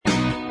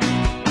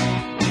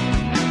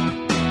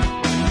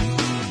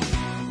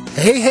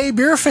Hey,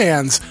 beer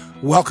fans!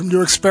 Welcome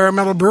to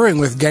Experimental Brewing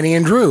with Denny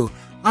and Drew.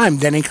 I'm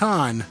Denny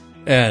Kahn.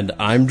 And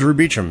I'm Drew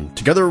Beecham.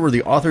 Together we're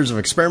the authors of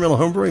Experimental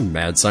Homebrewing,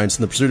 Mad Science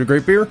in the Pursuit of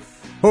Great Beer,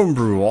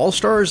 Homebrew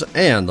All-Stars,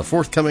 and the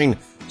forthcoming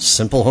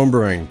Simple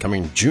Homebrewing,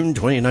 coming June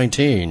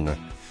 2019.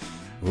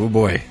 Oh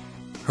boy.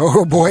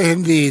 Oh boy,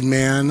 indeed,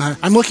 man.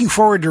 I'm looking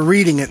forward to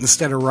reading it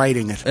instead of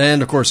writing it.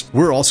 And, of course,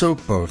 we're also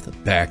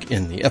both back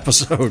in the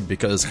episode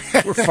because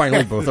we're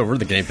finally both over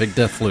the guinea pig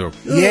death flu.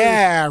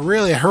 Yeah,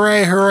 really.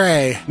 Hooray,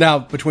 hooray. Now,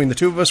 between the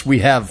two of us, we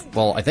have,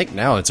 well, I think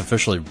now it's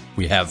officially,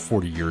 we have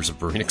 40 years of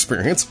brewing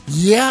experience.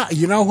 Yeah,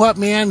 you know what,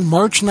 man?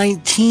 March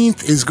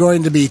 19th is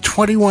going to be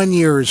 21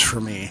 years for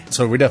me.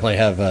 So we definitely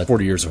have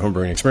 40 years of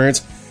homebrewing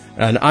experience.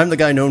 And I'm the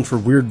guy known for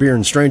weird beer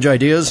and strange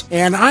ideas.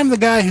 And I'm the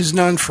guy who's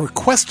known for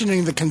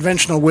questioning the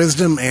conventional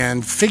wisdom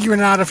and figuring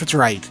out if it's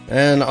right.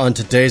 And on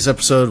today's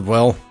episode,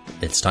 well,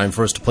 it's time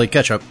for us to play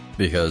catch-up,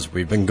 because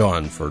we've been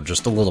gone for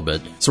just a little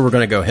bit. So we're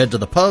going to go head to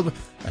the pub,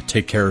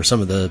 take care of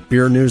some of the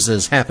beer news that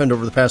has happened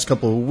over the past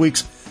couple of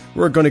weeks.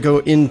 We're going to go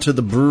into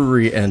the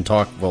brewery and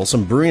talk, well,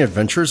 some brewing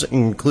adventures,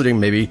 including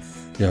maybe,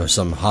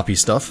 some hoppy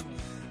stuff.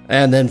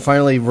 And then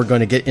finally, we're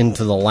going to get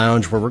into the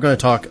lounge where we're going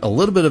to talk a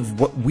little bit of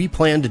what we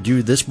plan to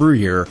do this brew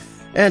year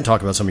and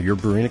talk about some of your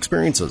brewing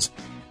experiences.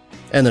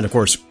 And then, of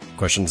course,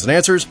 questions and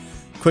answers,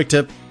 quick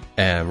tip,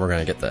 and we're going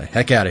to get the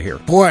heck out of here.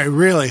 Boy,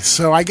 really?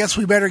 So I guess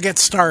we better get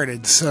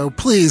started. So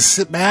please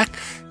sit back,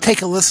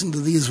 take a listen to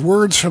these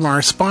words from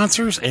our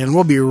sponsors, and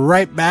we'll be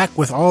right back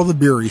with all the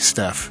beery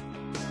stuff.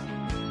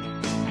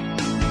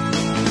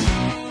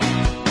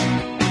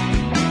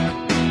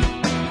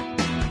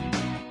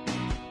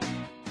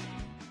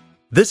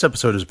 This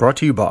episode is brought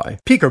to you by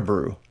Pico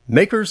Brew,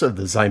 makers of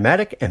the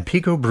Zymatic and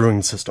Pico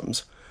brewing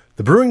systems.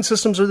 The brewing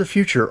systems of the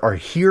future are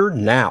here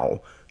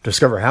now.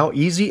 Discover how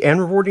easy and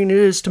rewarding it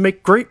is to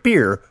make great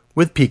beer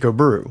with Pico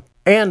Brew.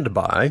 And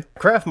by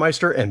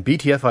Craftmeister and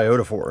BTF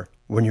Iodophor.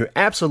 When you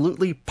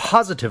absolutely,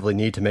 positively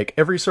need to make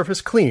every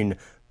surface clean,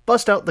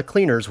 bust out the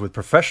cleaners with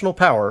professional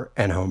power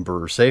and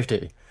homebrewer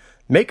safety.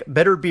 Make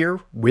better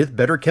beer with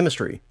better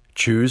chemistry.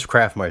 Choose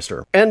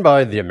Craftmeister. And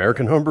by the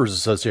American Homebrewers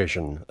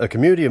Association, a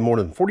community of more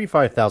than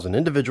 45,000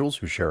 individuals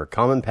who share a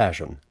common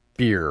passion,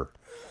 beer.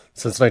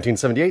 Since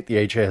 1978, the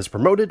AHA has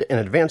promoted and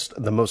advanced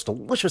the most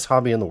delicious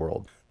hobby in the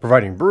world,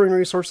 providing brewing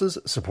resources,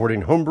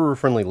 supporting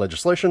homebrewer-friendly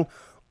legislation,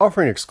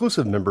 offering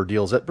exclusive member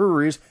deals at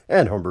breweries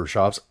and homebrew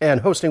shops,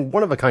 and hosting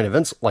one-of-a-kind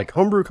events like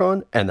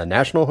HomebrewCon and the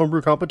National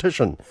Homebrew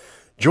Competition.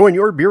 Join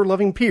your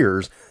beer-loving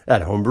peers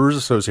at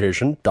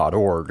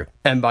homebrewersassociation.org.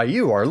 And by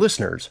you, our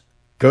listeners.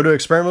 Go to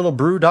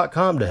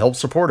experimentalbrew.com to help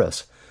support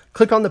us.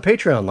 Click on the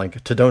Patreon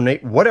link to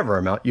donate whatever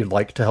amount you'd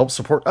like to help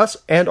support us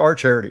and our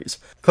charities.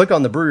 Click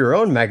on the Brew Your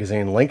Own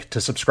magazine link to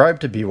subscribe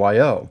to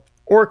BYO.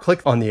 Or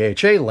click on the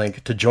AHA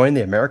link to join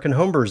the American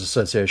Homebrewers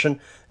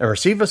Association and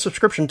receive a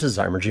subscription to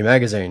Zymergy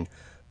magazine.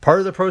 Part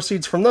of the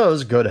proceeds from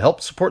those go to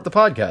help support the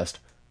podcast.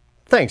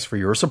 Thanks for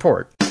your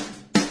support.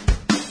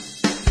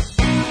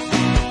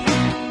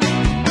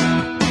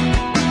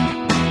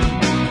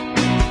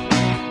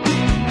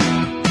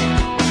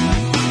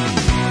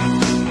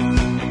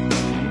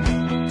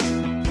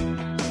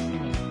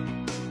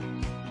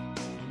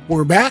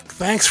 We're back.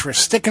 Thanks for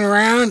sticking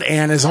around.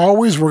 And as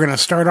always, we're going to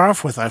start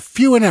off with a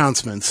few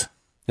announcements.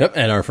 Yep,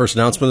 and our first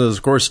announcement is,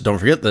 of course, don't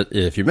forget that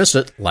if you missed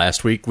it,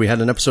 last week we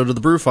had an episode of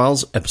the Brew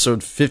Files,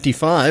 episode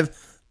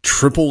 55,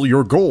 Triple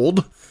Your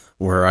Gold,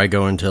 where I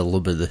go into a little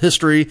bit of the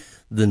history,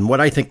 then what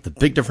I think the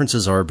big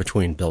differences are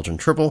between Belgian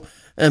Triple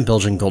and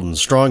Belgian Golden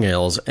Strong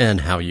Ales,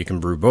 and how you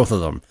can brew both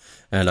of them.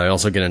 And I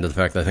also get into the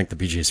fact that I think the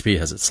BJSP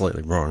has it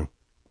slightly wrong.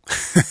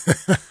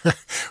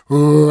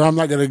 Ooh, I'm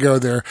not going to go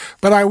there.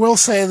 But I will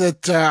say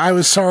that I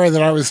was sorry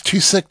that I was too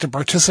sick to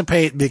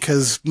participate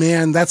because,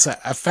 man, that's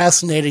a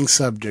fascinating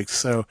subject.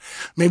 So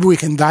maybe we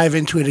can dive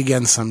into it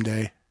again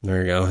someday.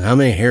 There you go. How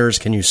many hairs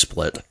can you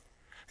split?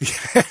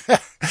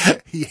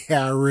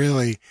 Yeah,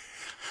 really.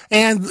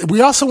 And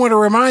we also want to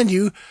remind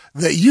you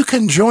that you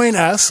can join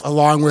us,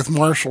 along with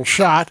Marshall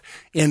Schott,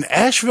 in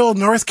Asheville,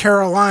 North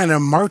Carolina,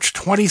 March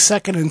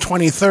 22nd and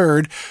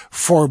 23rd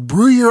for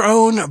Brew Your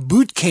Own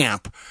Boot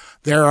Camp.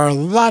 There are a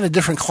lot of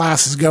different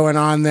classes going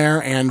on there,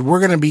 and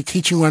we're going to be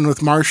teaching one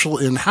with Marshall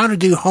in how to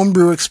do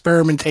homebrew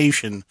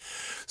experimentation.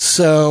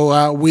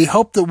 So we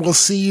hope that we'll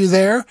see you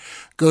there.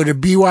 Go to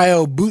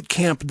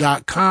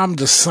byobootcamp.com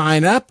to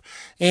sign up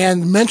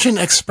and mention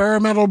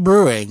Experimental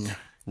Brewing.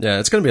 Yeah,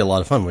 it's going to be a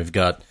lot of fun. We've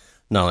got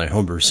not only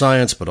homebrew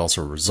science, but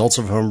also results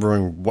of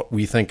homebrewing, what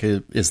we think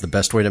is the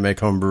best way to make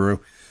homebrew,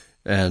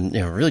 and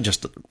really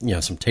just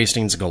some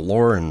tastings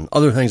galore and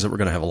other things that we're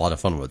going to have a lot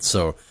of fun with.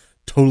 So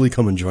totally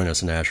come and join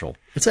us in Asheville.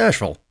 It's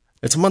Asheville.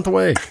 It's a month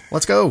away.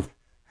 Let's go.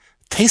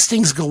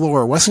 Tastings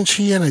galore. Wasn't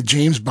she in a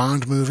James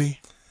Bond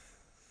movie?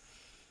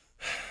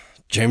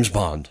 James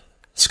Bond.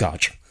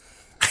 Scotch.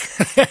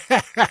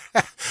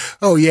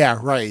 Oh, yeah,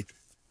 right.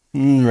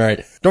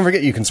 Right. Don't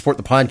forget you can support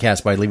the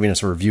podcast by leaving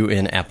us a review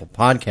in Apple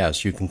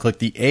Podcasts. You can click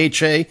the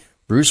AHA,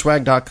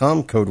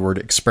 brewswag.com, code word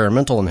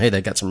experimental, and hey,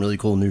 they got some really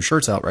cool new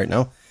shirts out right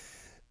now.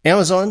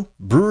 Amazon,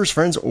 Brewers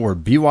Friends, or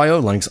BYO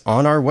links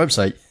on our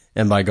website,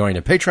 and by going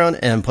to Patreon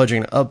and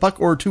pledging $1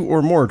 or $2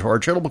 or more to our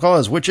charitable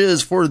cause, which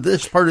is, for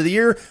this part of the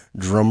year,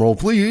 drumroll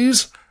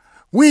please,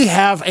 we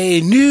have a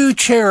new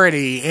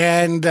charity,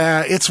 and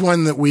it's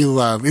one that we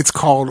love. It's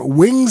called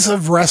Wings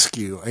of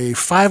Rescue, a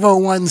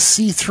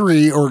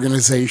 501c3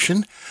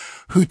 organization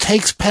who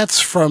takes pets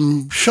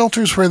from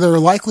shelters where they're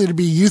likely to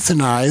be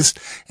euthanized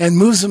and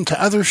moves them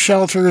to other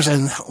shelters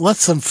and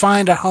lets them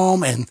find a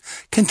home and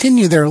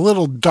continue their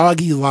little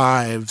doggy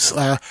lives.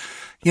 I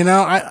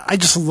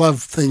just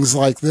love things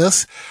like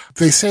this.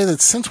 They say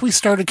that since we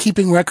started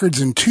keeping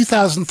records in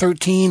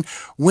 2013,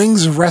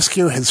 Wings of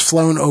Rescue has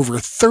flown over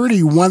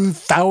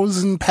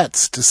 31,000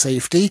 pets to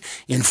safety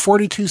in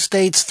 42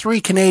 states,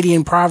 3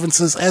 Canadian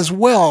provinces, as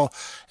well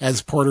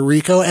as Puerto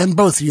Rico and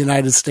both the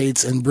United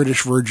States and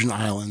British Virgin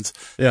Islands.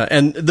 Yeah,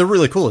 and they're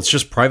really cool. It's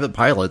just private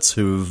pilots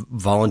who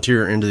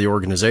volunteer into the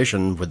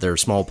organization with their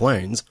small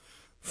planes,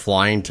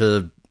 flying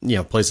to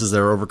places that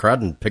are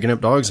overcrowded and picking up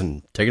dogs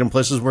and taking them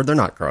places where they're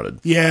not crowded.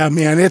 Yeah,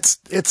 man,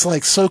 it's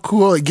like so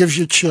cool. It gives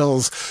you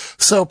chills.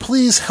 So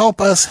please help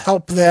us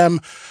help them.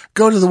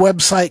 Go to the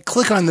website,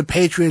 click on the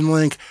Patreon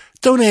link,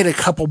 donate a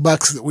couple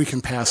bucks that we can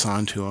pass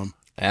on to them.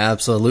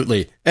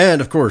 Absolutely. And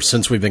of course,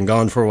 since we've been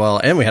gone for a while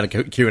and we had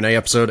a Q&A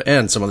episode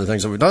and some other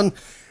things that we've done,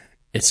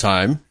 it's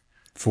time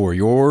for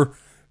your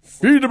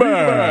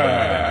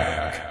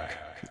feedback.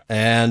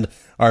 And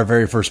our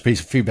very first piece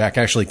of feedback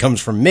actually comes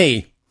from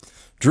me.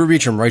 Drew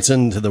Beecham writes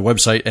into the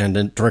website and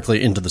then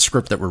directly into the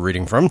script that we're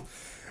reading from.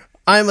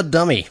 I'm a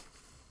dummy.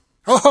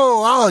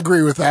 Oh, I'll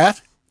agree with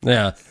that.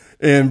 Yeah.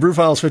 In Brew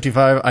Files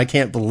 55, I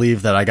can't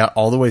believe that I got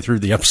all the way through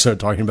the episode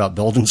talking about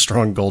Belgian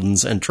Strong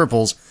Goldens and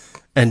triples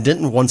and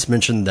didn't once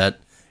mention that,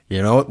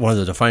 one of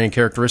the defining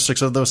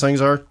characteristics of those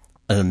things are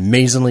an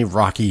amazingly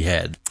rocky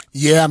head.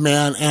 Yeah,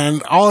 man.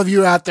 And all of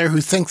you out there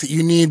who think that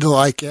you need to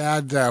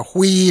add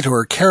wheat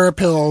or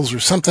carapils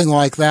or something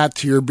like that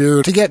to your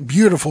beer to get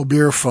beautiful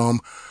beer foam,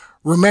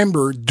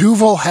 remember,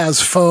 Duvel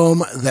has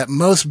foam that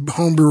most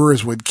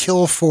homebrewers would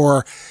kill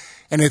for,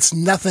 and it's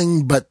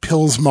nothing but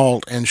Pils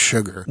malt and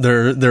sugar.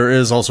 There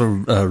is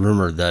also a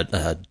rumor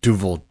that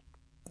Duvel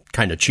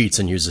kind of cheats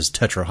and uses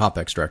Tetra hop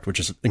extract, which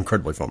is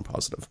incredibly foam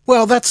positive.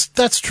 Well,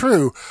 that's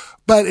true,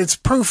 but it's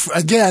proof,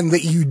 again,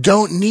 that you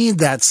don't need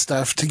that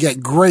stuff to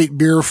get great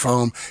beer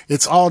foam.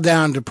 It's all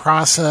down to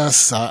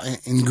process,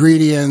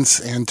 ingredients,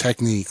 and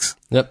techniques.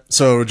 Yep.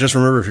 So just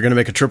remember, if you're going to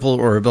make a triple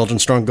or a Belgian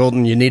Strong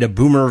Golden, you need a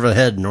boomer of a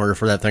head in order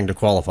for that thing to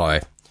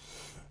qualify.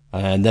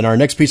 And then our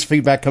next piece of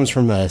feedback comes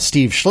from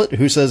Steve Schlitt,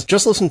 who says,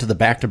 just listened to the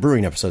Back to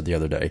Brewing episode the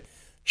other day.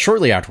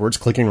 Shortly afterwards,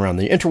 clicking around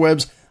the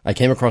interwebs, I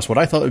came across what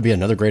I thought would be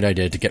another great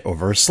idea to get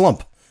over a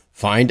slump.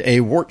 Find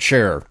a wort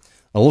share.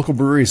 A local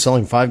brewery is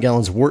selling 5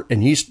 gallons of wort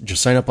and yeast.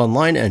 Just sign up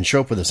online and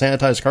show up with a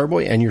sanitized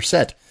carboy and you're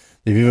set.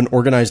 They've even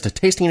organized a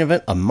tasting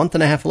event a month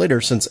and a half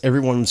later since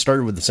everyone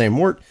started with the same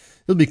wort.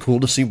 It'll be cool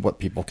to see what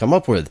people come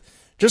up with.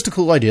 Just a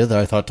cool idea that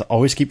I thought to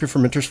always keep your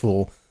fermenters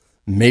full,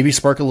 maybe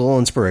spark a little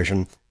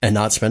inspiration, and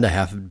not spend a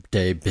half a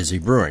day busy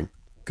brewing.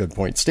 Good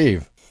point,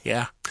 Steve.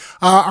 Yeah.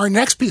 Our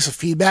next piece of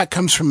feedback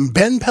comes from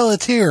Ben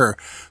Pelletier,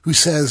 who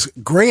says,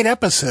 great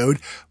episode,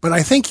 but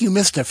I think you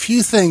missed a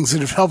few things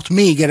that have helped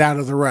me get out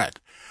of the rut.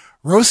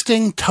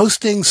 Roasting,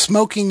 toasting,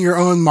 smoking your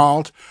own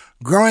malt,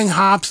 growing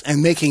hops,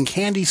 and making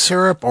candy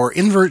syrup or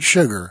invert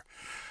sugar.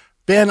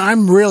 Ben,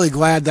 I'm really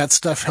glad that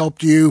stuff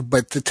helped you,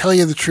 but to tell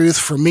you the truth,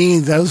 for me,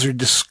 those are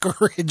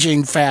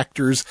discouraging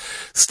factors,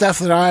 stuff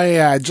that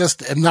I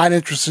just am not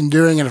interested in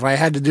doing, and if I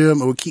had to do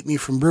them, it would keep me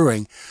from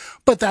brewing.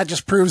 But that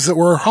just proves that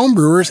we're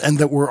homebrewers and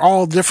that we're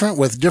all different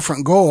with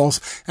different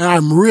goals, and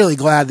I'm really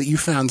glad that you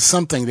found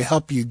something to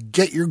help you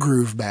get your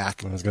groove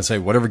back. I was going to say,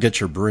 whatever gets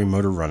your brewing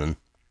motor running.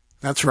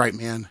 That's right,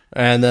 man.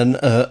 And then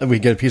we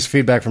get a piece of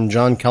feedback from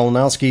John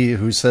Kalinowski,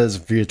 who says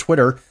via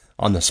Twitter,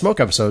 on the smoke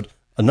episode,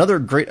 another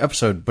great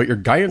episode, but your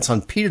guidance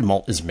on peated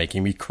malt is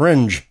making me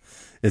cringe.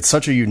 It's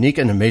such a unique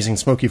and amazing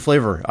smoky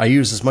flavor. I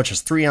use as much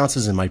as 3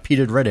 ounces in my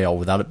peated red ale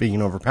without it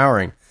being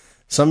overpowering.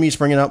 Some yeast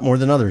bring it out more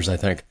than others, I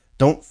think.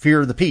 Don't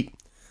fear the peat.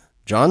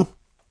 John,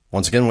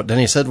 once again, what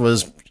Denny said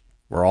was,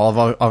 we're all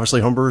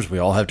obviously homebrewers. We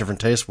all have different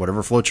tastes.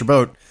 Whatever floats your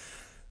boat.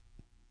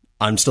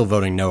 I'm still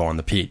voting no on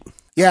the peat.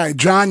 Yeah,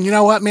 John, you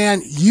know what,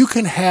 man? You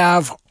can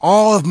have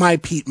all of my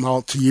peat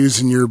malt to use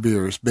in your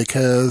beers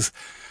because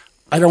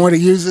I don't want to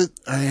use it.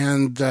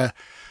 And,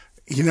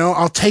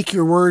 I'll take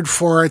your word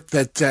for it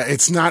that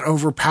it's not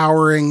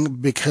overpowering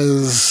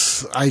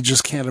because I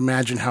just can't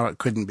imagine how it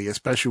couldn't be,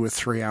 especially with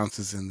 3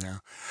 ounces in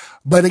there.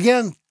 But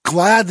again,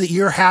 glad that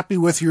you're happy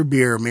with your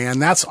beer, man.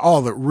 That's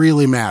all that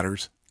really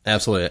matters.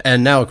 Absolutely.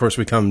 And now, of course,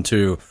 we come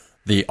to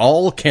the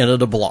All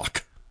Canada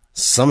block.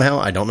 Somehow,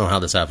 I don't know how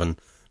this happened.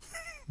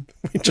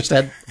 We just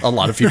had a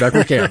lot of feedback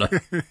from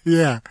Canada.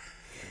 Yeah.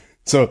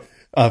 So,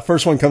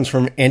 first one comes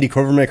from Andy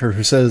Covermaker,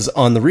 who says,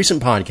 on the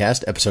recent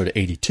podcast, episode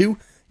 82,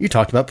 you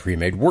talked about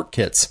pre-made wort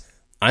kits.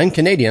 I'm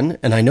Canadian,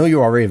 and I know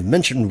you already have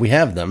mentioned we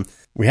have them.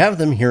 We have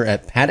them here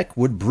at Paddock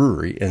Wood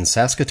Brewery in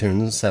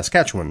Saskatoon,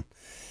 Saskatchewan.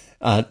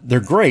 They're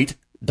great,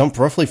 Dump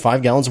roughly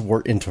 5 gallons of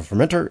wort into a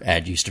fermenter,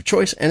 add yeast of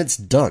choice, and it's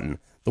done.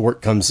 The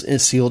wort comes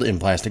sealed in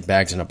plastic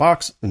bags in a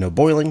box, no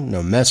boiling,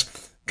 no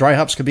mess. Dry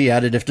hops could be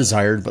added if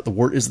desired, but the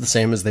wort is the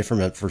same as they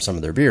ferment for some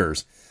of their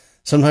beers.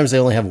 Sometimes they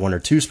only have 1 or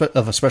 2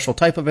 of a special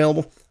type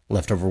available,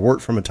 leftover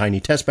wort from a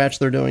tiny test batch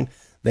they're doing.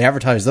 They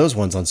advertise those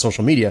ones on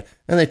social media,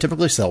 and they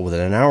typically sell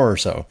within an hour or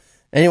so.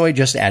 Anyway,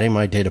 just adding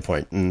my data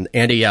point. And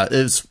Andy, yeah,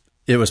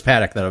 it was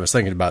Paddock that I was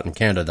thinking about in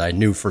Canada that I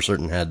knew for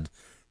certain had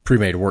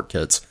pre-made wort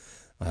kits.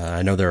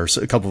 I know there are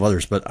a couple of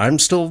others, but I'm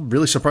still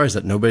really surprised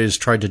that nobody's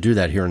tried to do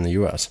that here in the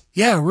U.S.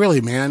 Yeah, really,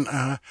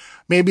 man.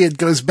 Maybe it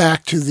goes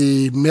back to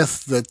the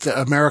myth that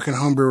American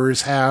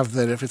homebrewers have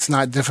that if it's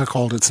not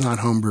difficult, it's not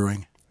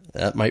homebrewing.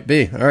 That might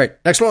be. All right,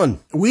 next one.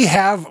 We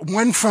have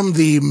one from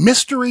the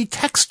Mystery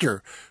Texter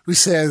who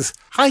says,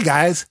 "Hi,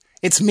 guys.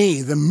 It's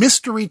me, the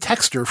Mystery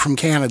Texter from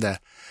Canada.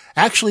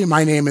 Actually,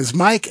 my name is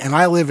Mike, and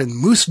I live in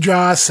Moose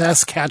Jaw,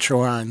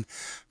 Saskatchewan."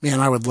 Man,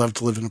 I would love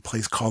to live in a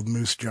place called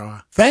Moose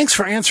Jaw. "Thanks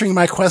for answering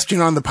my question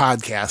on the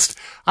podcast.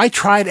 I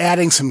tried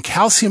adding some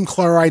calcium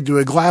chloride to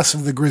a glass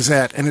of the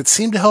Grisette, and it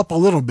seemed to help a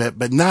little bit,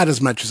 but not as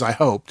much as I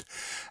hoped.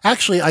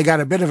 Actually, I got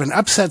a bit of an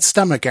upset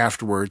stomach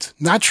afterwards.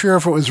 Not sure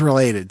if it was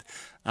related.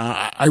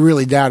 I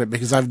really doubt it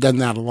because I've done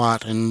that a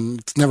lot, and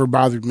it's never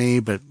bothered me,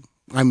 but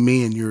I'm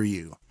me and you're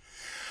you."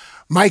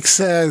 Mike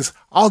says,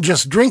 "I'll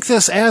just drink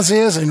this as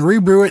is and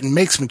rebrew it and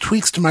make some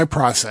tweaks to my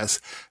process.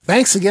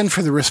 Thanks again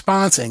for the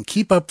response and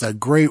keep up the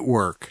great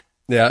work."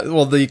 Yeah,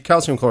 well, the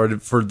calcium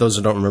chloride, for those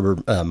who don't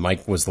remember,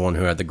 Mike was the one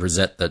who had the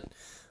Grisette that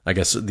I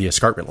guess the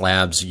Escarpment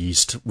Labs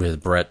yeast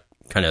with Brett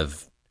kind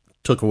of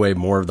took away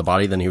more of the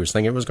body than he was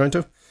thinking it was going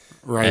to.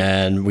 Right.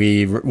 And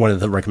one of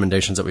the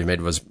recommendations that we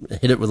made was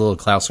hit it with a little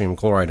calcium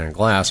chloride in a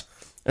glass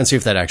and see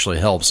if that actually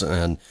helps.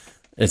 And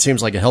it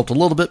seems like it helped a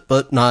little bit,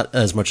 but not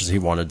as much as he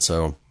wanted.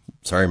 So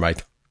sorry,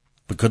 Mike,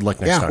 but good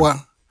luck next time. Yeah,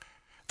 well,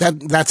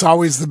 that's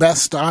always the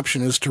best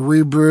option is to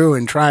rebrew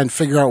and try and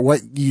figure out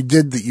what you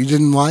did that you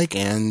didn't like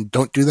and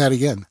don't do that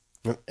again.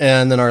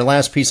 And then our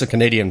last piece of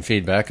Canadian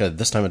feedback,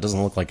 this time it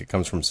doesn't look like it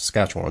comes from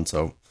Saskatchewan,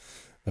 so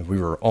we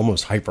were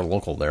almost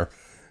hyper-local there.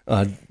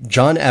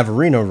 John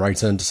Averino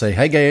writes in to say,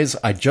 "Hey guys,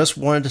 I just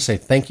wanted to say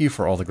thank you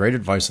for all the great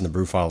advice in the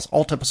Brew Files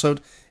alt episode.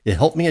 It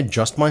helped me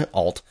adjust my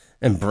alt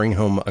and bring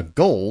home a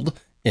gold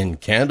in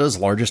Canada's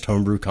largest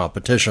homebrew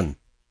competition."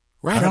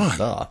 Right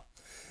on.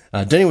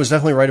 Denny was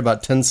definitely right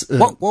about 10...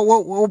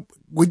 Whoa.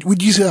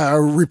 Would you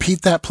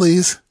repeat that,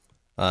 please?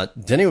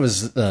 Denny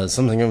was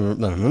something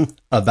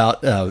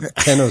about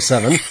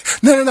 10:07.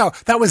 No.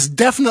 That was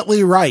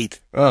definitely right.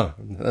 Oh,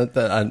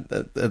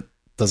 that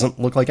doesn't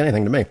look like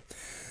anything to me.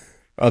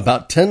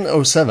 About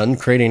 10:07,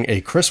 creating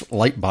a crisp,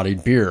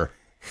 light-bodied beer.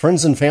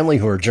 Friends and family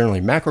who are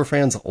generally macro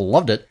fans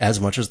loved it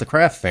as much as the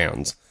craft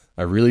fans.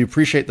 I really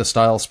appreciate the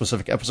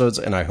style-specific episodes,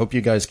 and I hope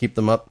you guys keep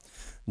them up.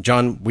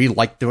 John, we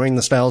like doing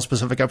the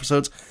style-specific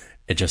episodes.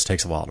 It just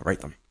takes a while to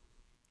write them.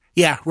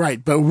 Yeah,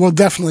 right. But we'll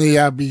definitely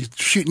be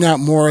shooting out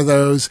more of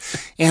those.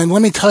 And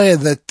let me tell you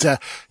that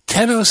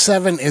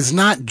 10:07 is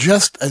not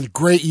just a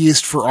great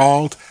yeast for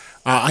alt.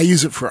 I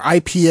use it for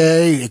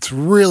IPA. It's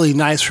really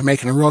nice for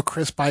making a real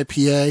crisp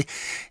IPA.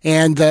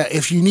 And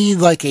if you need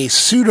like a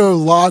pseudo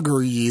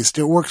lager yeast,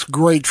 it works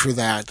great for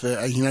that.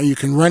 You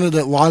can run it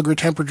at lager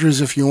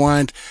temperatures if you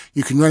want.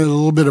 You can run it a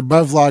little bit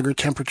above lager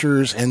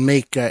temperatures and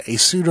make a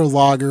pseudo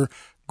lager.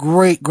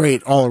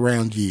 Great all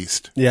around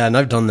yeast. Yeah, and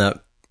I've done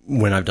that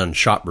when I've done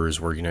shop brews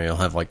where, you'll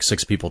have like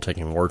 6 people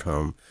taking wort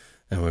home.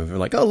 And we're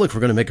like, oh, look, we're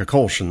going to make a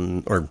Kolsch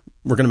or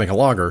we're going to make a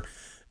lager.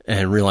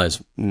 And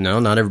realize, no,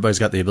 not everybody's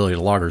got the ability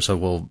to lager, so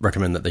we'll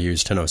recommend that they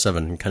use 10:07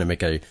 and kind of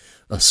make a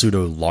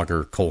pseudo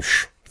lager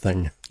Kolsch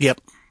thing. Yep.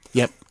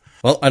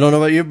 Well, I don't know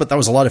about you, but that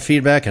was a lot of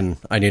feedback, and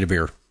I need a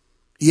beer.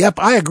 Yep,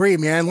 I agree,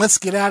 man. Let's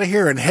get out of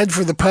here and head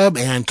for the pub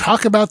and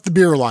talk about the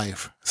beer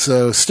life.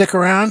 So stick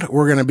around.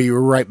 We're going to be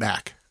right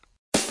back.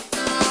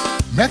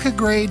 Mecca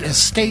Grade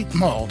Estate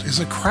Malt is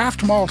a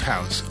craft malt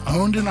house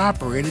owned and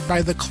operated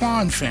by the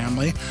Klon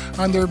family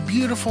on their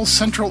beautiful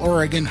Central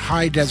Oregon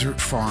high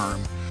desert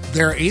farm.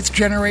 Their 8th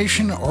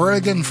generation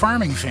Oregon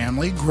farming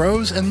family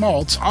grows and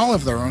malts all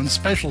of their own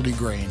specialty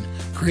grain,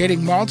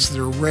 creating malts that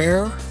are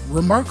rare,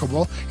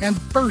 remarkable, and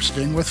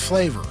bursting with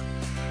flavor.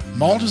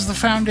 Malt is the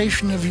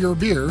foundation of your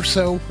beer,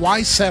 so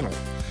why settle?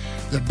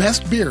 The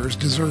best beers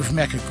deserve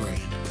Mecca Grade.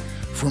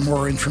 For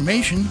more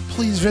information,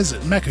 please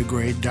visit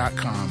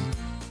meccagrade.com.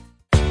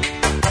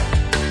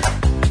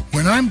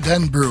 When I'm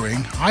done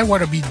brewing, I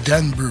want to be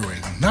done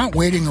brewing, not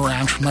waiting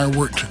around for my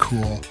wort to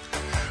cool.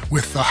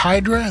 With the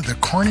Hydra, the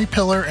Corny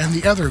Pillar, and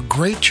the other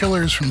great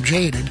chillers from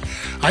Jaded,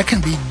 I can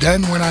be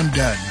done when I'm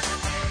done.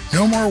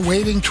 No more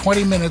waiting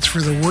 20 minutes for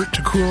the wort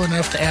to cool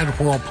enough to add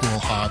Whirlpool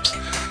hops.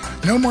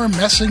 No more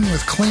messing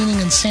with cleaning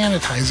and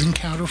sanitizing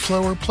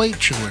counterflow or plate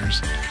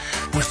chillers.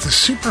 With the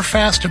super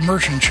fast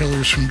immersion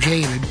chillers from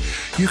Jaded,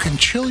 you can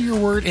chill your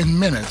wort in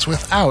minutes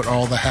without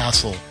all the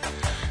hassle.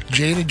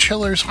 Jaded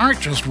chillers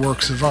aren't just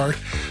works of art,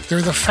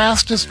 they're the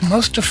fastest,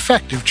 most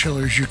effective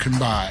chillers you can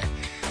buy.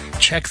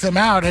 Check them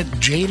out at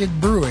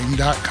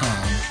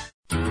jadedbrewing.com.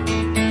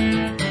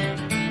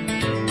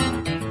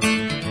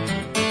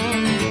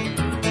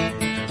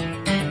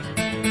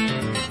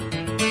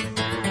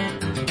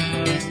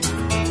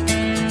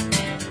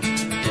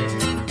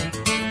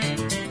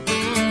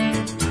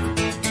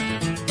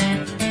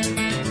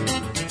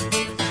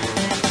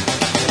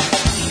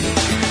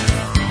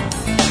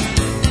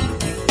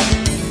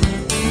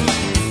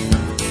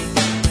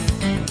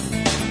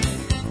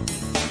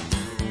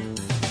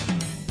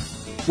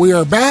 We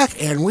are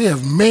back, and we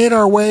have made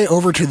our way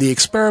over to the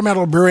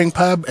Experimental Brewing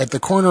Pub at the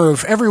corner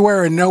of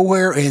Everywhere and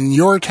Nowhere in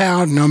your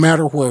town, no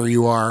matter where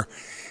you are.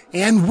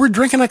 And we're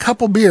drinking a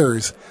couple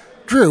beers.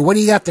 Drew, what do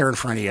you got there in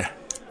front of you?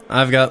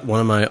 I've got one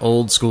of my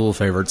old school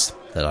favorites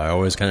that I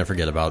always kind of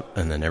forget about,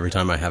 and then every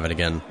time I have it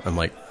again, I'm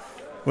like,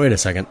 wait a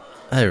second,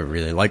 I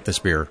really like this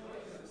beer.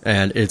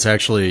 And it's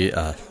actually,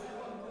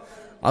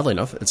 oddly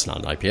enough, it's not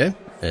an IPA,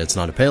 it's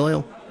not a pale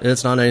ale,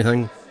 it's not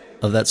anything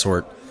of that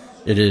sort.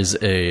 It is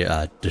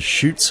a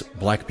Deschutes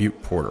Black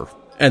Butte Porter.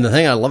 And the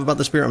thing I love about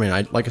this beer, I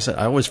mean, like I said,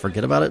 I always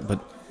forget about it,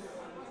 but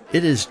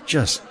it is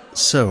just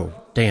so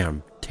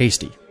damn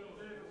tasty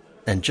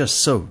and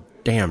just so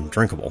damn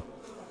drinkable.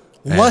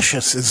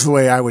 Luscious is the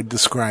way I would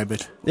describe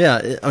it.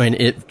 Yeah, I mean,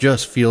 it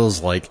just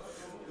feels like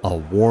a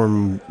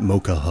warm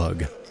mocha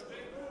hug.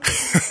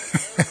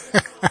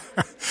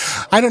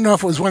 I don't know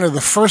if it was one of the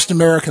first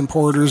American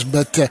porters,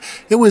 but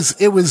it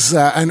was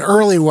an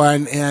early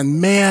one, and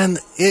man,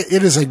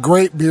 it is a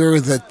great beer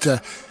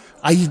that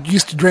I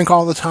used to drink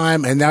all the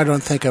time, and now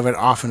don't think of it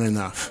often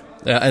enough.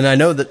 Yeah, and I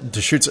know that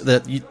Deschutes,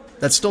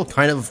 that's still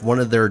kind of one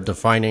of their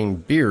defining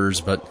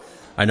beers, but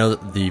I know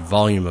that the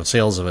volume of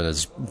sales of it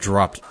has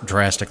dropped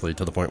drastically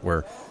to the point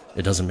where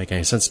it doesn't make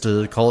any sense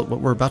to call it what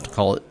we're about to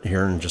call it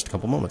here in just a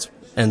couple moments.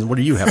 And what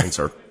are you having,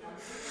 sir?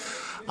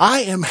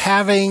 I am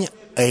having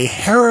a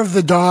Hair of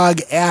the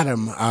Dog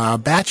Adam,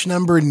 batch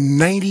number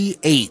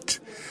 98.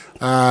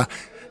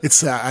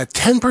 It's a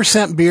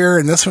 10% beer,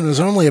 and this one is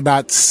only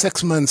about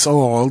 6 months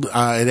old.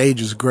 It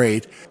ages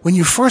great. When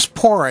you first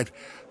pour it,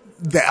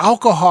 the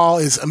alcohol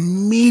is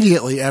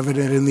immediately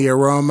evident in the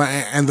aroma,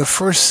 and the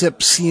first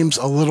sip seems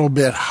a little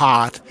bit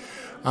hot.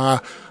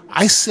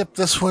 I sipped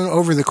this one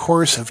over the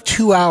course of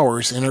 2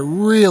 hours, and it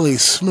really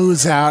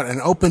smooths out and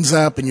opens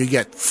up, and you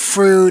get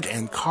fruit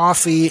and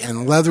coffee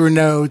and leather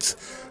notes.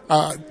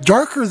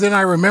 Darker than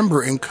I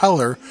remember in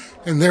color,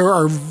 and there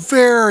are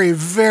very,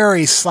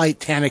 very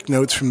slight tannic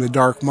notes from the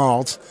dark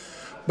malts.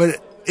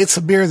 But it's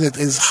a beer that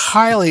is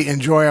highly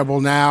enjoyable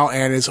now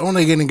and is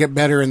only going to get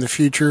better in the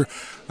future.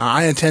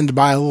 I intend to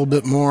buy a little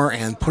bit more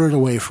and put it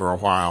away for a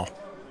while.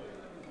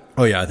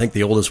 Oh, yeah, I think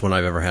the oldest one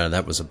I've ever had,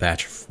 that was a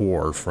batch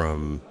 4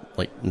 from,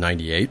 like,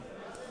 98.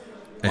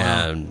 Wow.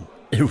 And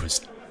it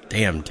was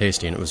damn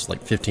tasty, and it was,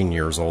 like, 15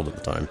 years old at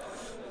the time.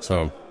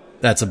 So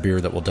that's a beer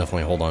that will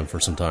definitely hold on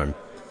for some time.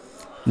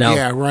 Now,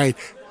 yeah, right.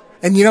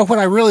 And you know what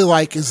I really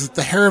like is that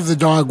the Hair of the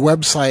Dog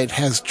website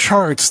has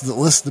charts that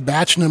list the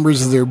batch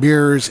numbers of their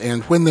beers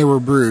and when they were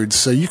brewed,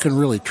 so you can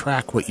really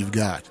track what you've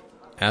got.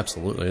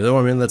 Absolutely. Though,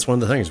 I mean, that's one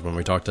of the things when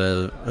we talked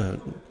to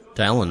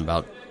Alan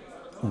about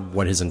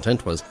what his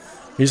intent was.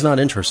 He's not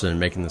interested in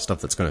making the stuff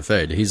that's going to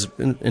fade. He's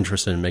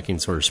interested in making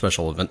sort of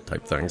special event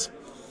type things.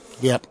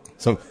 Yep.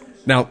 So,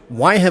 now,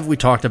 why have we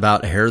talked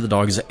about Hair of the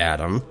Dog's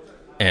Adam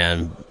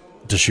and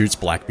Deschutes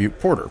Black Butte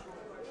Porter?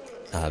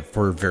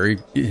 For a very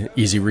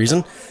easy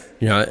reason.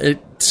 You know, it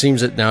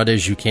seems that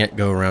nowadays you can't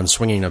go around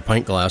swinging a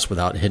pint glass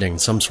without hitting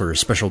some sort of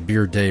special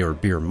beer day or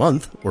beer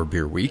month or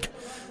beer week,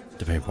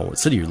 depending upon what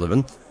city you live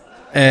in.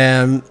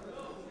 And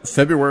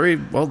February,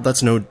 well,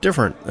 that's no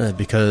different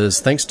because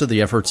thanks to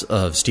the efforts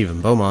of Stephen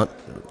Beaumont,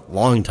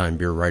 longtime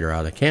beer writer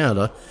out of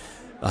Canada,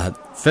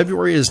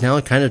 February is now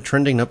kind of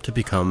trending up to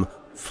become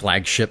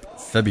Flagship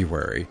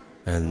February.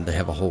 And they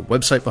have a whole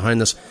website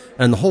behind this.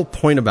 And the whole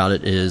point about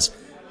it is,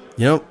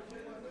 you know,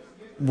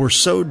 we're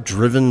so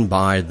driven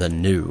by the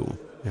new,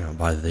 you know,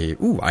 by the,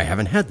 I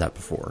haven't had that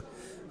before.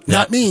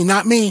 Not me.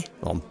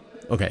 Well,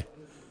 okay.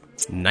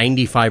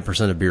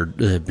 95% of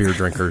beer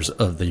drinkers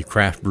of the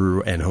craft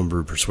brew and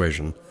homebrew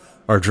persuasion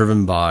are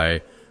driven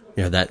by,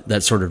 you know,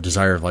 that sort of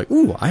desire of like,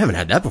 I haven't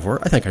had that before.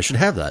 I think I should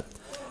have that.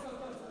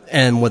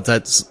 And what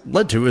that's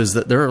led to is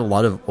that there are a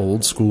lot of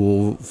old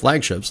school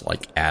flagships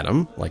like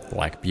Adam, like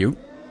Black Butte,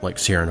 like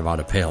Sierra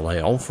Nevada Pale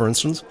Ale, for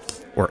instance,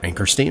 or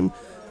Anchor Steam.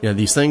 You know,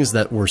 these things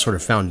that were sort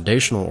of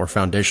foundational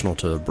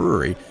to the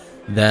brewery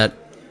that,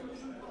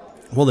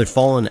 well, they've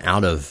fallen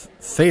out of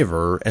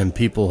favor and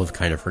people have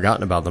kind of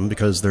forgotten about them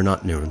because they're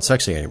not new and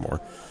sexy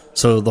anymore.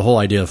 So the whole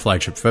idea of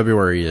Flagship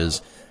February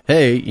is,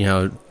 hey, you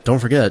know, don't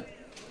forget,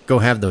 go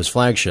have those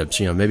flagships,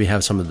 you know, maybe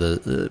have some of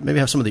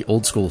the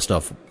old school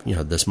stuff, you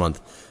know, this month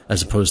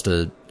as opposed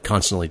to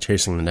constantly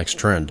chasing the next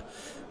trend.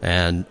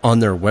 And on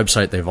their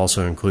website, they've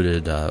also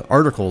included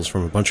articles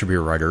from a bunch of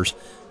beer writers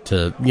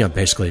to, you know,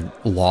 basically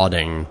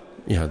lauding,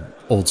 you know,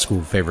 old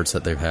school favorites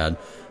that they've had.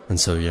 And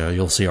so, you know,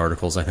 you'll see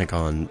articles, I think,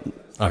 on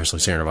obviously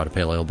Sierra Nevada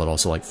Pale Ale, but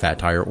also like Fat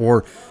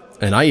Tire,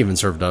 and I even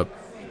served up,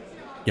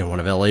 you know, one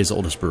of LA's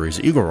oldest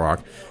breweries, Eagle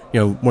Rock, you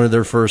know, one of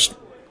their first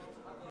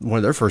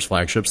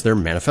flagships, their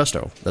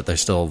Manifesto, that they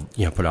still,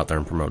 you know, put out there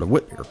and promote a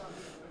wit beer.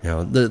 You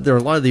know, there are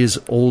a lot of these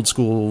old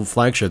school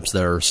flagships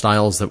that are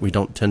styles that we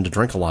don't tend to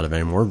drink a lot of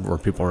anymore, or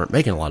people aren't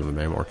making a lot of them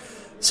anymore.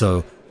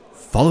 So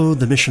follow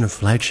the mission of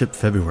Flagship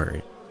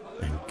February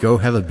and go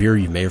have a beer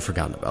you may have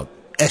forgotten about.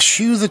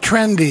 Eschew the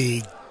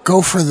trendy.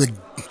 Go for the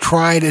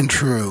tried and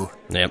true.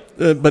 Yep.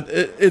 But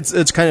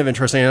it's kind of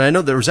interesting. And I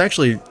know there was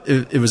actually,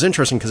 it was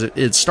interesting because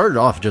it started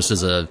off just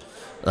as a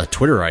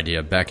Twitter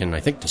idea back in,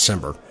 I think,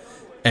 December.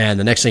 And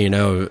the next thing you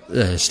know,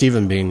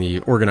 Stephen, being the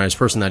organized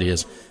person that he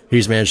is,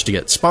 he's managed to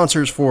get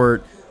sponsors for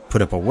it,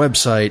 put up a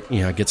website,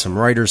 get some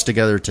writers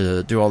together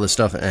to do all this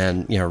stuff,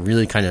 and,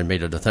 really kind of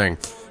made it a thing.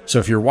 So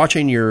if you're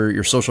watching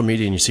your social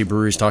media and you see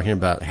breweries talking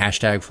about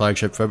hashtag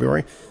Flagship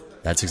February,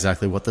 that's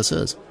exactly what this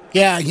is.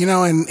 Yeah,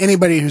 and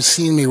anybody who's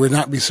seen me would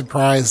not be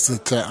surprised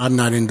that I'm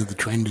not into the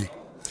trendy.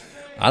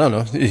 I don't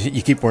know.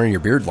 You keep wearing your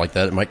beard like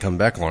that, it might come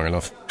back long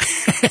enough.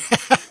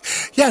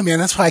 Yeah, man,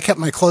 that's why I kept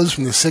my clothes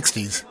from the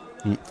 60s.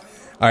 All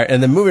right,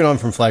 and then moving on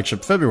from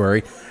Flagship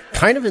February,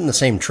 kind of in the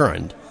same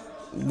trend,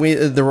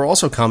 there were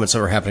also comments that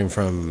were happening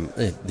from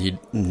the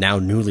now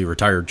newly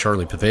retired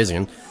Charlie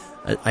Papazian.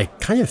 I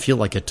kind of feel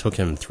like it took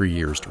him 3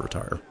 years to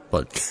retire,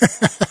 but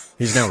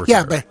he's now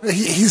retired. Yeah, but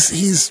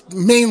he's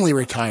mainly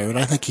retired.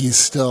 I think he's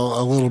still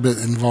a little bit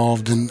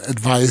involved in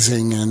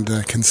advising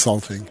and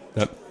consulting.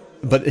 Yep.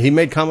 But he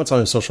made comments on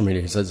his social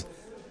media. He says,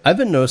 I've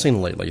been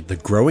noticing lately the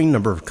growing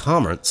number of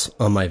comments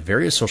on my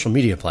various social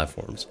media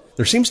platforms.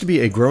 There seems to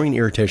be a growing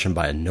irritation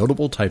by a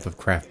notable type of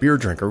craft beer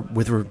drinker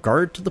with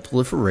regard to the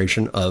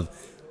proliferation of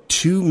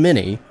too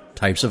many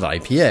types of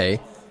IPA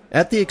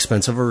at the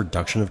expense of a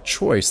reduction of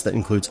choice that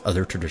includes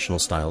other traditional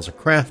styles of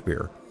craft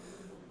beer.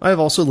 I have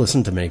also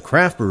listened to many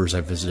craft brewers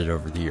I've visited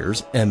over the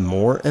years, and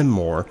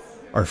more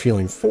are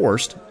feeling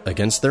forced,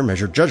 against their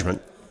measured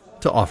judgment,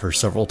 to offer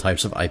several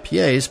types of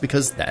IPAs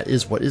because that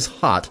is what is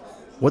hot,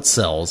 what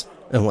sells,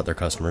 and what their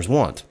customers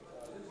want.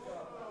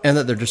 And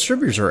that their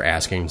distributors are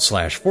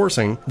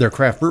asking/forcing their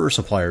craft brewer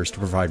suppliers to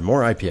provide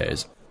more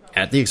IPAs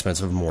at the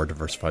expense of a more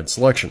diversified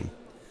selection.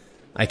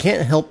 I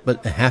can't help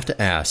but have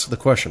to ask the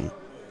question,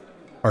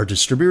 are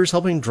distributors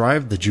helping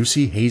drive the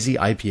juicy, hazy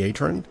IPA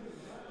trend?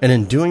 And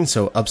in doing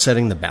so,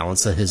 upsetting the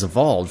balance that has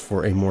evolved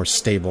for a more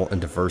stable and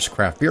diverse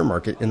craft beer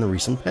market in the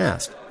recent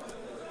past?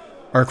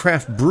 Are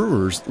craft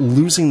brewers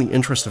losing the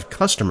interest of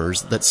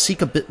customers that seek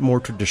a bit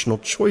more traditional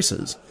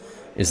choices?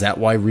 Is that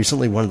why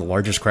recently one of the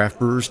largest craft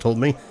brewers told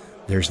me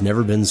there's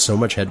never been so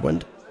much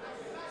headwind?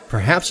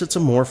 Perhaps it's a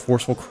more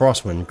forceful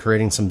crosswind,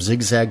 creating some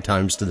zigzag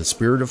times to the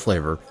spirit of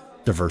flavor,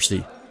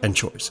 diversity, and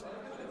choice.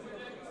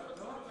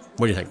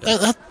 What do you think,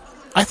 Dan?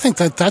 I think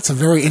that's a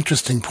very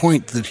interesting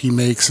point that he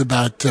makes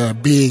about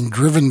being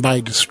driven by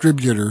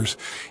distributors.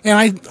 And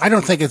I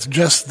don't think it's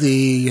just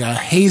the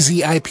hazy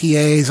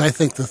IPAs. I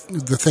think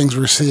the things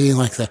we're seeing,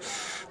 like the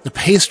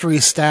pastry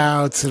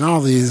stouts and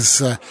all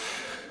these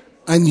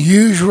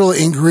unusual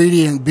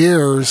ingredient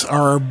beers,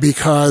 are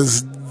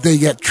because they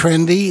get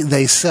trendy,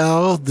 they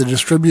sell, the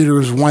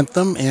distributors want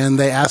them, and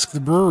they ask the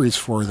breweries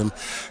for them.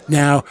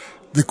 Now,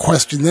 the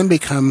question then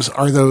becomes,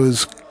 are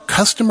those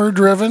customer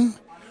driven?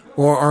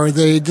 Or are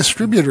they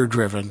distributor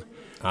driven?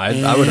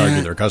 I would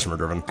argue they're customer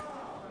driven.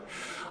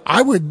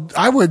 I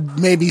would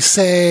maybe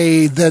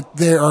say that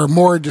they are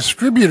more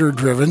distributor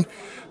driven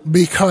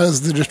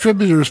because the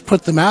distributors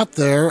put them out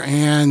there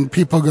and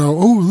people go,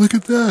 oh, look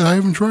at that. I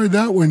haven't tried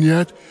that one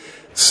yet.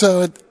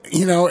 So,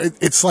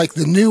 it's like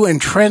the new and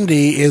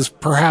trendy is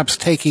perhaps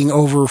taking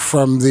over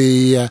from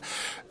the,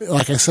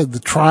 like I said, the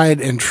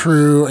tried and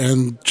true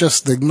and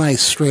just the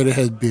nice straight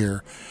ahead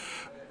beer.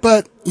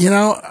 But,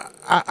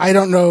 I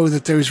don't know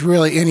that there's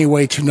really any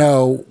way to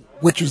know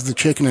which is the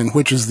chicken and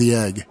which is the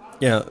egg.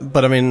 Yeah,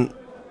 but I mean,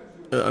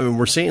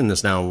 we're seeing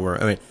this now.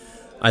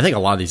 I think a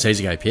lot of these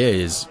hazy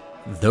IPAs,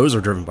 those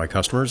are driven by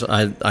customers.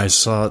 I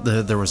saw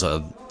there was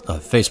a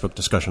Facebook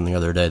discussion the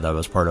other day that I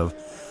was part of,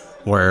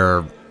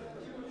 where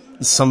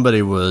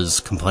somebody was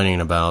complaining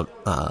about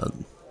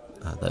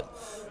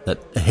that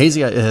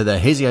hazy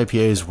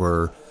IPAs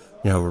were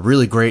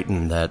really great,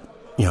 and that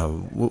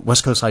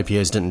West Coast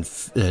IPAs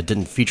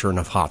didn't feature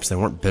enough hops. They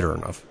weren't bitter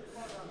enough.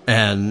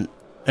 And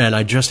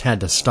I just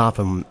had to stop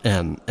him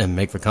and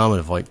make the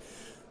comment of like,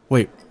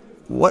 wait,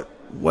 what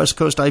West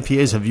Coast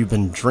IPAs have you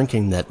been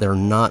drinking that they're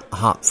not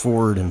hop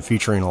forward and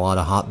featuring a lot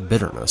of hop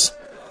bitterness?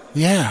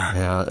 Yeah.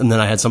 Yeah. And then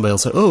I had somebody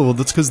else say, oh, well,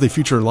 that's because they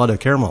feature a lot of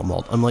caramel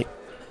malt. I'm like,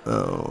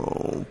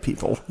 oh,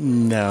 people.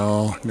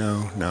 No.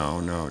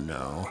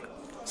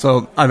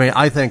 So,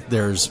 I think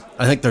there's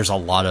a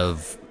lot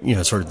of,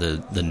 sort of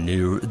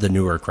the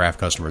newer craft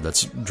customer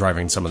that's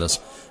driving some of this,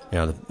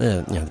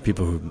 the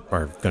people who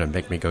are going to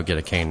make me go get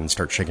a cane and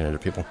start shaking it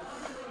at people.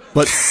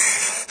 But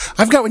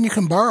I've got one you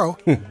can borrow.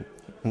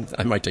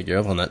 I might take you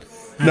up on that.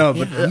 No,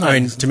 but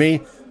to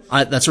me,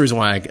 that's the reason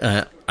why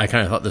I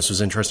kind of thought this was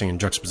interesting in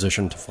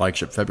juxtaposition to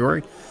Flagship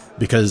February,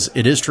 because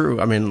it is true.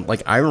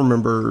 I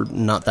remember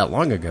not that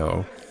long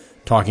ago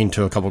talking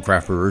to a couple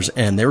craft brewers,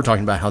 and they were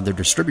talking about how their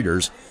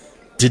distributors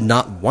did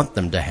not want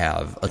them to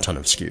have a ton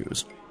of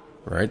SKUs,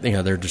 right?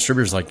 Their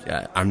distributors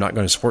I'm not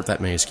going to support that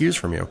many SKUs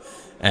from you.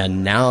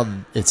 And now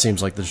it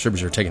seems like the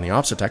distributors are taking the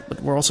opposite tack,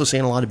 but we're also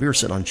seeing a lot of beer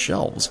sit on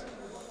shelves.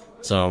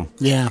 So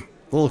yeah,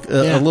 a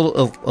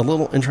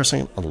little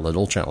interesting, a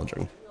little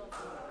challenging.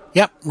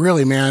 Yep,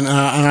 really, man.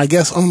 And I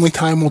guess only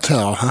time will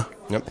tell, huh?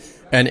 Yep.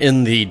 And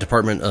in the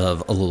department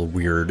of a little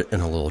weird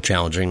and a little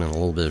challenging and a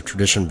little bit of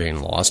tradition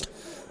being lost,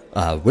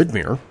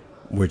 Widmer,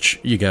 which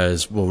you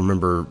guys will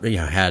remember,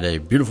 had a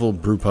beautiful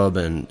brew pub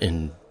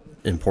in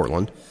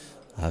Portland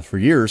for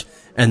years,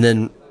 and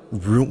then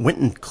went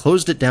and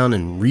closed it down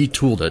and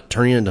retooled it,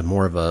 turning it into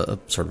more of a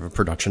sort of a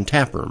production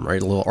tap room,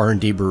 right? A little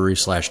R&D brewery /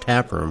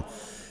 tap room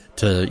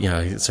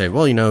to, say,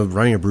 well,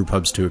 running a brew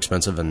pub's too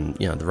expensive and,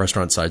 the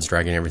restaurant side's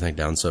dragging everything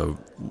down. So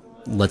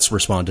let's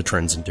respond to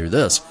trends and do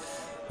this.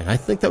 And I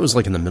think that was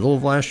like in the middle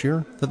of last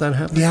year that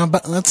happened. Yeah,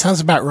 but that sounds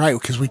about right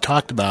because we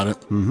talked about it.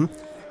 Mm-hmm.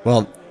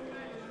 Well,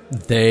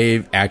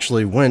 they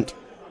actually went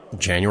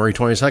January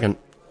 22nd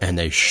and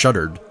they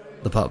shuttered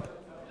the pub.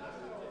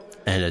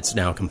 And it's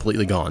now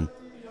completely gone.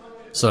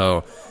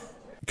 So,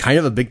 kind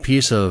of a big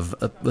piece of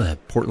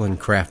Portland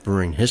craft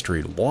brewing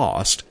history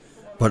lost,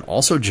 but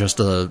also just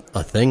a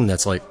thing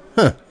that's like,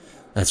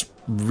 that's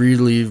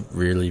really,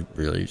 really,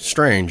 really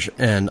strange.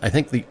 And I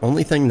think the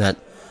only thing that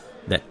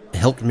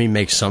helped me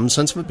make some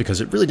sense of it,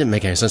 because it really didn't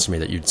make any sense to me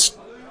that you'd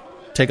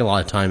take a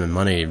lot of time and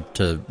money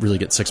to really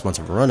get 6 months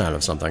of a run out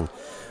of something,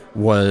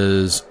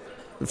 was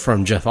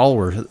from Jeff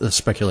Allworth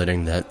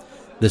speculating that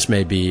this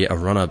may be a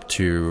run-up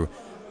to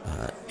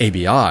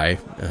ABI,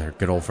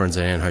 good old friends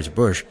at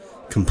Anheuser-Busch,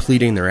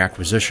 completing their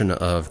acquisition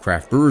of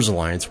Craft Brewers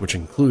Alliance, which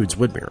includes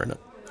Widmer in it.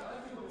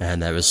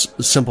 And that was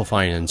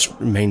simplifying and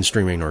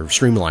mainstreaming or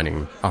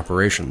streamlining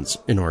operations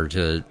in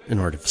order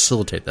to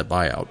facilitate that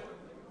buyout.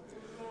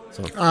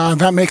 So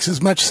that makes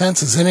as much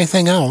sense as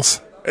anything else.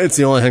 It's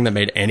the only thing that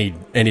made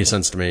any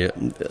sense to me,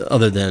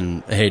 other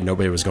than, hey,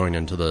 nobody was going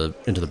into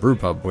the brew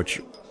pub, which,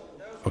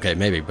 okay,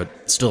 maybe, but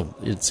still,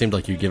 it seemed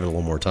like you'd give it a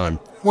little more time.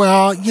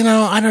 Well,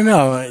 I don't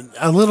know.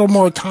 A little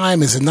more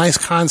time is a nice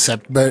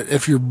concept, but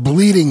if you're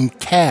bleeding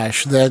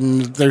cash, then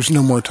there's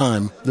no more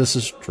time. This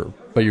is true.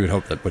 But you would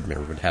hope that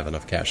Widmer would have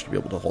enough cash to be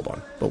able to hold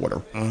on. But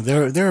whatever.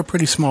 They're a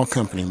pretty small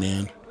company,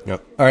 man.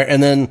 Yep. All right,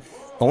 and then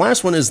the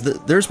last one is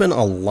that there's been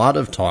a lot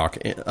of talk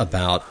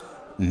about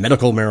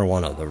medical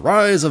marijuana, the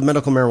rise of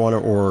medical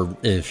marijuana, or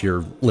if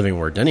you're living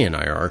where Denny and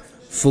I are,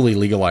 fully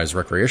legalized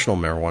recreational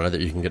marijuana that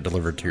you can get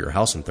delivered to your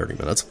house in 30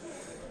 minutes.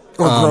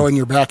 Or grow in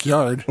your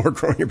backyard. Or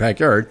grow in your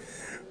backyard.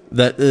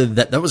 That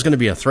was going to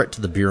be a threat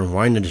to the beer and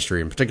wine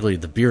industry, and particularly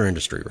the beer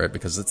industry, right?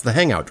 Because it's the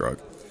hangout drug.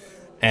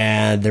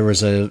 And there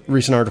was a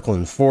recent article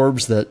in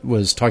Forbes that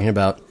was talking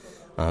about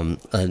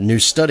a new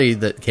study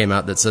that came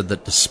out that said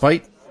that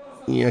despite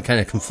kind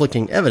of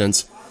conflicting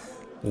evidence,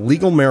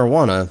 legal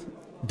marijuana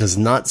does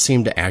not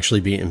seem to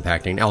actually be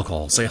impacting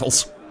alcohol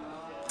sales.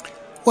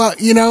 Well,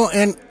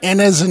 and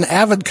as an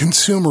avid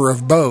consumer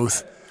of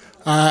both,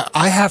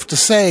 I have to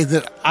say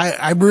that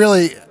I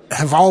really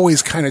have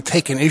always kind of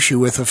taken issue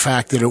with the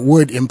fact that it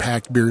would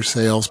impact beer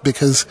sales,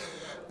 because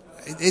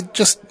it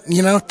just,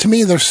 to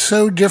me, they're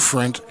so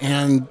different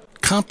and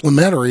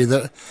complementary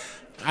that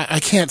I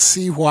can't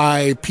see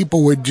why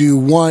people would do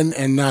one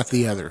and not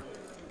the other.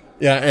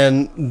 Yeah,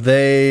 and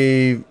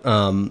they,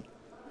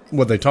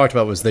 what they talked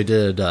about was they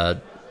did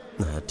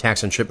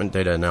tax and shipment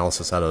data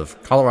analysis out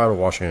of Colorado,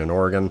 Washington, and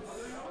Oregon,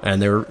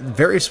 and they were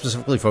very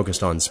specifically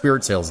focused on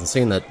spirit sales and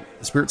seeing that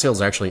spirit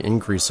sales actually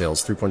increased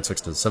sales 3.6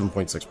 to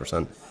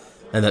 7.6%,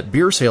 and that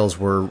beer sales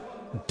were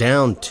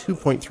down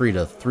 2.3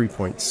 to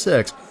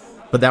 3.6,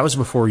 but that was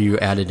before you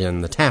added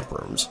in the tap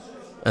rooms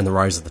and the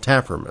rise of the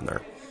tap room in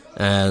there.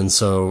 And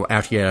so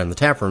after you add in the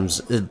tap rooms,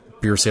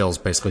 beer sales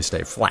basically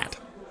stay flat,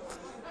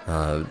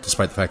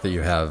 despite the fact that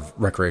you have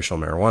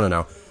recreational marijuana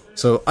now.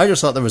 So I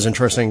just thought that was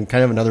interesting,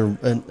 kind of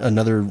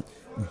another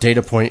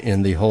data point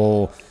in the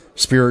whole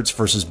spirits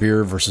versus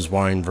beer versus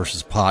wine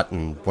versus pot,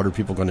 and what are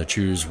people going to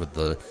choose with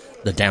the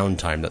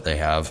downtime that they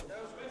have.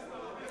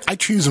 I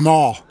choose them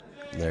all.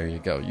 There you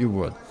go. You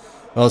would.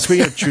 Well,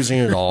 speaking of choosing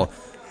it all,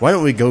 why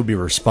don't we go be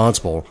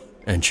responsible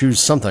and choose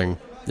something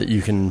that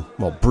you can,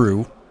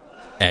 brew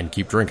and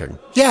keep drinking?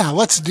 Yeah,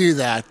 let's do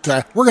that.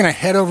 We're going to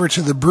head over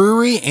to the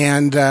brewery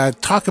and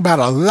talk about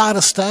a lot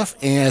of stuff,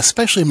 and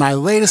especially my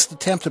latest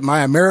attempt at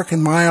my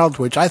American Mild,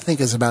 which I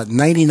think is about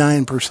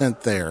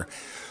 99% there.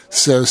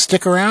 So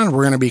stick around.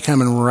 We're going to be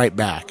coming right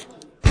back.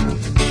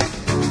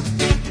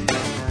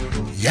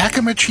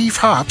 Yakima Chief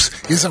Hops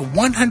is a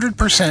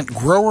 100%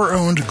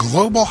 grower-owned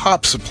global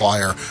hop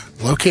supplier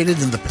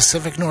located in the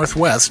Pacific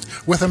Northwest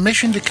with a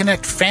mission to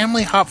connect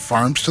family hop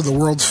farms to the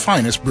world's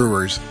finest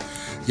brewers.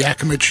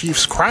 Yakima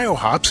Chief's cryo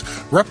hops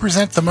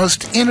represent the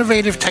most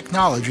innovative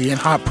technology in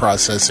hop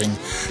processing,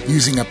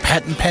 using a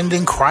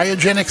patent-pending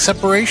cryogenic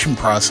separation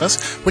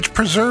process which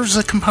preserves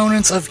the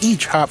components of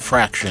each hop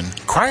fraction.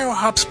 Cryo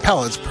hops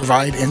pellets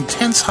provide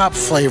intense hop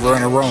flavor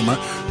and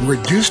aroma,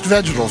 reduced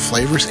vegetal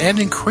flavors, and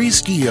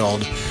increased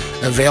yield.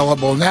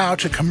 Available now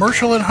to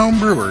commercial and home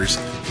brewers.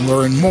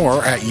 Learn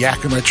more at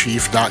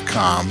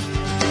yakimachief.com.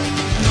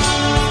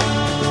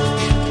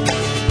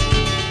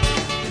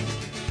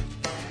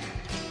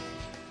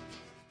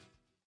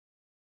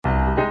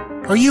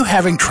 Are you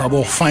having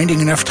trouble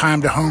finding enough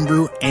time to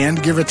homebrew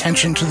and give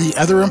attention to the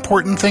other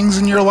important things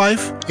in your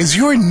life? Is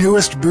your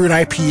newest brewed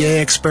IPA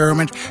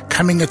experiment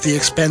coming at the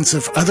expense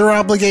of other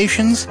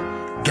obligations?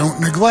 Don't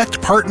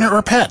neglect partner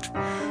or pet.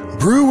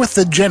 Brew with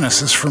the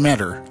Genesis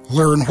Fermenter.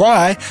 Learn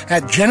why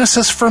at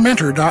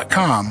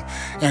genesisfermenter.com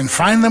and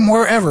find them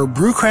wherever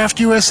Brewcraft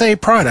USA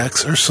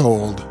products are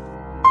sold.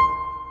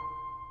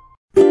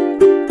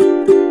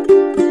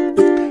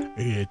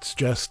 It's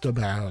just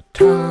about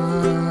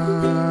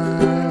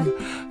time.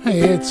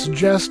 It's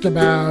just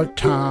about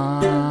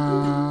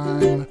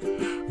time.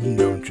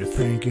 Don't you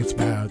think it's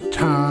about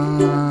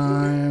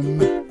time?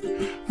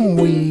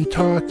 We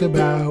talked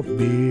about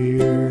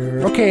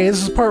beer. Okay,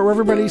 this is the part where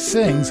everybody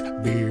sings.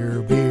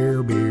 Beer,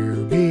 beer, beer,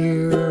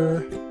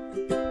 beer.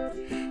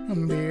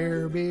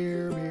 Beer,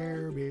 beer,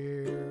 beer,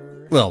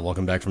 beer. Well,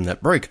 welcome back from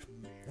that break.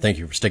 Thank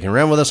you for sticking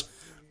around with us.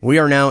 We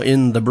are now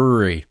in the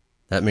brewery.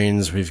 That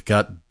means we've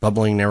got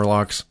bubbling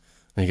Nerlocks,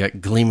 we got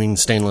gleaming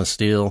stainless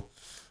steel,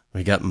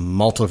 we got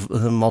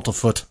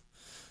Maltafoot.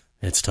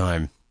 It's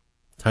time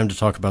to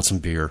talk about some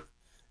beer.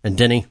 And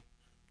Denny,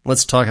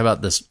 let's talk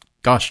about this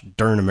gosh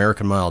darn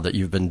American Mild that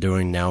you've been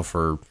doing now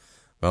for,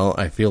 well,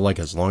 I feel like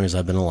as long as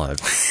I've been alive.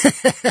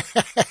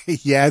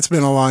 Yeah, it's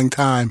been a long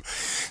time.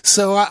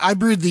 So I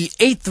brewed the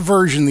 8th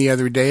version the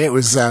other day. It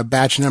was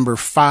batch number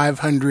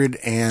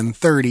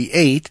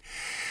 538.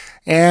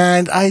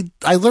 And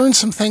I learned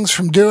some things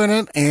from doing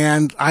it,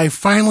 and I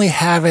finally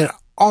have it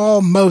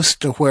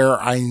almost to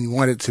where I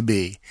want it to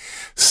be.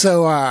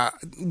 So,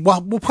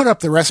 well, we'll put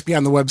up the recipe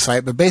on the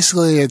website, but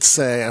basically it's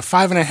a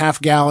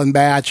 5.5 gallon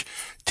batch,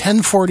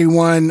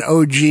 1041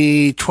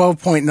 OG,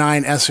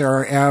 12.9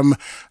 SRM,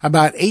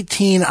 about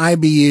 18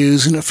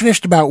 IBUs, and it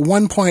finished about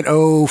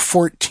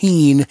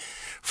 1.014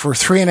 for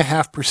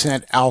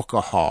 3.5%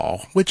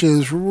 alcohol, which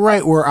is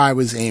right where I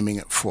was aiming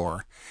it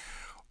for.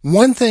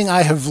 One thing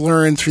I have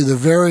learned through the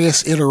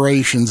various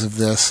iterations of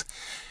this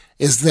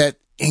is that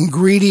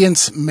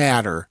ingredients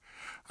matter.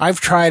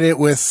 I've tried it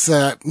with,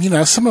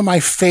 some of my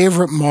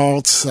favorite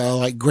malts,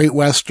 like Great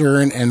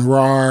Western and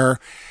RAR,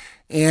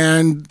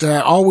 and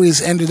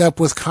always ended up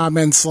with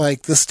comments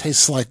like, this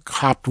tastes like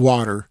hopped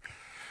water.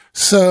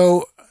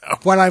 So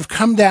what I've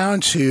come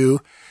down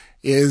to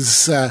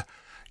is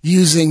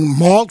using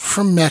malt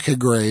from Mecca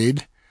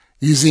Grade,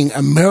 using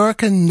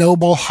American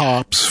Noble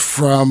hops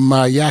from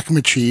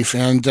Yakima Chief,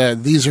 and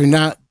these are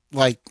not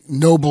like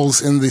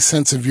nobles in the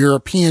sense of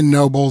European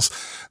nobles.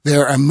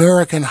 They're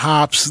American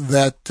hops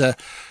that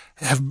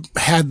have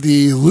had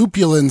the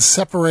lupulin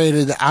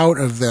separated out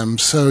of them,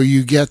 so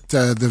you get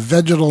the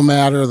vegetal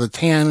matter, the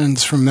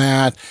tannins from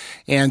that,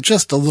 and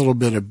just a little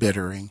bit of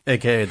bittering.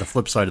 AKA the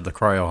flip side of the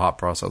cryo hop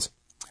process.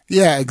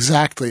 Yeah,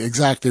 exactly.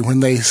 When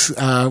they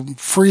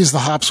freeze the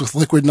hops with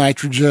liquid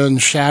nitrogen,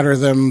 shatter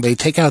them, they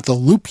take out the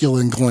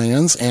lupulin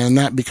glands, and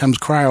that becomes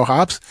cryo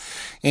hops,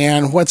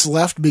 and what's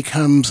left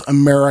becomes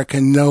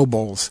American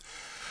Nobles.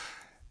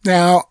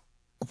 Now,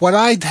 what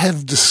I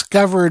have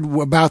discovered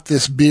about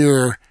this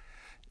beer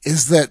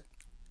is that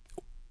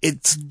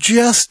it's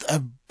just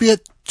a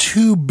bit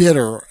too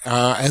bitter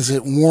as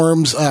it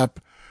warms up,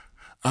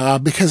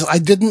 because I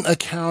didn't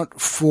account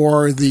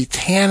for the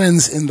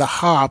tannins in the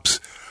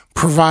hops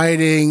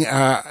providing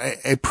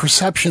a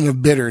perception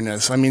of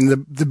bitterness. I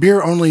mean, the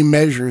beer only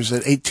measures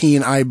at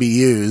 18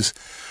 IBUs,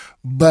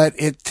 but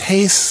it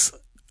tastes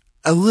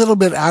a little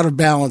bit out of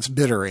balance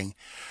bittering.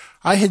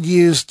 I had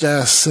used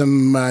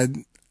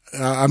some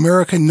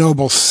American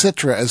Noble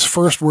Citra as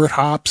first wort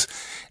hops,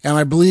 and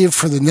I believe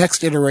for the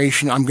next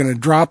iteration I'm going to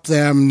drop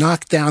them,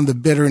 knock down the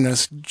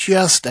bitterness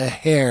just a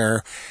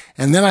hair,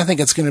 and then I think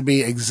it's going to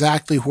be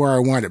exactly where I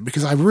want it,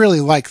 because I really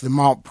like the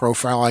malt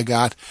profile I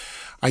got.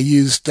 I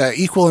used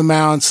equal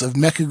amounts of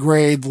Mecca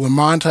Grade,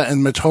 Lamanta,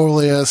 and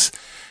Metolius.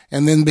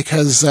 And then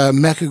because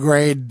Mecca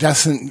Grade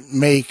doesn't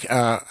make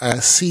a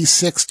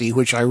C60,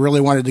 which I really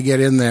wanted to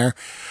get in there,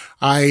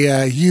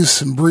 I used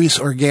some Briess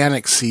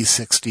Organic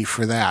C60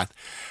 for that.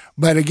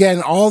 But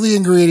again, all the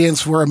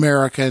ingredients were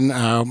American.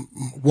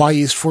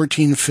 Y-Yeast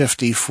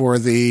 1450 for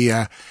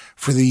the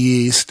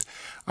yeast.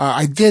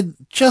 I did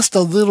just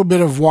a little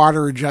bit of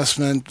water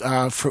adjustment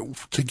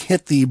to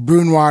hit the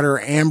Brunwater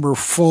Amber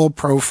Full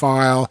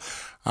profile.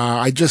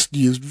 I just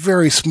used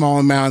very small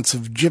amounts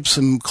of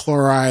gypsum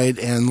chloride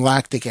and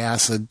lactic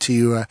acid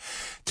to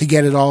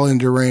get it all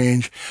into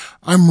range.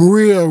 I'm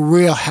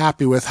real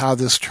happy with how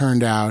this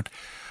turned out.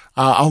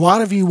 A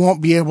lot of you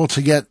won't be able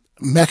to get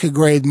Mecca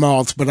Grade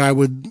malts, but I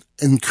would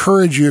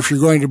encourage you, if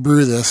you're going to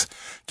brew this,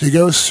 to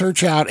go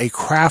search out a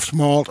craft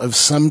malt of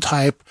some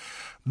type,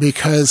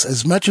 because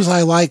as much as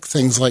I like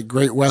things like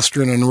Great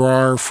Western and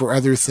RAR for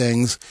other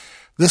things,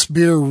 this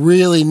beer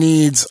really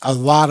needs a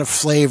lot of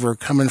flavor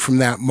coming from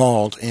that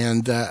malt,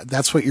 and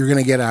that's what you're going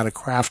to get out of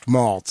craft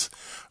malts.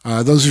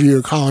 Those of you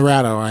in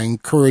Colorado, I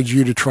encourage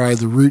you to try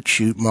the Root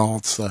Shoot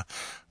malts.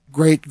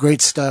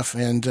 Great stuff,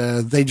 and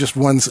they just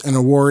won an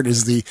award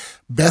as the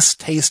best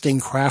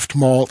tasting craft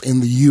malt in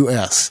the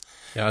U.S.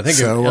 Yeah, I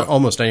think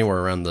almost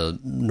anywhere around the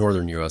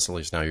northern U.S., at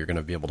least now, you're going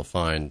to be able to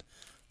find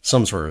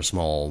some sort of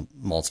small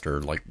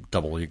maltster like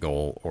Double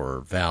Eagle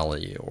or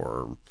Valley,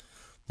 or,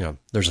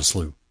 there's a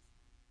slew.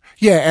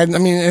 Yeah, and I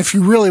mean, if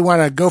you really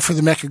want to go for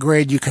the Mecca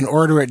Grade, you can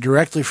order it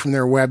directly from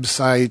their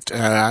website.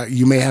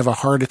 You may have a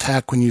heart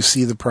attack when you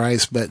see the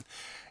price, but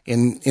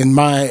in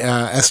my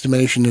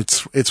estimation,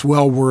 it's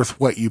well worth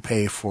what you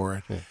pay for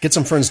it. Yeah. Get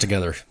some friends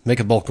together. Make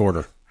a bulk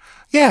order.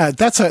 Yeah,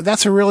 that's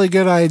a really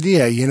good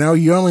idea. You know,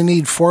 you only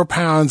need 4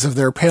 pounds of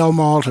their pale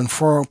malt and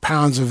 4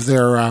 pounds of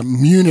their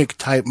Munich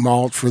type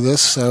malt for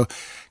this. So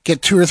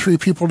get 2 or 3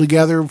 people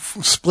together,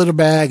 split a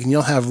bag, and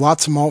you'll have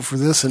lots of malt for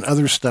this and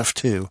other stuff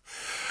too.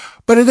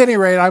 But at any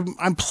rate,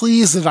 I'm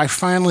pleased that I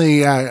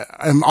finally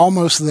am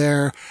almost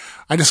there.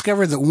 I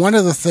discovered that one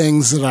of the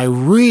things that I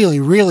really,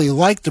 really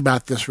liked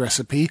about this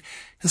recipe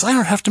is I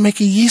don't have to make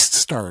a yeast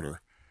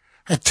starter.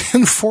 At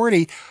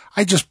 1040,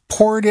 I just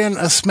poured in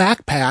a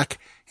smack pack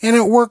and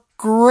it worked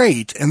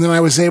great. And then I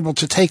was able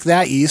to take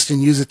that yeast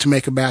and use it to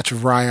make a batch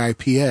of rye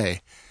IPA.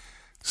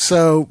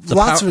 So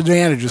lots of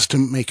advantages to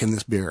making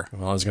this beer.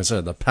 Well, I was going to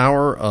say, the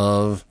power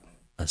of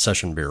a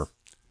session beer.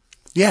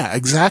 Yeah,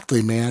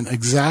 exactly, man.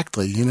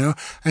 Exactly. You know,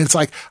 and it's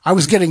like I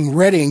was getting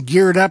ready and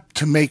geared up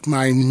to make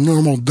my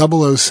normal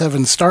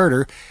 007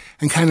 starter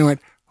and kind of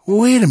went,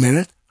 wait a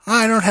minute,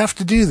 I don't have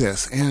to do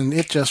this. And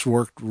it just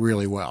worked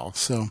really well.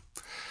 So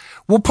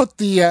we'll put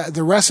the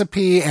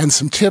recipe and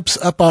some tips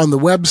up on the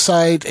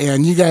website,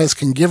 and you guys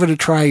can give it a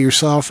try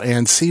yourself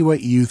and see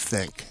what you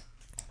think.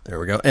 There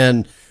we go.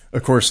 And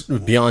of course,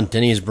 beyond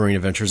Denny's Brewing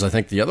Adventures, I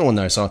think the other one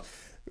that I saw,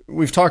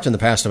 we've talked in the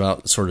past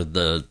about sort of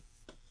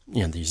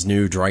these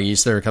new dry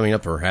yeasts that are coming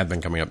up or have been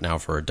coming up now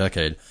for a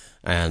decade,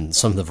 and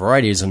some of the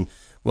varieties. And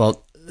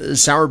well,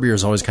 sour beer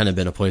has always kind of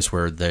been a place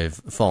where they've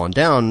fallen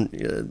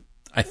down.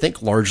 I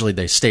think largely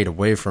they stayed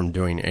away from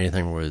doing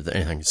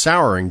anything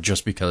souring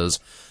just because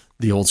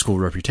the old school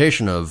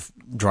reputation of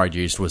dried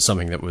yeast was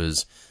something that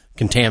was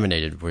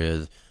contaminated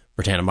with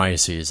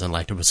Brettanomyces and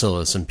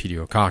Lactobacillus and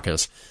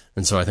Pediococcus.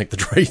 And so I think the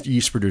dried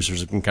yeast producers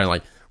have been kind of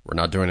like, we're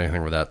not doing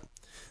anything with that.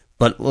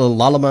 But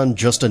Lallemand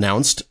just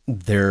announced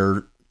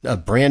a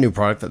brand new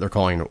product that they're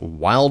calling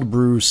Wild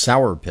Brew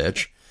Sour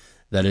Pitch.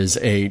 That is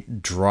a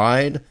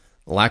dried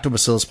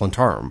Lactobacillus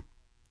plantarum.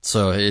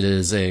 So it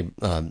is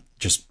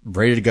just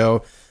ready to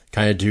go.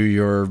 Kind of do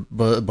your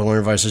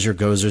Berliner Weisses, your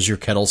Gozas, your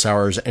kettle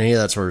sours, any of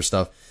that sort of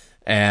stuff.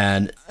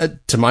 And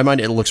to my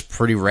mind, it looks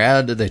pretty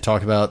rad. They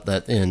talk about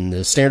that in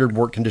the standard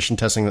wort condition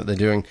testing that they're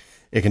doing.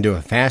 It can do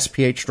a fast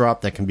pH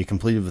drop that can be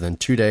completed within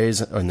 2 days,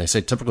 and they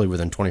say typically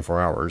within 24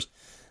 hours.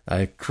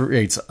 It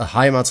creates a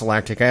high amounts of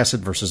lactic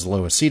acid versus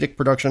low acetic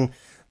production,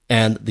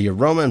 and the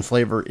aroma and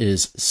flavor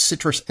is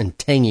citrus and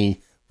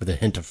tangy with a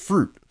hint of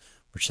fruit,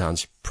 which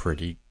sounds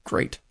pretty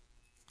great.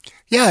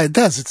 Yeah, it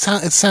does. It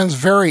sounds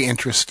very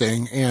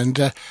interesting,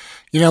 and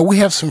we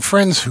have some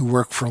friends who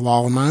work for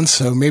Lallemand,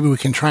 so maybe we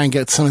can try and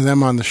get some of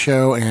them on the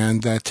show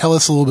and tell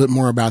us a little bit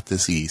more about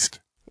this yeast.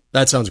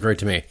 That sounds great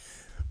to me.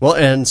 Well,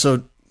 and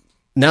so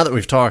now that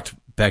we've talked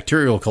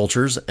bacterial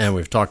cultures and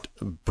we've talked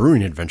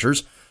brewing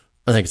adventures,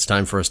 I think it's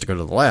time for us to go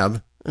to the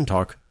lab and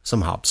talk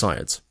some hop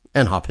science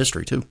and hop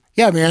history too.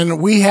 Yeah, man,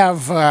 we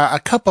have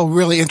a couple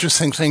really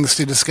interesting things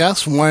to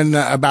discuss. One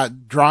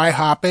about dry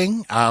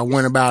hopping,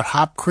 one about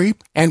hop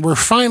creep, and we're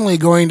finally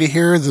going to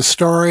hear the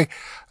story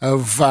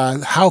of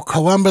how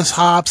Columbus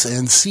hops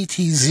and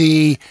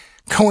CTZ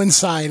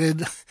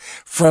coincided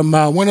from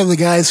one of the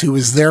guys who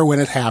was there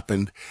when it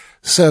happened.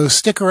 So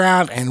stick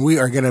around, and we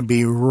are going to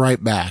be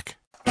right back.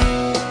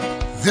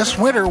 This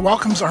winter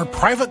welcomes our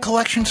private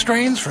collection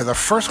strains for the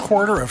first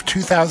quarter of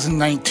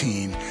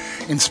 2019.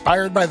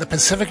 Inspired by the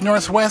Pacific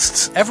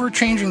Northwest's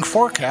ever-changing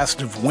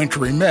forecast of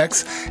wintry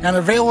mix and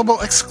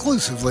available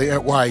exclusively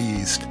at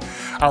Wyeast.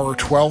 Our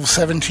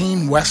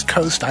 1217 West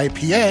Coast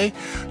IPA,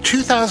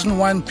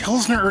 2001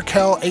 Pilsner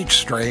Urquell H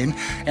strain,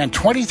 and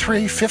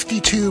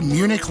 2352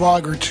 Munich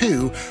Lager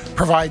II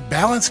provide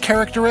balanced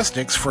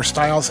characteristics for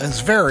styles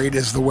as varied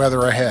as the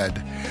weather ahead.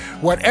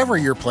 Whatever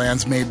your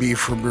plans may be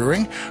for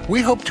brewing,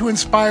 we hope to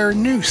inspire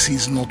new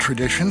seasonal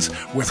traditions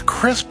with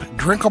crisp,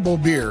 drinkable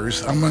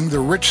beers among the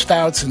rich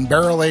stouts and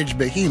barrel-aged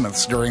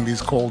behemoths during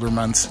these colder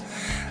months.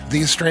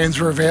 These strains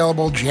are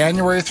available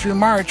January through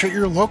March at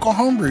your local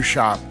homebrew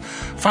shop.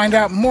 Find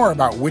out more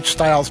about which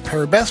styles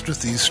pair best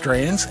with these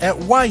strains at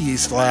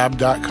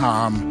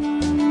wyeastlab.com.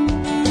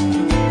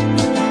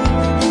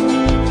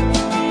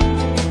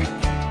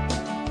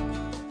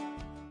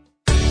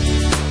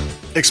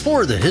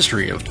 Explore the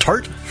history of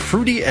tart,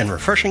 fruity, and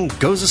refreshing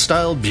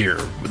Gose-style beer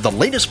with the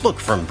latest book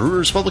from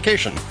Brewers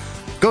Publication,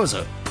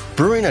 Gose,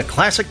 Brewing a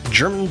Classic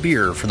German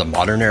Beer for the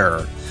Modern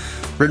Era.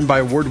 Written by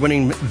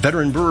award-winning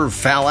veteran brewer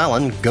Val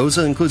Allen,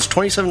 Gose includes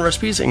 27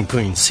 recipes,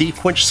 including Sea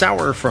Quench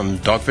Sour from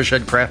Dogfish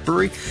Head Craft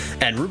Brewery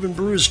and Reuben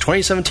Brew's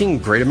 2017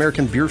 Great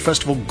American Beer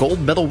Festival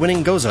Gold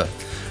Medal-winning Gose.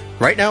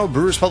 Right now,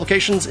 Brewers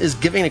Publications is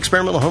giving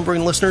experimental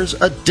homebrewing listeners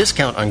a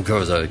discount on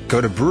Gose.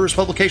 Go to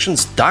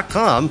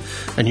brewerspublications.com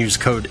and use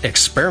code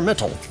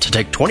EXPERIMENTAL to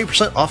take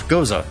 20% off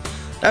Gose.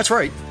 That's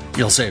right,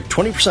 you'll save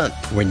 20%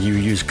 when you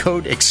use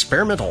code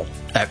EXPERIMENTAL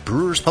at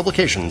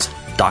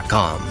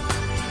brewerspublications.com.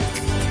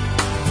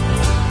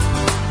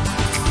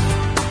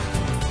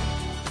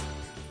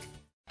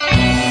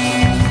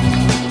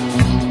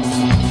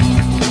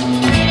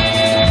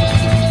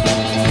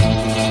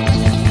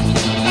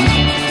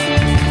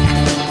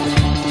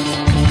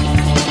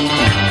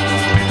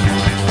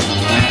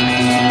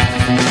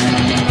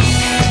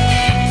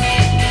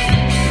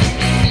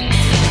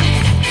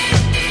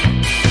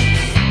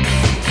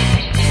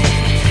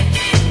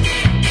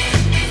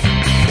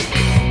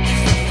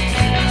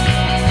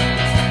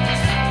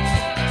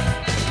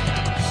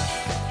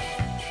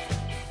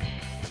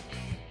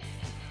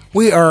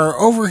 We are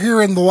over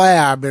here in the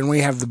lab, and we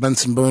have the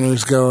Bunsen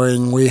Booners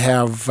going. We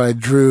have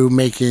Drew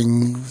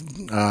making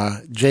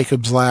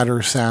Jacob's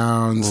Ladder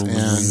sounds,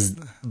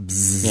 and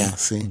yeah,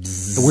 see,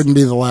 it wouldn't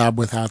be the lab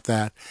without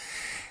that.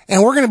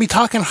 And we're going to be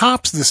talking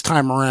hops this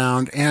time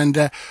around.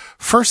 And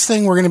first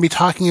thing we're going to be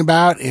talking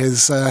about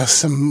is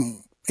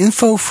some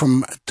info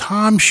from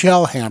Tom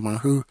Shellhammer,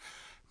 who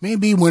may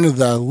be one of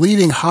the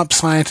leading hop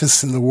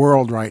scientists in the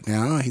world right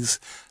now. He's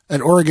at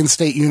Oregon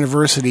State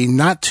University,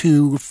 not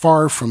too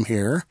far from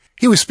here.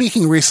 He was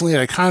speaking recently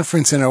at a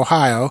conference in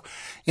Ohio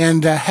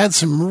and had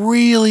some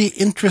really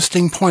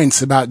interesting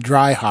points about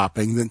dry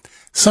hopping that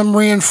some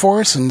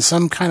reinforce and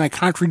some kind of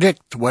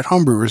contradict what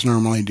homebrewers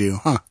normally do,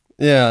 huh?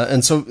 Yeah,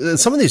 and so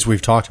some of these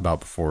we've talked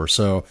about before.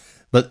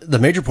 But the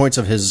major points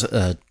of his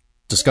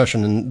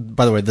discussion, and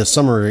by the way, the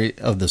summary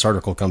of this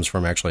article comes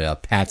from actually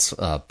Pat's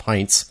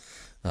Pints,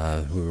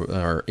 who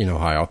are in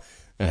Ohio,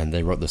 and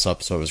they wrote this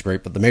up, so it was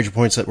great. But the major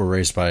points that were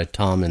raised by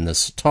Tom in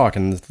this talk,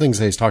 and the things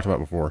that he's talked about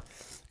before,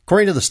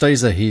 according to the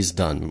studies that he's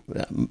done,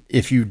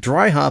 if you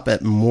dry hop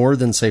at more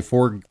than, say,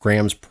 4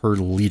 grams per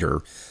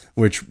liter,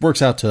 which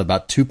works out to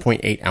about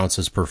 2.8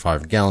 ounces per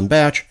 5-gallon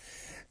batch,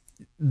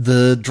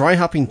 the dry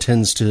hopping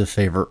tends to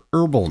favor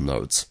herbal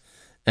notes.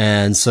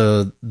 And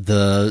so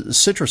the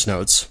citrus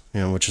notes,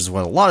 which is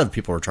what a lot of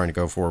people are trying to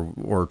go for,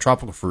 or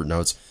tropical fruit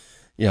notes,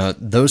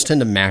 those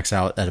tend to max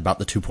out at about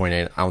the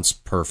 2.8 ounce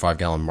per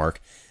 5-gallon mark.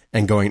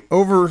 And going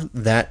over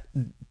that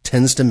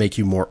tends to make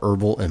you more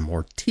herbal and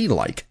more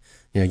tea-like.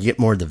 You get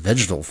more of the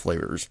vegetal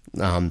flavors.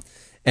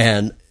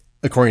 And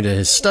according to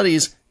his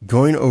studies,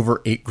 going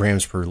over 8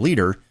 grams per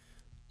liter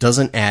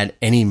doesn't add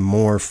any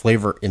more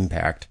flavor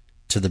impact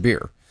to the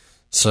beer.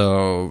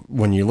 So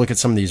when you look at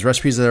some of these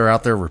recipes that are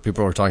out there where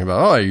people are talking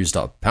about, I used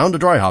a pound of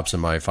dry hops in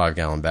my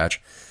 5-gallon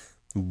batch,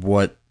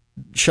 what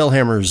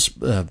Shellhammer's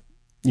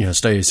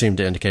studies seem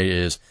to indicate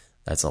is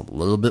that's a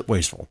little bit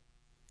wasteful.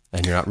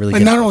 And you're not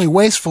really not only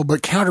wasteful,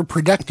 but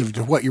counterproductive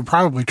to what you're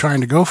probably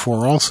trying to go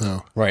for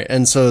also. Right.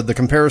 And so the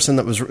comparison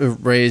that was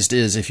raised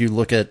is if you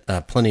look at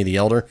Pliny the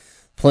Elder,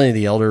 Pliny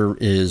the Elder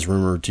is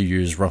rumored to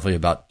use roughly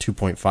about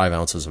 2.5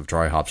 ounces of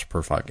dry hops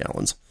per 5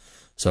 gallons.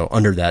 So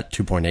under that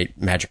 2.8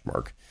 magic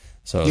mark.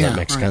 So that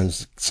makes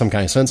some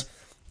kind of sense.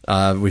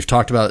 We've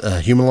talked about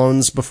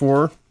humalones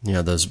before,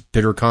 those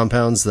bitter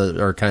compounds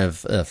that are kind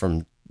of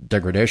from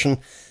degradation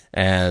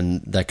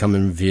and that come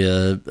in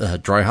via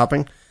dry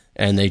hopping.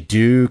 And they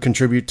do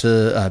contribute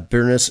to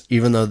bitterness,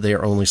 even though they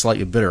are only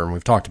slightly bitter. And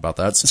we've talked about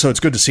that. So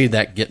it's good to see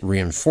that get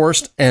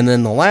reinforced. And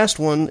then the last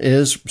one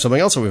is something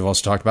else that we've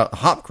also talked about,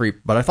 hop creep.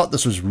 But I thought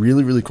this was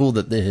really, really cool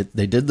that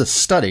they did the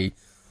study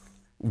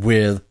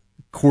with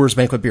Coors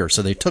Banquet beer.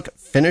 So they took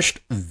finished,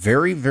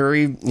 very,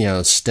 very,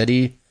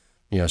 steady,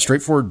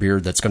 straightforward beer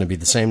that's going to be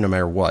the same no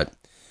matter what.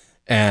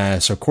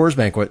 So Coors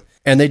Banquet,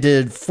 and they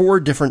did 4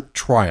 different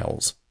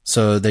trials.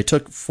 So they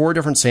took 4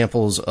 different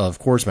samples of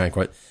Coors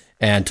Banquet,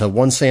 and to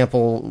one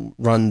sample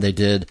run, they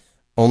did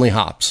only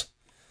hops.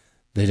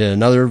 They did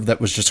another that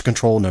was just a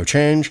control, no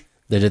change.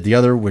 They did the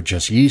other with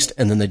just yeast,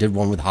 and then they did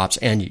one with hops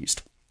and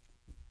yeast.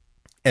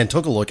 And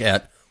took a look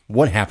at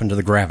what happened to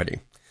the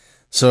gravity.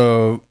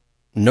 So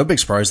no big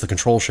surprise, the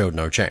control showed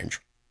no change,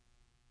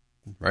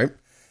 right?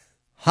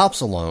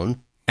 Hops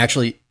alone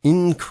actually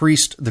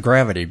increased the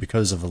gravity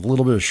because of a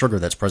little bit of sugar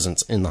that's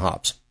present in the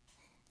hops.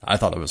 I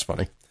thought it was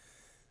funny.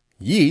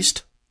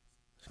 Yeast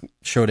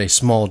showed a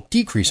small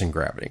decrease in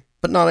gravity,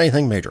 but not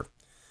anything major.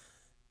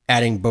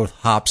 Adding both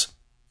hops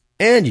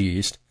and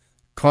yeast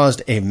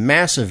caused a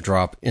massive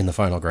drop in the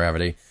final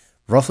gravity,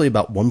 roughly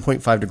about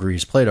 1.5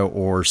 degrees Plato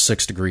or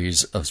 6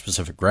 degrees of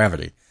specific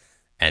gravity.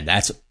 And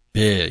that's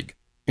big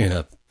in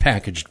a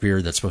packaged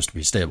beer that's supposed to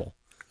be stable.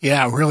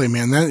 Yeah, really,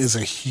 man. That is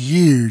a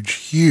huge,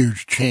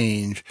 huge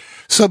change.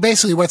 So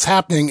basically what's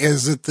happening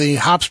is that the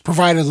hops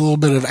provided a little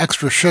bit of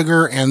extra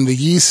sugar and the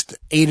yeast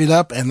ate it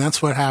up, and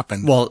that's what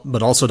happened. Well,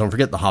 but also don't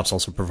forget the hops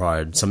also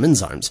provide some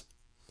enzymes.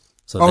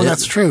 So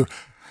that's true.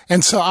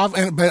 And so,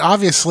 but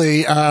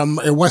obviously,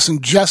 it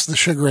wasn't just the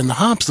sugar and the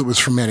hops that was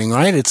fermenting,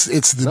 right? It's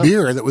the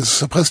beer that was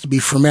supposed to be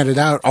fermented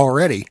out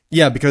already.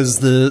 Yeah, because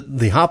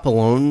the hop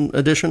alone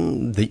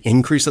addition, the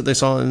increase that they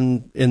saw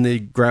in the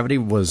gravity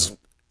was,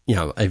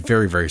 a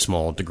very, very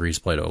small degrees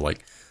Plato,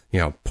 like,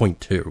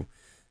 0.2.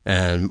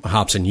 And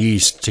hops and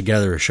yeast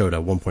together showed a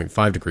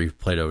 1.5 degree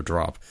Plato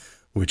drop,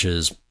 which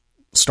is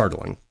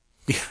startling.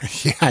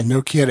 Yeah,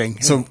 no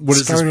kidding. So what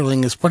is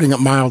startling is putting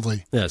it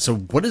mildly. Yeah. So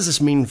what does this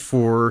mean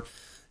for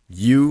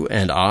you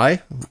and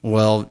I?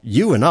 Well,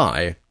 you and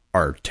I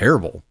are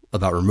terrible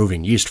about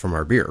removing yeast from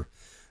our beer.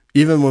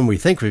 Even when we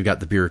think we've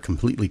got the beer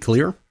completely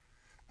clear,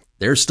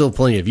 there's still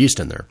plenty of yeast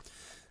in there.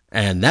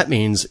 And that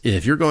means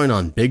if you're going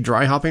on big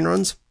dry hopping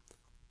runs,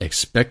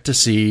 expect to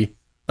see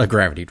a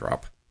gravity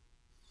drop.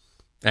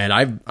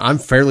 And I'm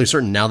fairly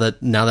certain now that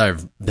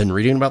I've been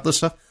reading about this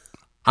stuff,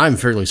 I'm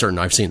fairly certain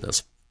I've seen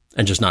this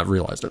and just not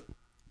realized it.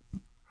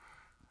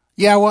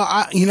 Yeah, well,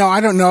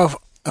 I don't know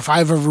if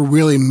I've ever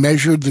really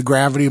measured the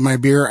gravity of my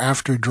beer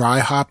after dry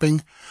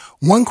hopping.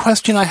 One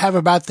question I have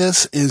about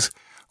this is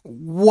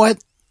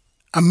what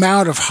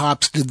amount of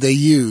hops did they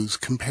use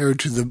compared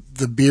to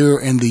the beer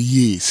and the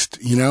yeast?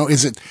 You know,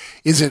 is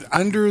it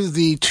under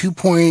the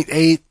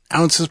 2.8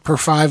 ounces per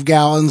 5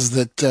 gallons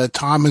that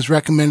Tom has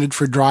recommended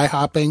for dry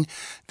hopping?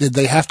 Did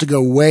they have to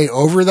go way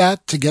over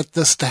that to get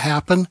this to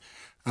happen?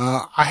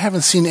 I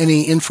haven't seen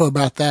any info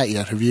about that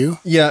yet. Have you?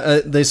 Yeah,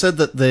 they said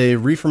that they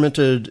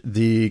re-fermented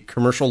the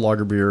commercial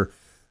lager beer,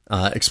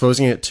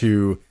 exposing it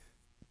to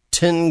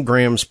 10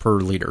 grams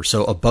per liter,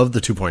 so above the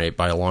 2.8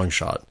 by a long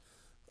shot.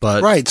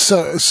 But right,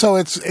 so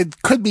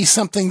it could be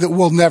something that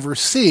we'll never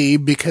see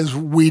because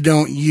we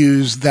don't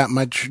use that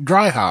much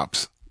dry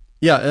hops.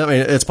 Yeah, I mean,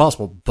 it's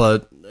possible,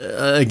 but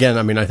again,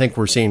 I mean, I think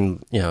we're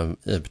seeing,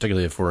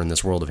 particularly if we're in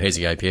this world of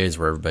hazy IPAs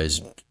where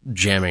everybody's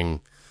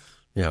jamming,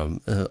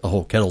 a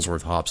whole kettle's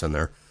worth of hops in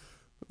there.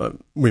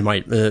 We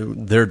might,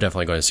 they're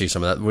definitely going to see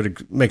some of that.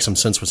 Would make some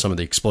sense with some of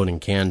the exploding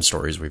can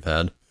stories we've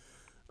had.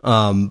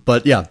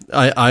 But yeah,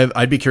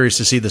 I'd be curious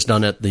to see this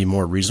done at the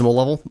more reasonable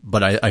level,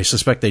 but I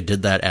suspect they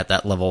did that at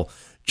that level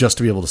just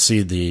to be able to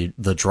see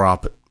the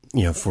drop,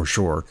 for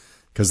sure.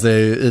 Cause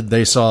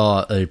they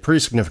saw a pretty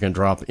significant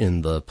drop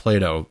in the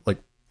Plato, like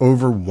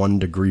over 1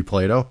 degree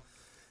Plato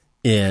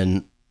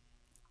in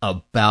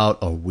about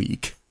a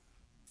week.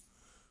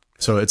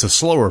 So it's a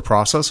slower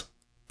process,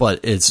 but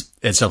it's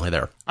definitely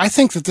there. I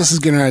think that this is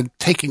going to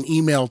take an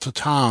email to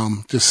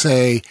Tom to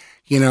say,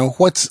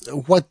 what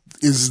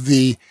is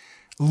the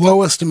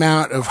lowest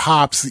amount of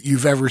hops that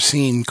you've ever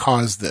seen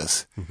cause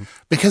this? Mm-hmm.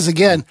 Because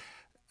again,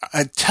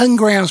 at 10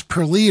 grams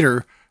per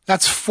liter,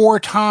 that's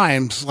 4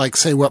 times, like,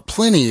 say, what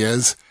Pliny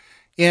is.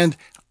 And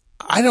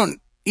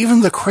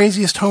even the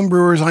craziest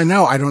homebrewers I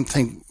know, I don't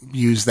think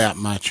use that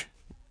much.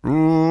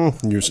 You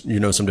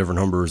know some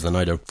different homebrewers than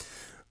I do.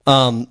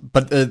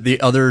 But the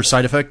other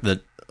side effect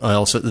that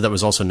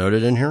was also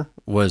noted in here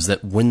was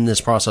that when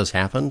this process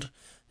happened,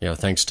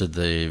 thanks to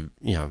the,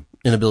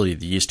 inability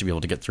of the yeast to be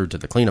able to get through to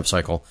the cleanup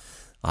cycle,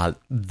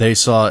 they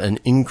saw an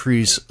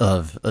increase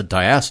of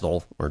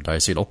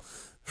diacetyl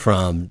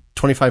from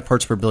 25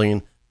 parts per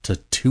billion to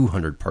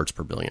 200 parts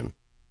per billion.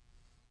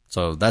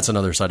 So that's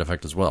another side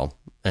effect as well.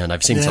 And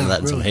I've seen some of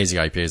that in some hazy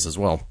IPAs as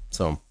well.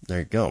 So there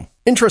you go.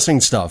 Interesting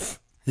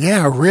stuff.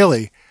 Yeah,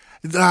 really.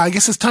 I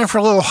guess it's time for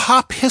a little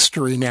hop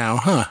history now,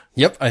 huh?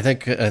 Yep. I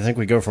think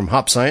we go from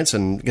hop science,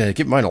 and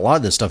keep in mind a lot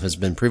of this stuff has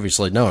been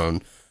previously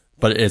known,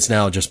 but it's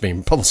now just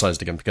being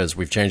publicized again because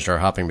we've changed our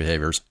hopping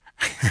behaviors.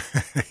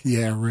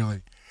 Yeah,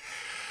 really.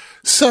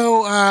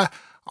 So,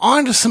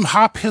 on to some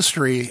hop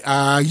history.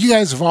 You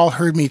guys have all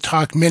heard me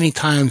talk many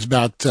times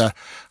about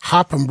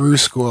Hop and Brew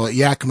School at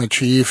Yakima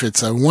Chief.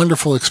 It's a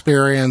wonderful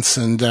experience,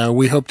 and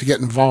we hope to get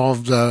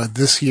involved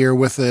this year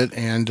with it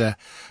and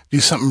do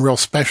something real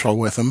special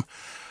with them.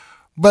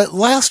 But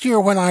last year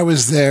when I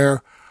was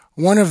there,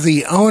 one of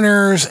the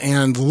owners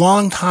and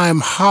longtime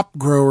hop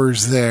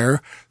growers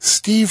there,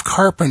 Steve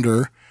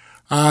Carpenter,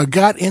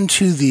 got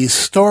into the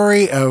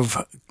story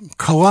of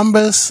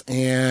Columbus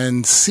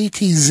and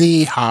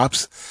CTZ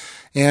hops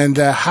and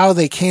how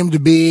they came to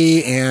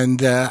be and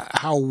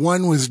how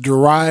one was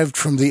derived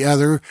from the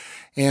other.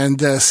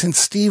 And since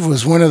Steve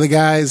was one of the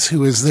guys who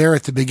was there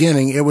at the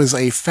beginning, it was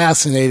a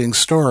fascinating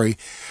story.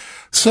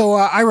 So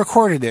I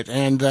recorded it,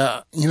 and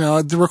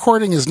the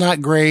recording is not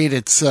great.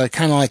 It's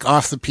kind of like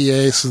off the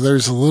PA, so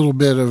there's a little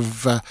bit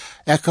of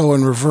echo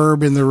and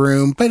reverb in the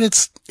room, but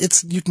it's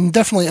you can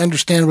definitely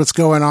understand what's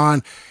going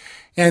on,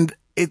 and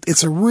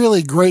it's a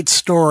really great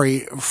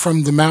story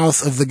from the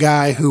mouth of the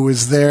guy who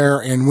was there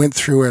and went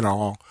through it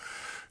all.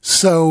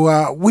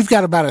 So we've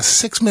got about a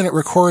 6-minute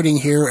recording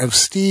here of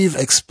Steve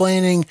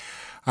explaining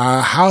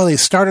how they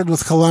started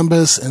with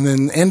Columbus and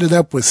then ended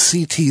up with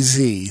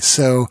CTZ.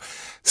 So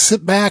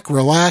sit back,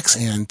 relax,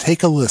 and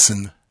take a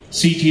listen.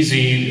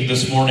 CTZ,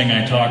 this morning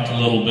I talked a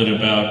little bit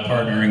about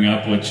partnering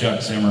up with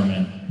Chuck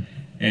Zimmerman.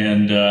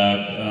 And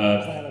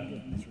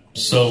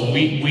so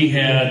we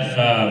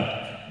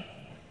had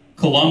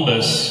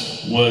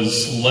Columbus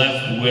was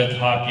left with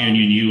Hop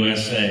Union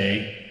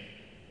USA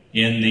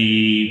in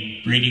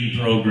the breeding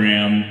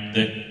program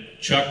that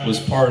Chuck was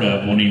part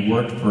of when he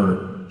worked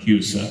for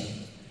HUSA.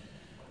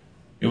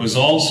 It was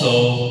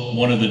also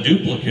one of the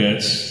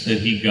duplicates that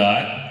he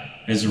got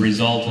as a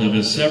result of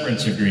his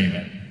severance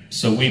agreement.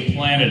 So we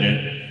planted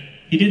it.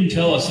 He didn't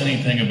tell us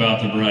anything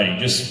about the variety,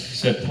 just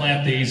said,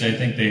 plant these, I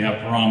think they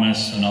have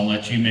promise, and I'll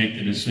let you make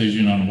the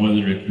decision on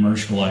whether to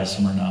commercialize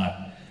them or not.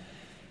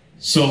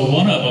 So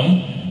one of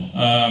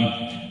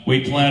them,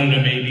 we planted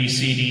them A, B,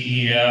 C,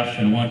 D, E, F,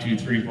 and 1, 2,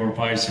 3, 4,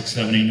 5, 6,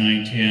 7, 8,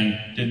 9,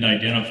 10, didn't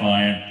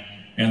identify them.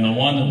 And the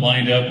one that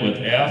lined up with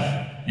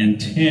F and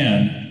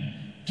 10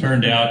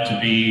 turned out to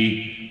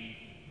be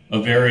a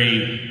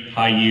very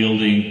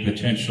high-yielding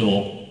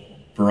potential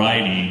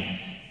variety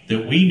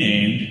that we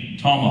named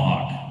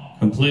Tomahawk,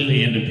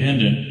 completely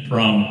independent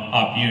from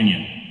Hop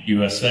Union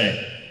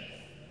USA.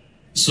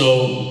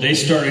 So they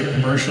started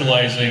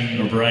commercializing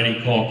a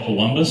variety called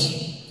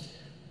Columbus.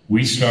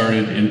 We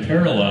started in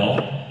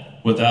parallel,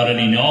 without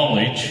any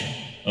knowledge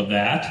of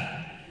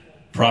that,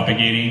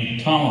 propagating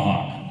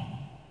Tomahawk.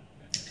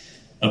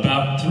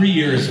 About 3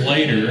 years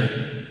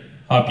later,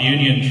 Hop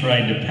Union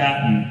tried to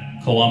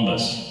patent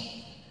Columbus.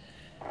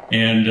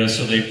 And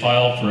so they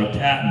filed for a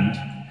patent.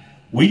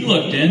 We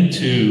looked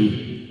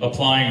into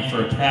applying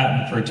for a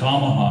patent for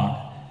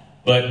Tomahawk,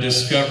 but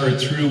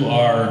discovered through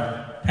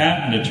our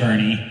patent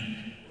attorney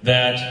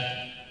that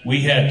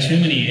we had too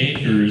many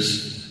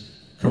acres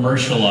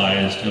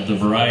commercialized of the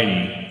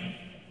variety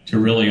to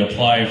really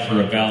apply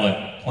for a valid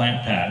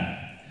plant patent.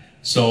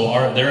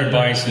 So their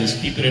advice is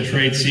keep it a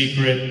trade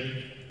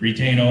secret,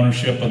 retain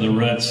ownership of the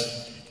roots,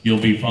 you'll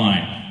be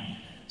fine.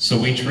 So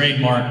we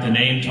trademarked the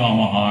name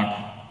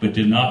Tomahawk, but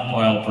did not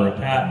file for a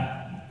patent.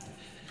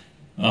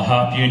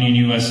 Hop Union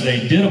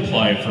USA did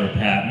apply for a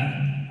patent,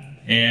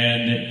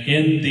 and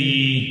in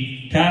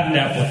the patent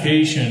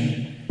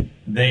application,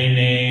 they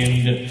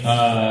named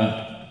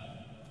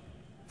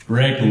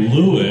Greg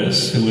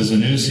Lewis, who was the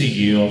new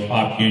CEO of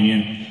Hop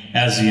Union,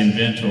 as the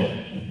inventor.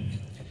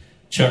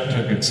 Chuck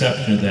took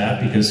exception to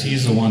that because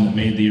he's the one that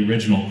made the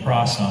original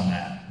cross on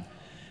that.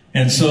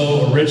 And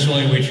so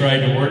originally we tried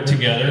to work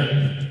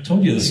together. I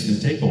told you this is going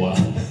to take a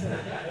while.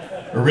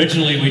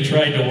 Originally, we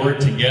tried to work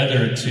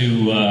together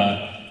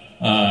to,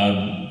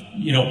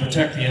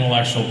 protect the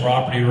intellectual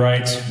property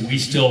rights. We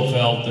still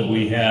felt that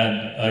we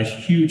had a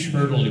huge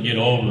hurdle to get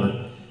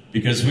over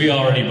because we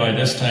already, by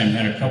this time,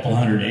 had a couple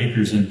hundred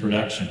acres in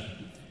production.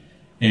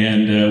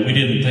 And we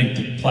didn't think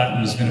the patent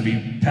was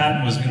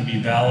going to be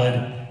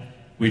valid.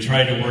 We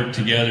tried to work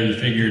together to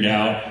figure it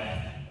out.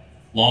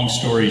 Long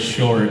story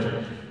short,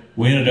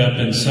 we ended up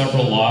in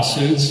several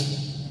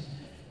lawsuits,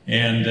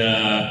 and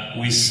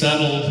we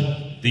settled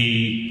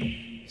the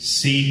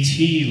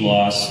CT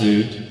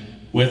lawsuit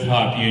with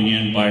Hop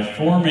Union by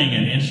forming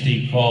an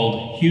entity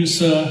called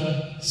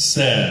HUSA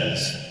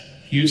Says.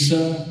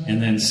 HUSA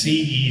and then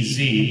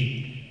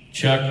CEZ,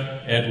 Chuck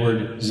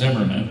Edward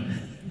Zimmerman.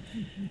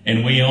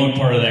 And we own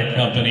part of that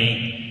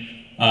company.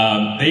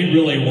 They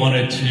really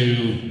wanted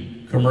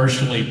to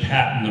commercially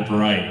patent the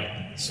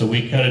variety. So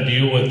we cut a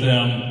deal with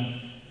them.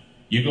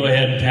 You go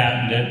ahead and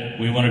patent it.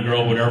 We want to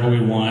grow whatever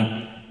we want.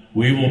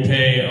 We will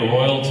pay a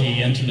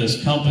royalty into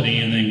this company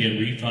and then get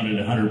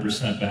refunded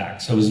 100% back.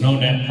 So it was no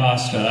net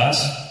cost to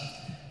us.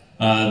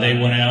 They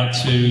went out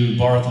to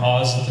Barth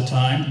Haas at the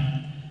time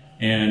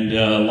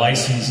and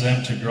licensed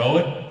them to grow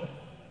it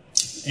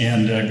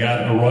and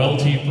got a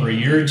royalty for a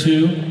year or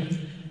two,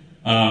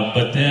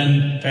 but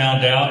then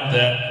found out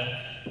that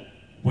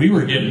we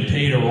were getting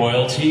paid a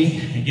royalty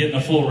and getting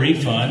a full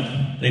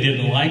refund. They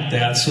didn't like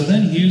that. So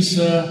then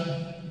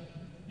HUSA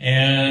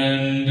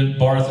and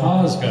Barth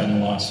Haas got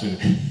in a lawsuit.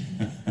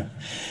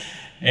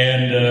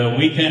 And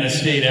we kind of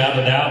stayed out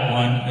of that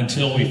one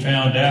until we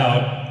found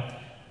out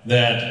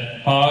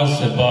that Haas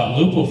had bought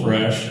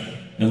Lupulfresh,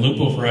 and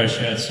Lupulfresh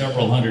had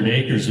several hundred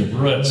acres of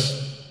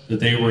roots that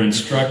they were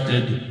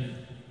instructed.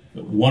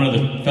 One of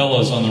the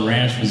fellows on the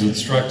ranch was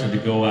instructed to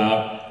go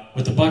out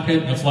with a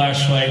bucket and a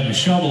flashlight and a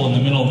shovel in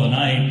the middle of the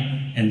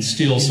night and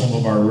steal some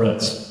of our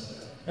roots.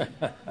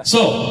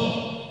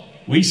 So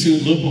we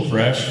sued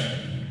Lupulfresh.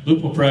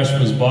 Lupulfresh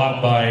was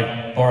bought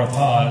by Barth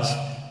Haas.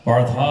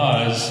 Barth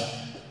Haas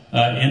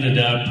ended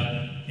up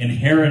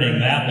inheriting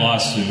that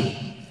lawsuit.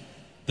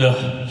 The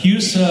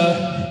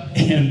HUSA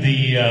and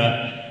the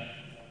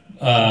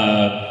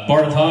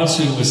Barth Haas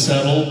suit was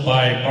settled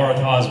by Barth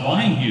Haas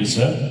buying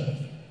HUSA,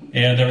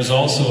 and there was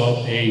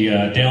also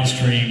a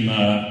downstream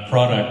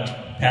product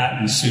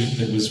patent suit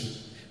that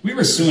we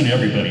were suing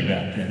everybody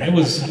back then. It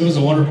was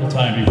a wonderful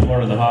time to be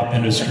part of the hop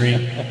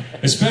industry,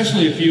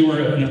 especially if you were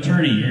an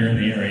attorney here in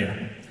the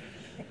area.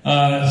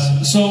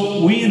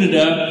 So we ended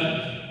up,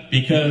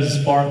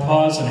 because Barth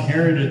Haas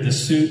inherited the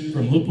suit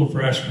from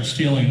Lupulfresh for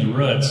stealing the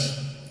roots,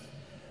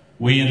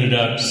 we ended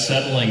up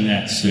settling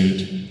that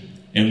suit.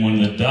 And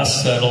when the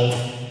dust settled,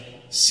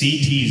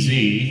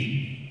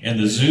 CTZ, and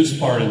the Zeus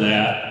part of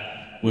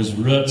that was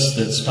roots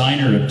that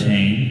Steiner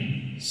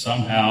obtained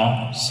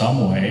somehow,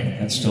 some way.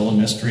 That's still a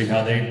mystery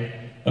how they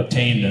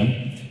obtained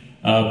them.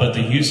 But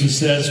the HUSA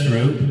Says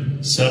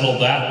group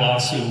settled that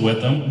lawsuit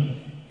with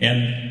them.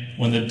 And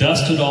when the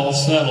dust had all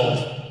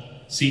settled,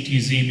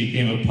 CTZ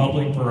became a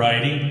public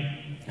variety.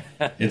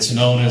 It's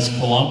known as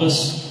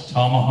Columbus,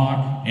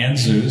 Tomahawk, and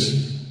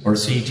Zeus, or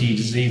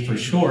CTZ for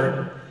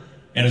short.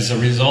 And as a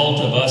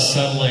result of us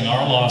settling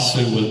our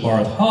lawsuit with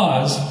Barth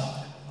Haas,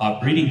 a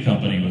breeding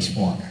company was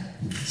formed.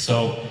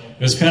 So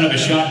it was kind of a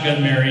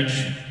shotgun marriage.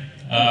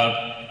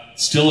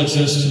 Still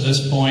exists to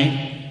this point.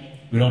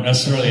 We don't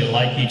necessarily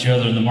like each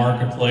other in the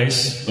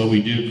marketplace, but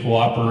we do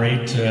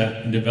cooperate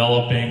in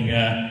developing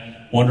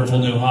wonderful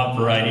new hop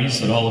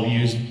varieties that all of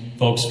you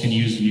folks can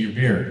use in your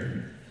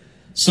beer.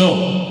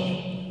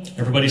 So,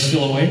 everybody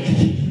still awake?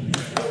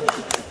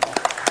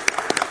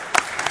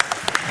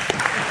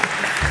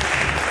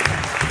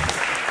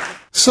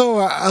 So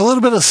a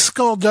little bit of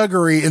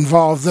skullduggery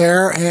involved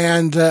there,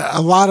 and a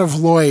lot of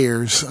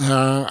lawyers.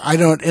 I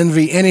don't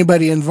envy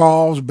anybody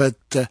involved, but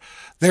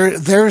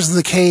there's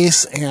the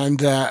case. And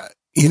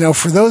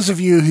for those of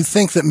you who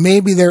think that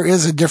maybe there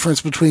is a difference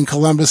between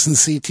Columbus and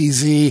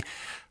CTZ,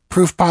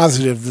 proof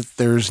positive that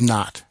there's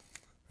not.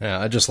 Yeah,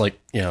 I just like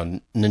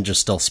ninja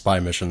stealth spy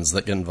missions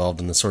that get involved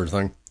in this sort of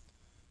thing.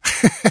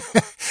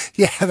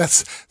 Yeah,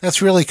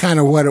 that's really kind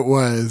of what it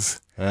was.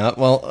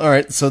 Well, all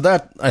right. So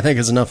that, I think,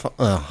 is enough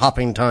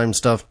hopping time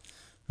stuff.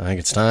 I think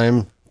it's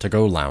time to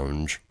go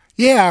lounge.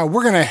 Yeah,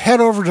 we're going to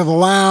head over to the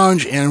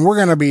lounge, and we're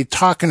going to be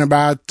talking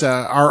about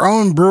our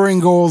own brewing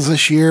goals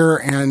this year,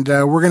 and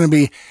we're going to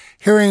be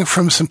hearing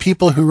from some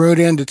people who wrote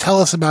in to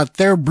tell us about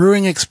their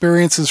brewing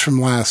experiences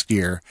from last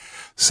year.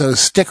 So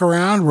stick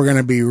around. We're going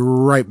to be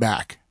right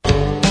back.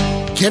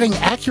 Getting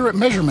accurate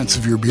measurements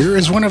of your beer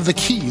is one of the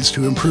keys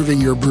to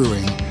improving your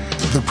brewing.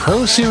 The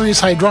Pro Series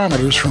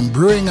hydrometers from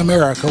Brewing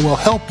America will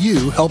help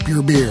you help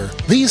your beer.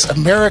 These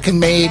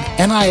American-made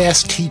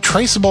NIST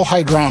traceable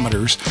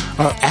hydrometers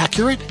are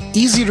accurate,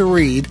 easy to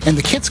read, and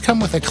the kits come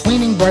with a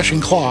cleaning brush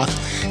and cloth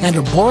and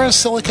a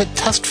borosilicate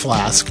test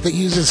flask that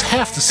uses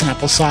half the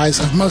sample size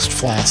of most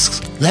flasks.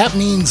 That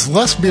means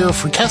less beer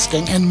for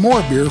testing and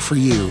more beer for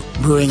you.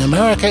 Brewing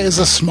America is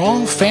a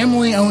small,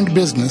 family-owned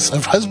business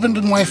of husband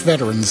and wife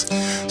veterans,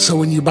 so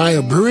when you buy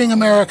a Brewing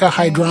America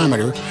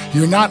hydrometer,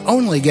 you're not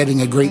only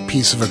getting a great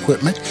piece of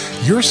equipment,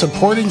 you're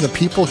supporting the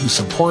people who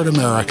support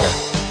America.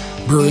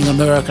 Brewing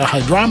America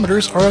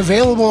hydrometers are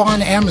available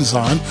on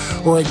Amazon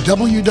or at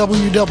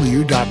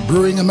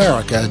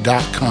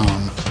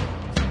www.brewingamerica.com.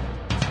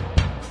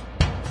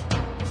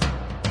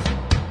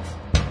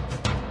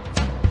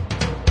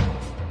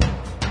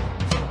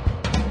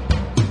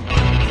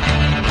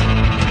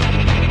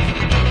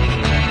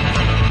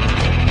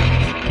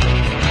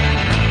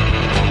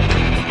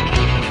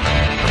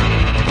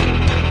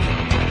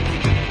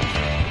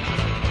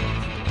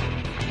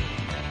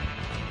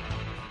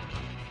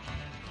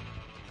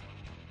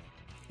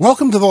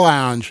 Welcome to the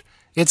lounge.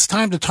 It's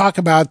time to talk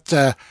about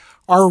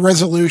our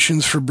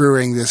resolutions for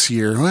brewing this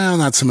year. Well,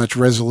 not so much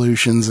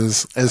resolutions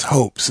as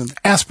hopes and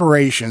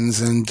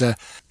aspirations. And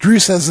Drew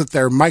says that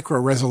they're micro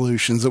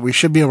resolutions that we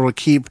should be able to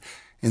keep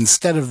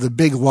instead of the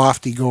big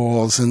lofty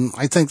goals. And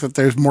I think that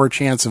there's more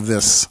chance of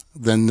this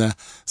than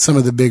some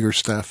of the bigger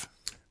stuff.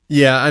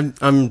 Yeah,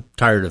 I'm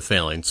tired of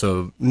failing.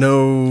 So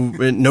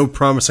no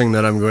promising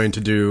that I'm going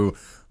to do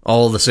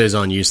all the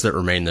Saison yeast that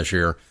remain this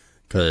year.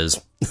 Because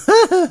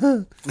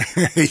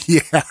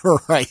yeah,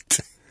 right.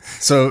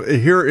 So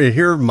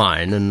here are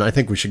mine, and I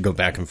think we should go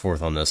back and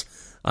forth on this.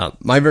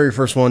 My very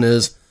first one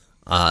is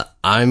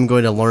I'm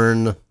going to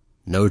learn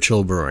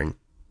no-chill brewing.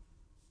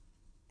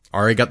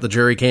 Already got the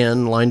jerry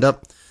can lined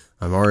up.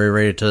 I'm already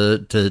ready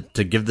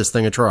to give this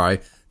thing a try,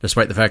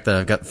 despite the fact that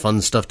I've got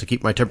fun stuff to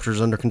keep my temperatures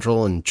under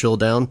control and chill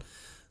down.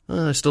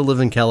 I still live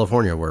in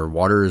California, where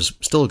water is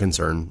still a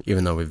concern,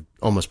 even though we've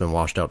almost been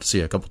washed out to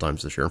sea a couple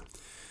times this year.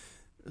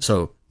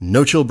 So,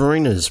 no-chill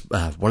brewing is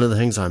one of the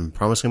things I'm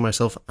promising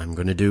myself I'm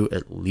going to do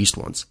at least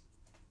once.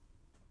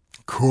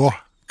 Cool.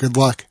 Good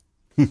luck.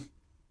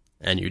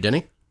 And you,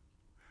 Denny?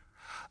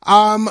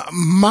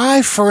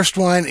 My first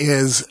one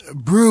is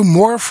brew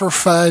more for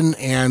fun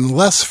and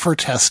less for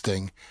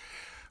testing.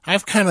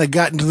 I've kind of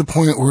gotten to the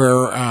point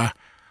where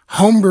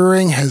home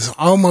brewing has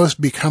almost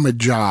become a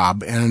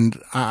job,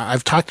 and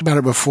I've talked about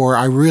it before.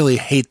 I really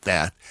hate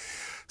that.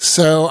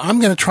 So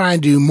I'm going to try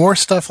and do more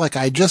stuff like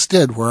I just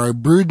did, where I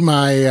brewed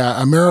my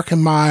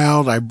American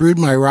Mild, I brewed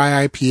my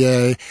rye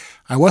IPA.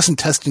 I wasn't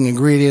testing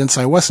ingredients,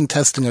 I wasn't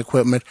testing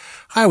equipment.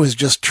 I was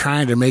just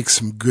trying to make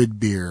some good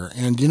beer.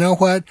 And you know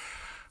what?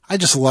 I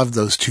just loved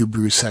those 2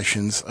 brew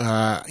sessions.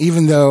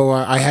 Even though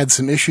I had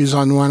some issues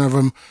on one of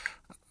them,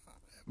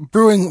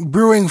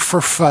 brewing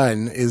for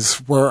fun is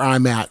where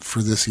I'm at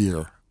for this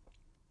year.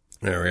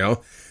 There we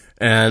go.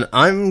 And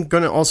I'm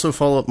going to also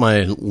follow up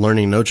my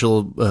learning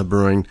no-chill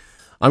brewing.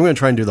 I'm going to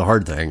try and do the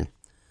hard thing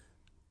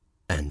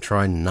and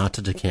try not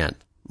to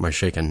decant my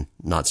shaken,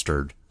 not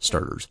stirred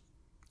starters.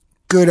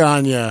 Good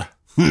on ya.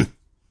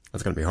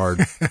 That's going to be hard.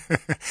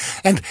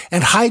 and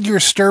hide your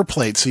stir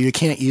plate so you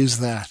can't use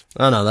that.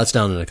 Oh, no, that's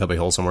down in a cubby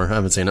hole somewhere. I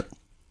haven't seen it.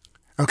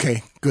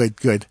 Okay,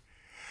 good.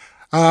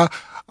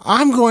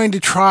 I'm going to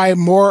try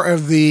more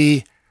of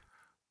the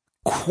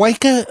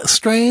Quickie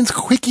strains,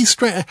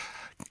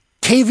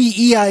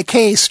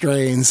 KVEIK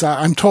strains.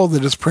 I'm told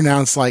that it's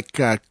pronounced like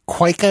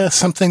Quika,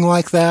 something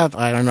like that.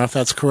 I don't know if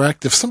that's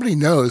correct. If somebody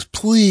knows,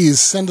 please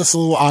send us a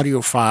little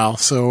audio file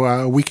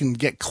so we can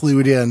get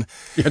clued in.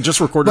 Yeah,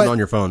 just record it on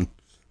your phone.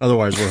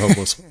 Otherwise, we're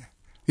hopeless.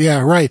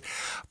 Yeah, right.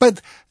 But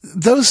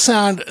those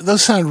sound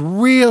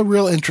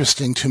real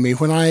interesting to me.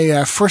 When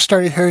I first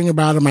started hearing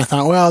about them, I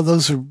thought, well,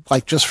 those are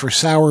like just for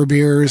sour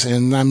beers,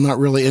 and I'm not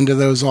really into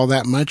those all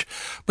that much.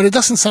 But it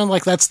doesn't sound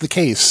like that's the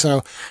case.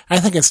 So I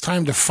think it's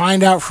time to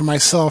find out for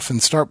myself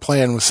and start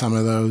playing with some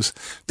of those,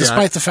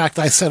 despite the fact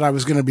I said I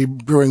was going to be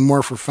brewing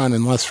more for fun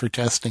and less for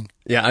testing.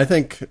 Yeah, I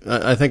think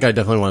I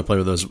definitely want to play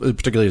with those,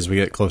 particularly as we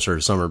get closer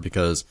to summer,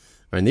 because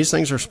I mean, these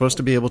things are supposed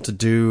to be able to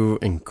do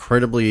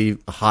incredibly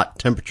hot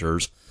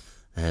temperatures.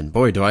 And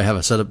boy, do I have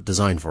a setup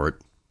designed for it.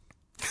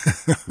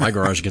 My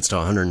garage gets to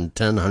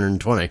 110,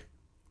 120.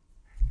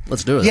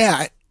 Let's do it.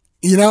 Yeah,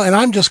 and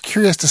I'm just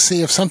curious to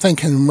see if something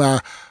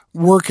can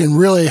work in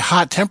really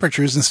hot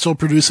temperatures and still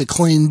produce a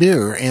clean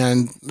beer.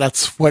 And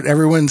that's what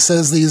everyone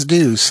says these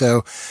do.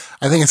 So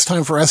I think it's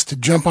time for us to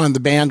jump on the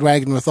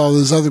bandwagon with all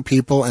those other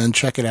people and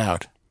check it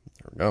out.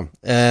 There we go.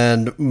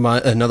 And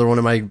another one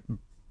of my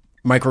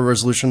micro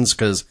resolutions,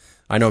 because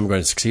I know I'm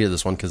going to succeed at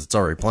this one because it's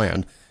already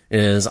planned,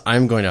 is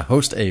I'm going to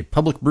host a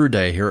public brew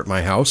day here at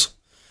my house.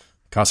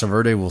 Casa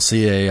Verde will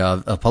see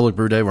a public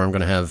brew day where I'm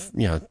going to have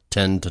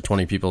 10 to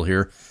 20 people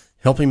here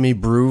helping me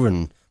brew,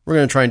 and we're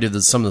going to try and do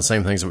some of the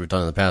same things that we've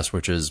done in the past,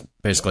 which is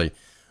basically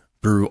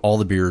brew all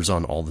the beers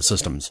on all the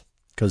systems.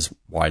 Because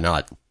why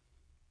not?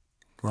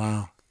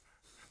 Wow.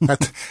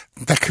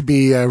 That could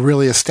be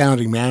really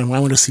astounding, man. I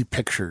want to see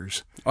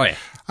pictures. Oh,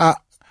 yeah.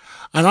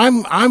 And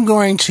I'm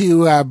going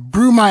to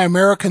brew my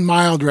American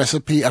mild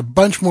recipe a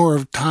bunch more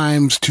of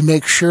times to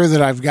make sure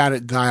that I've got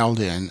it dialed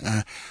in.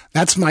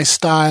 That's my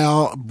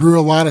style. Brew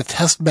a lot of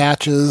test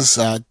batches,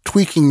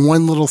 tweaking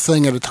one little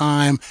thing at a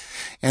time.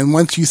 And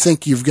once you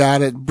think you've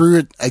got it, brew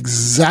it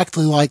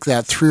exactly like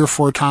that 3 or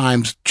 4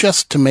 times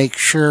just to make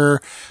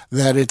sure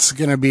that it's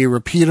going to be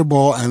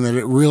repeatable and that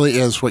it really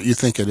is what you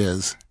think it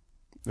is.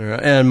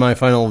 And my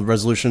final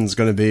resolution is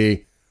going to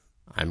be,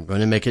 I'm going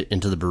to make it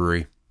into the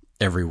brewery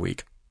every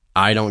week.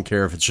 I don't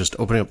care if it's just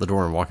opening up the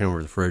door and walking over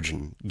to the fridge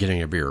and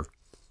getting a beer.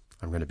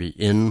 I'm going to be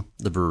in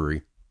the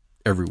brewery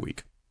every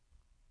week.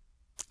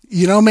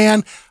 You know,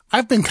 man,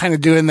 I've been kind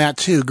of doing that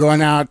too,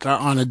 going out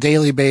on a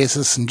daily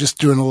basis and just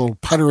doing a little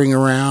puttering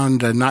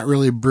around, not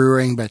really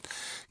brewing, but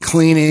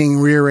cleaning,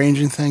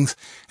 rearranging things.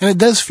 And it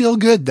does feel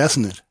good,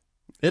 doesn't it?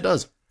 It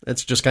does.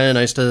 It's just kind of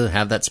nice to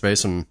have that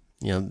space and,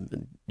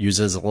 use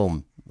it as a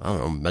little,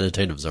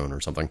 meditative zone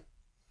or something.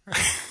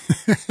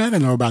 I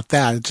don't know about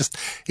that.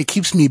 It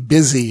keeps me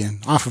busy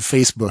and off of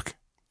Facebook.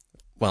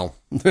 Well,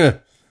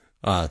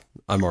 I'm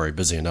already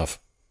busy enough.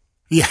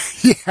 Yeah,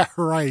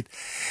 right.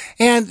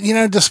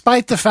 And,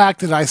 despite the fact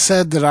that I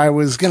said that I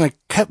was going to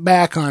cut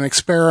back on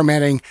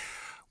experimenting,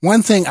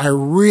 one thing I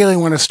really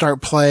want to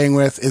start playing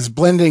with is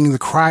blending the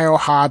cryo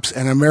hops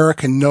and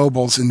American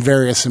nobles in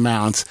various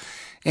amounts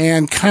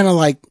and kind of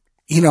like,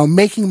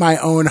 making my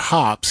own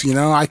hops.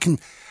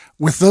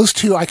 With those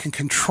two, I can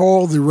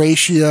control the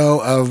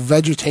ratio of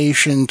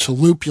vegetation to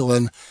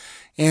lupulin,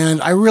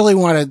 and I really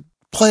want to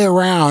play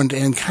around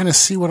and kind of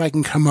see what I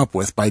can come up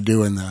with by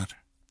doing that.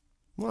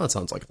 Well, that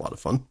sounds like a lot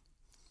of fun.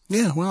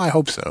 Yeah, well, I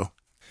hope so.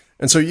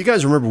 And so you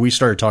guys remember we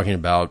started talking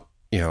about,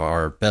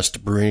 our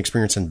best brewing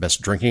experience and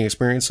best drinking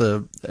experience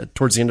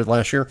towards the end of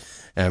last year,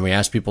 and we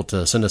asked people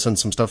to send us in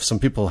some stuff. Some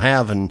people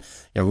have, and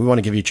we want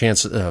to give you a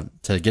chance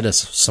to get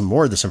us some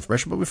more of this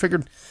information, but we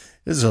figured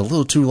this is a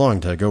little too long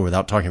to go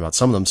without talking about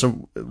some of them.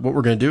 So what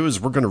we're going to do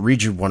is we're going to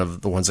read you one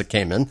of the ones that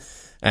came in.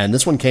 And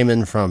this one came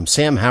in from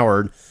Sam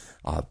Howard,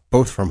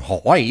 both from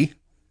Hawaii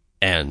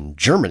and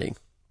Germany.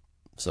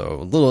 So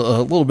a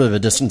little bit of a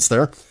distance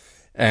there.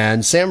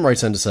 And Sam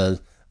writes in and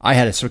says, I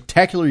had a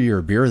spectacular year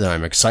of beer that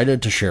I'm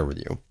excited to share with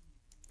you.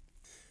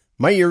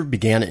 My year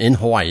began in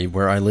Hawaii,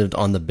 where I lived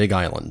on the Big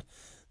Island.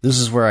 This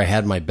is where I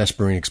had my best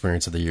brewing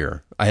experience of the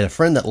year. I had a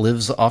friend that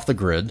lives off the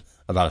grid,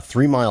 about a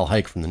 3-mile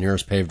hike from the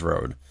nearest paved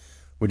road.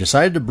 We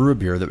decided to brew a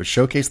beer that would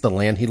showcase the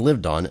land he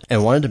lived on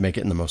and wanted to make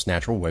it in the most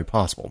natural way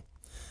possible.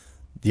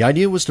 The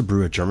idea was to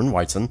brew a German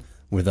Weizen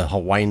with a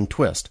Hawaiian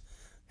twist.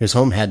 His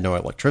home had no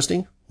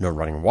electricity, no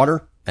running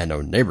water, and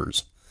no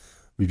neighbors.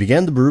 We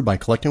began the brew by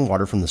collecting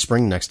water from the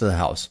spring next to the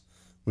house.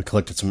 We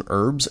collected some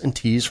herbs and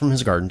teas from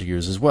his garden to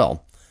use as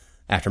well.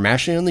 After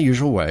mashing in the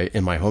usual way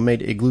in my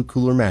homemade igloo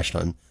cooler mash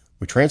tun,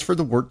 we transferred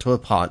the wort to a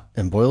pot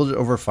and boiled it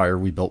over a fire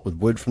we built with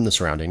wood from the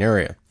surrounding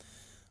area.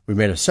 We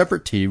made a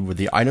separate tea with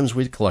the items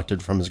we'd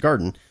collected from his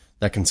garden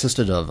that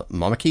consisted of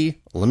mamaki,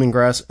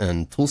 lemongrass,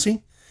 and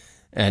tulsi,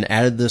 and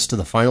added this to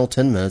the final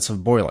 10 minutes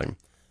of boiling.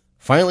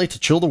 Finally, to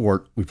chill the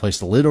wort, we placed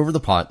the lid over the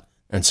pot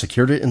and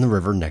secured it in the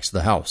river next to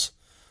the house.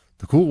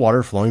 The cool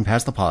water flowing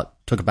past the pot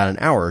took about an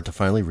hour to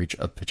finally reach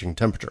a pitching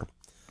temperature.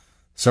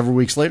 Several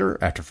weeks later,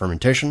 after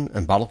fermentation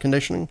and bottle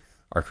conditioning,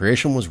 our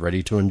creation was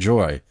ready to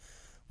enjoy.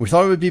 We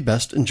thought it would be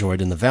best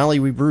enjoyed in the valley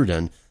we brewed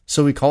in,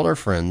 so we called our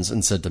friends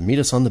and said to meet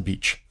us on the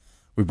beach.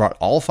 We brought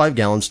all 5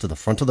 gallons to the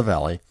front of the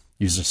valley,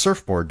 used a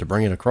surfboard to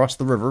bring it across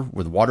the river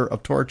with water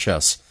up to our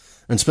chests,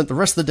 and spent the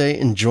rest of the day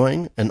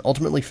enjoying and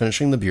ultimately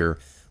finishing the beer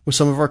with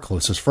some of our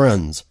closest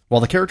friends.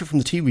 While the character from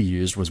the tea we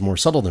used was more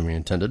subtle than we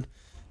intended,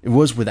 it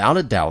was without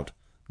a doubt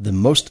the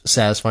most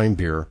satisfying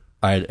beer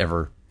I had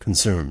ever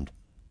consumed.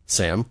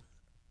 Sam,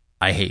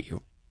 I hate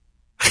you.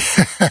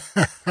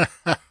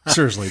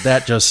 Seriously,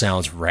 that just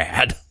sounds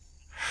rad.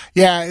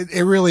 Yeah,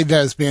 it really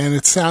does, man.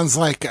 It sounds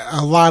like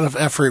a lot of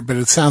effort, but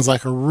it sounds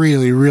like a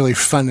really, really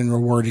fun and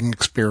rewarding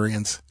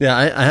experience. Yeah,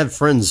 I have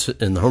friends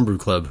in the homebrew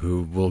club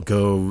who will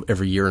go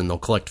every year and they'll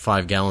collect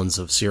 5 gallons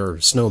of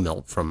Sierra snow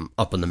melt from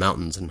up in the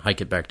mountains and hike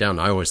it back down.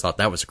 I always thought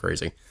that was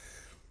crazy.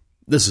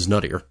 This is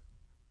nuttier.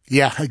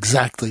 Yeah,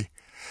 exactly.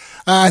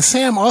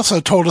 Sam also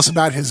told us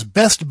about his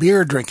best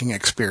beer drinking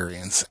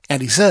experience,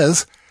 and he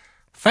says,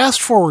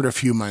 fast forward a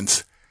few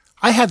months.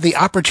 I had the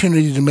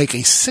opportunity to make a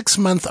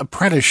 6-month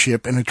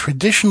apprenticeship in a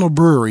traditional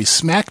brewery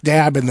smack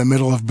dab in the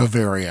middle of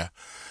Bavaria.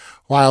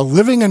 While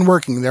living and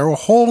working there, a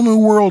whole new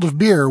world of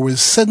beer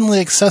was suddenly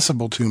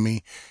accessible to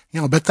me.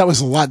 I bet that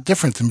was a lot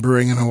different than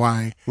brewing in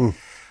Hawaii.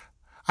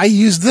 I I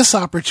used this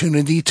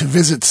opportunity to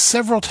visit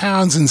several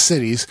towns and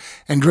cities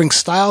and drink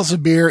styles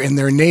of beer in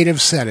their native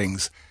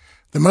settings.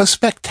 The most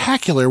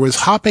spectacular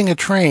was hopping a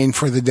train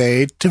for the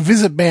day to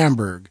visit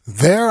Bamberg.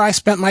 There I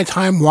spent my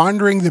time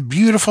wandering the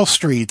beautiful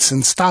streets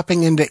and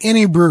stopping into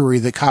any brewery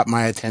that caught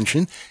my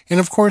attention, and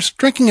of course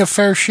drinking a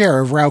fair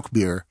share of Rauch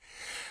beer.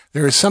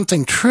 There is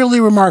something truly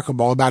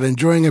remarkable about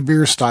enjoying a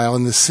beer style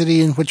in the city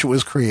in which it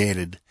was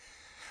created.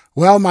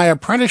 Well, my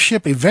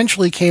apprenticeship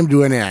eventually came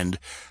to an end.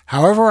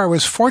 However, I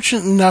was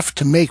fortunate enough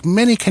to make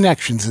many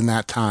connections in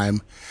that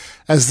time.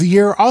 As the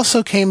year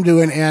also came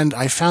to an end,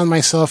 I found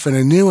myself in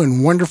a new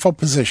and wonderful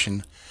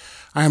position.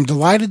 I am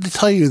delighted to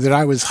tell you that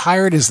I was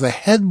hired as the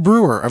head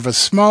brewer of a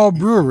small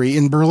brewery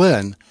in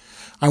Berlin.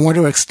 I want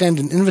to extend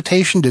an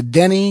invitation to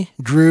Denny,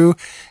 Drew,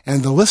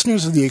 and the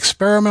listeners of the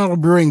Experimental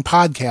Brewing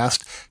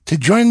Podcast to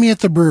join me at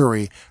the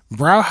brewery,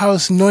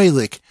 Brauhaus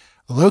Neulich,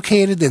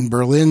 located in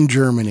Berlin,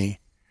 Germany.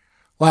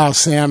 Wow,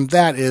 Sam,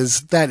 that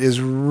is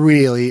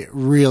really,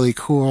 really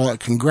cool.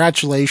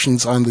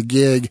 Congratulations on the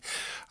gig.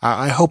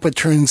 I hope it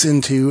turns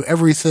into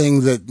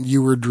everything that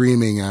you were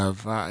dreaming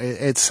of.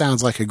 It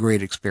sounds like a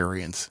great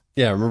experience.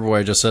 Yeah, remember what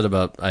I just said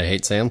about I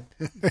hate Sam?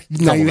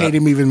 Now you hate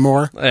him even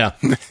more? Yeah,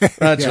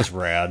 that's just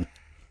rad.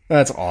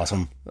 That's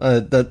awesome.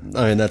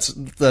 That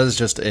is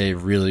just a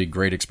really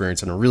great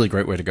experience and a really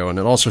great way to go. And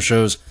it also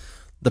shows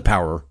the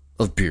power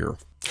of beer.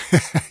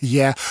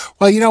 Yeah.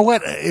 Well, you know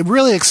what? It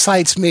really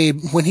excites me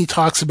when he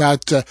talks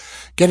about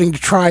getting to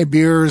try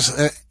beers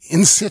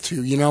in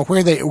situ,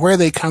 where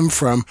they come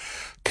from.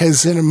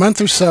 Because in a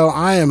month or so,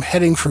 I am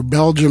heading for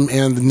Belgium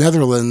and the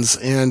Netherlands,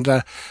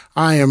 and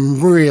I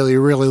am really,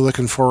 really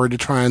looking forward to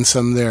trying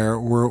some there.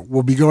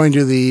 We'll be going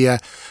to the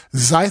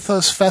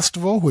Zythos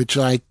Festival, which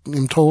I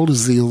am told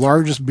is the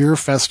largest beer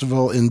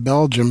festival in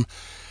Belgium.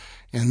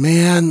 And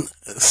man,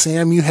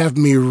 Sam, you have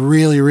me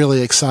really,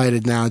 really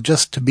excited now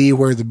just to be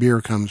where the beer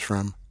comes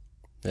from.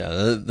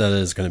 Yeah, that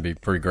is going to be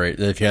pretty great.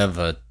 If you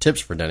have tips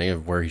for Denny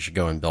of where he should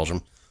go in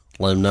Belgium,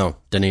 let him know.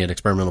 Denny at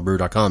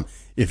experimentalbrew.com.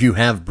 If you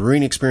have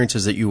brewing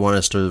experiences that you want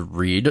us to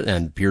read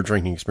and beer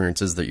drinking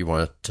experiences that you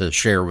want to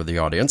share with the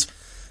audience,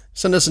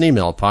 send us an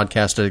email,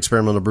 podcast at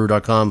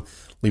experimentalbrew.com.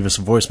 Leave us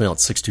a voicemail at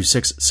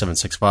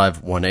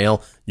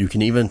 626-765-1ALE. You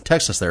can even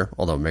text us there,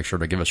 although make sure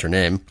to give us your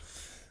name.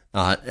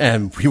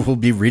 And we will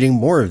be reading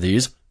more of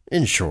these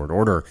in short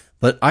order.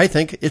 But I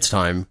think it's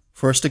time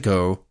for us to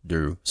go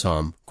do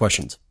some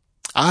questions.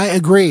 I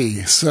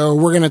agree. So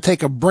we're going to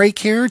take a break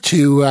here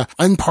to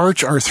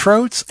unparch our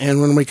throats.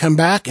 And when we come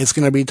back, it's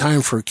going to be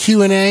time for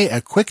Q&A,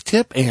 a quick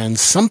tip, and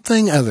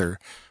something other.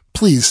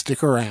 Please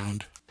stick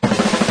around.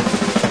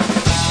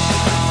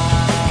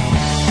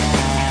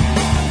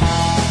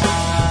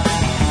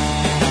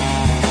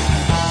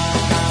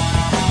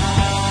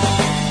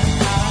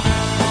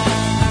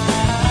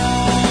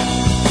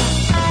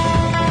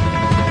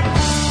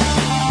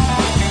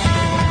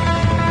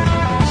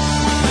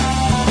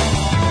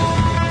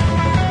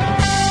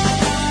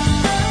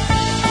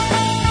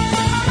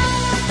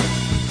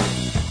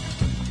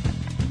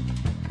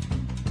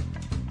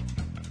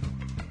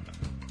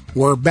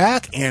 We're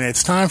back, and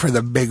it's time for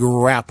the big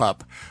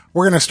wrap-up.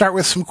 We're going to start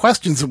with some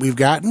questions that we've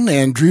gotten,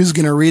 and Drew's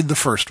going to read the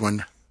first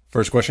one.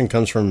 First question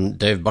comes from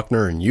Dave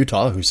Buckner in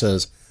Utah, who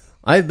says,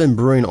 I've been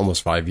brewing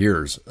almost 5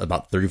 years,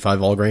 about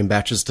 35 all-grain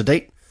batches to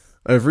date.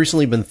 I've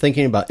recently been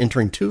thinking about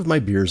entering 2 of my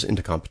beers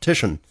into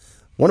competition.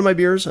 One of my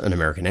beers, an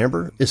American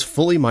Amber, is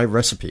fully my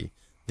recipe.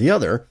 The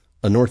other,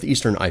 a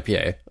Northeastern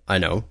IPA, I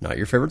know, not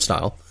your favorite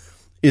style,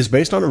 is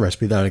based on a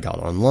recipe that I got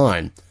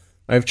online.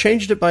 I've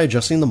changed it by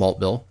adjusting the malt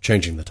bill,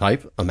 changing the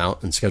type,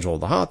 amount, and schedule of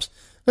the hops,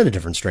 and a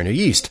different strain of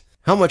yeast.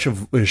 How much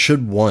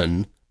should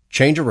one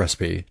change a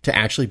recipe to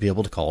actually be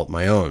able to call it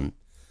my own?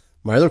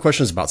 My other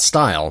question is about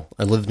style.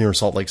 I live near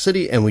Salt Lake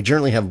City, and we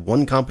generally have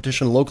one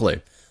competition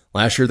locally.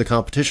 Last year, the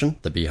competition,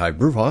 the Beehive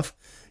Brewhof,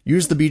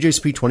 used the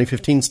BJCP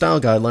 2015 style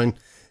guideline,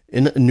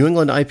 and New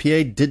England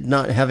IPA did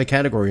not have a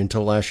category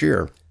until last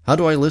year. How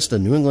do I list a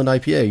New England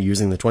IPA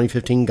using the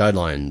 2015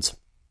 guidelines?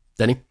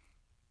 Denny?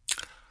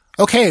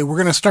 Okay, we're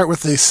going to start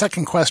with the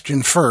second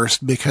question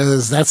first,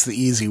 because that's the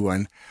easy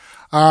one.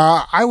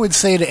 I would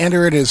say to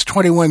enter it as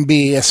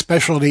 21B, a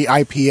specialty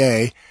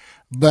IPA,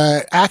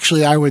 but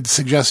actually I would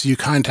suggest you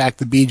contact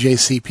the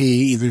BJCP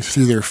either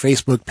through their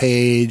Facebook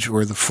page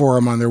or the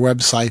forum on their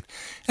website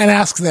and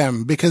ask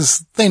them,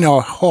 because they know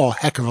a whole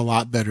heck of a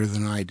lot better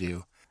than I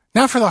do.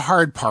 Now for the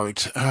hard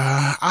part.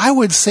 I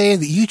would say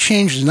that you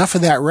changed enough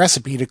of that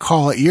recipe to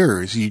call it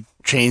yours. You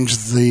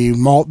changed the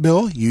malt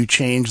bill, you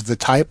changed the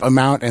type,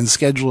 amount, and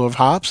schedule of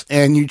hops,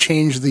 and you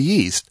changed the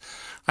yeast.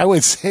 I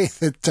would say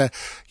that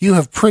you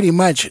have pretty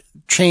much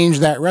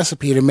changed that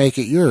recipe to make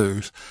it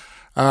yours.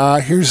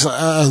 Here's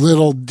a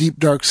little deep,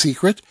 dark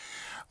secret.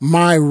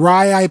 My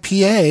rye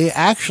IPA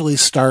actually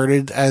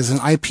started as an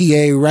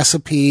IPA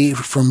recipe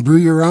from Brew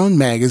Your Own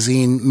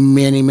magazine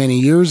many, many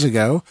years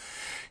ago.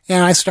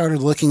 And I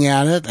started looking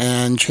at it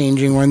and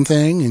changing one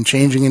thing and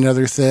changing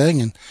another thing.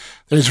 And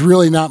there's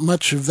really not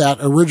much of that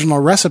original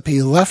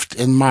recipe left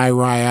in my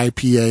rye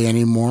IPA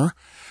anymore.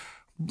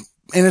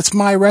 And it's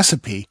my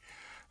recipe.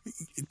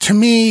 to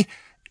me,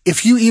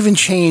 if you even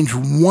change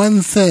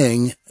one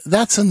thing,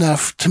 that's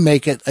enough to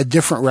make it a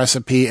different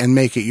recipe and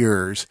make it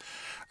yours.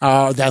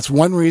 That's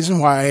one reason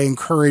why I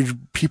encourage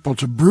people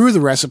to brew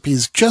the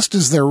recipes just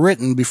as they're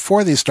written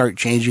before they start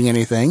changing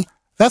anything.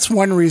 That's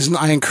one reason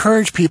I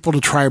encourage people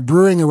to try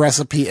brewing a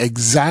recipe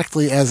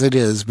exactly as it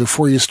is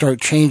before you start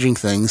changing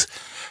things.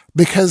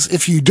 Because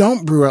if you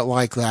don't brew it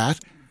like that,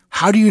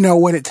 how do you know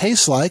what it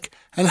tastes like?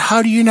 And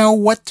how do you know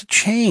what to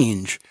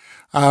change?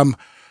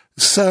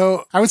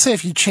 So I would say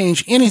if you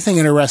change anything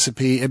in a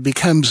recipe, it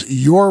becomes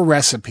your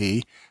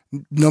recipe,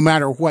 no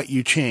matter what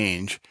you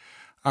change.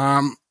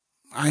 I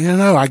don't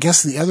know. I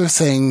guess the other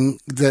thing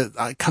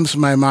that comes to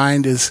my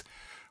mind is,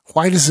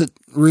 why does it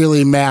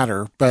really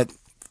matter? But,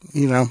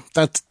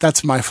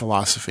 that's my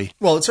philosophy.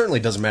 Well, it certainly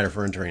doesn't matter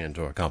for entering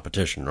into a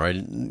competition,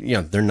 right?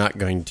 They're not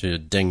going to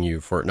ding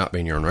you for it not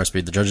being your own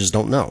recipe. The judges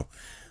don't know.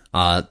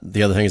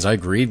 The other thing is, I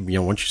agree,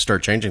 once you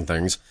start changing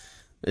things,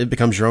 it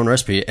becomes your own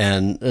recipe.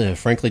 And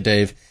frankly,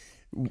 Dave,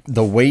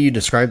 the way you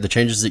describe the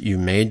changes that you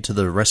made to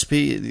the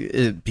recipe,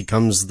 it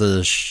becomes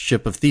the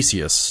ship of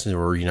Theseus,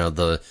 or,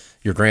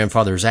 your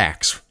grandfather's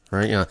axe,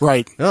 right? Yeah.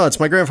 Right. Oh, it's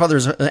my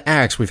grandfather's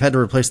axe. We've had to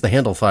replace the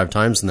handle 5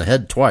 times and the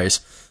head twice,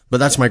 but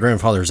that's my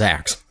grandfather's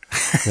axe.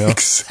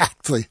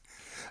 Exactly.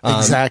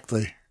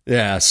 Exactly.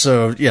 Yeah.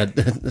 So,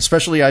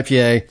 especially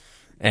IPA.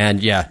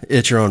 And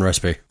it's your own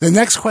recipe. The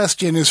next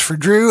question is for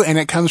Drew, and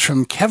it comes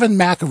from Kevin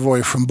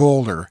McAvoy from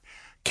Boulder.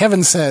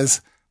 Kevin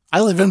says, I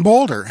live in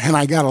Boulder, and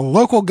I got a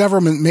local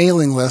government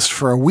mailing list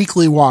for a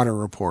weekly water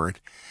report.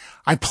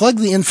 I plugged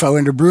the info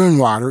into Bruin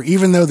Water,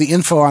 even though the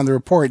info on the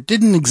report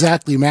didn't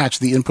exactly match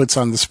the inputs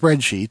on the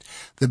spreadsheet,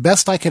 the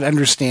best I could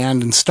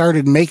understand, and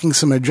started making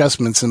some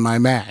adjustments in my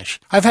mash.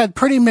 I've had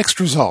pretty mixed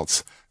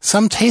results.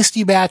 Some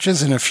tasty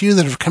batches and a few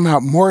that have come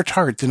out more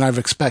tart than I've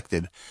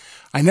expected.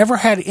 I never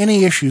had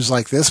any issues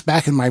like this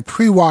back in my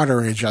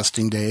pre-water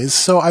adjusting days,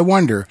 so I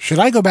wonder, should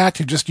I go back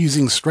to just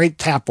using straight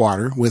tap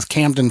water with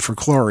Camden for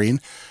chlorine?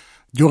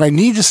 Do I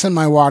need to send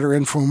my water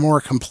in for a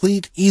more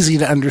complete,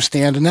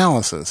 easy-to-understand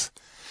analysis?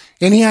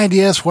 Any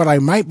ideas what I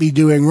might be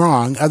doing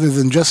wrong, other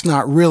than just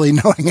not really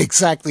knowing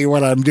exactly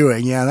what I'm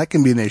doing? Yeah, that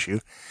can be an issue.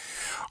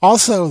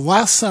 Also,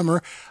 last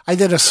summer, I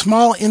did a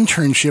small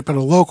internship at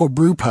a local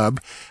brew pub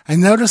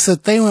and noticed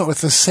that they went with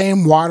the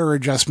same water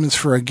adjustments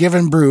for a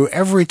given brew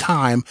every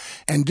time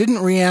and didn't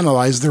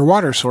reanalyze their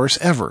water source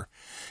ever.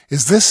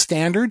 Is this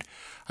standard?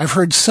 I've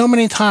heard so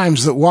many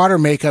times that water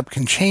makeup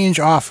can change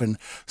often,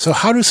 so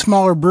how do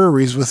smaller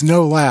breweries with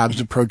no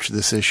labs approach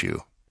this issue?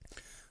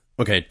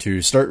 Okay,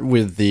 to start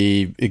with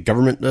the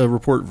government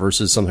report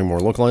versus something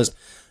more localized,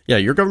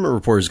 your government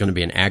report is going to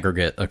be an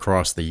aggregate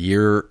across the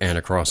year and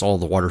across all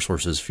the water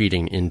sources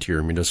feeding into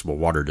your municipal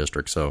water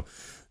district. So,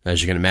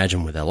 as you can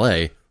imagine with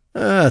LA,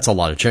 that's a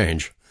lot of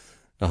change.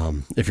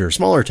 If you're a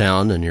smaller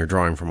town and you're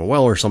drawing from a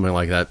well or something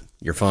like that,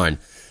 you're fine.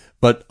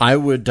 But I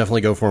would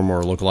definitely go for a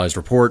more localized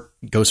report.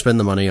 Go spend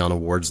the money on a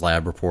Ward's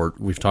Lab report.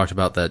 We've talked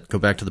about that. Go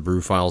back to the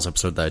Brew Files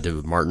episode that I did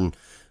with Martin.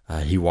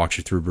 He walks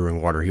you through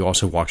brewing water. He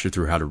also walks you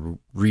through how to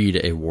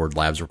read a Ward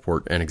Labs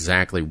report and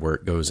exactly where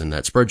it goes in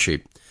that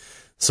spreadsheet.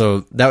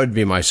 So that would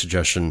be my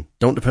suggestion.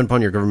 Don't depend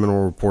upon your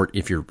governmental report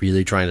if you're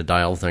really trying to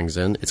dial things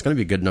in. It's going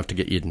to be good enough to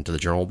get you into the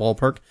general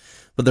ballpark,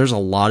 but there's a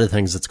lot of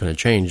things that's going to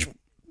change,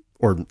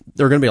 or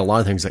there are going to be a lot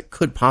of things that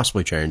could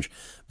possibly change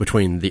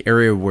between the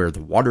area where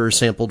the water is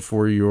sampled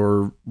for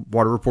your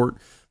water report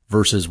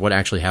versus what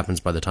actually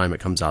happens by the time it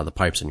comes out of the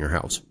pipes in your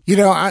house.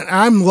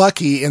 I'm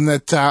lucky in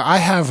that I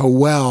have a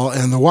well,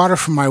 and the water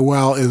from my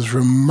well is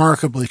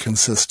remarkably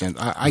consistent.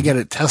 I get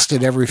it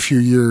tested every few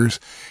years,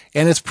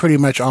 and it's pretty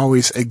much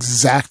always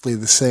exactly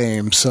the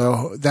same.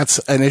 So that's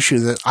an issue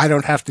that I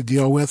don't have to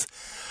deal with.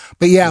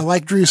 But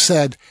like Drew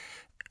said,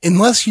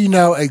 unless you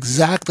know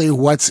exactly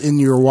what's in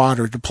your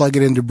water to plug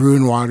it into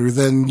Bruin Water,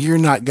 then you're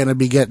not going to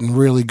be getting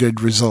really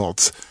good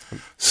results.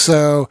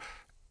 So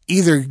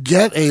either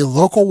get a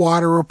local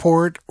water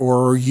report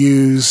or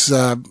use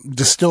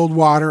distilled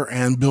water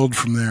and build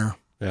from there.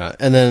 Yeah,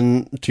 and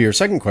then to your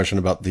second question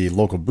about the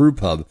local brew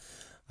pub,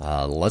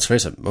 let's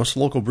face it, most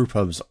local brew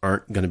pubs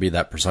aren't going to be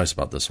that precise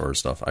about this sort of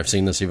stuff. I've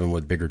seen this even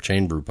with bigger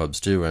chain brew pubs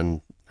too, and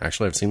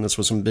actually I've seen this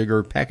with some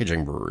bigger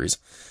packaging breweries.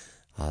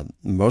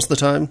 Most of the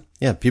time,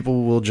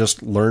 people will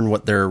just learn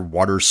what their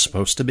water's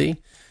supposed to be,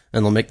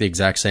 and they'll make the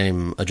exact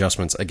same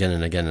adjustments again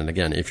and again and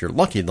again. If you're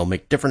lucky, they'll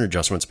make different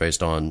adjustments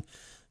based on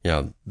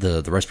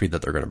the recipe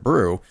that they're going to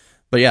brew.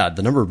 But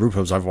the number of brew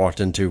pubs I've walked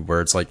into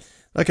where it's like,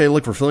 okay,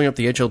 look, we're filling up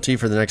the HLT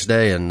for the next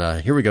day,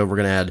 and here we go. We're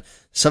going to add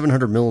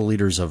 700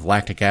 milliliters of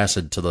lactic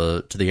acid to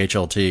the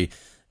HLT,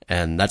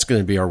 and that's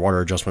going to be our water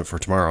adjustment for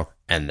tomorrow.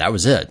 And that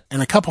was it.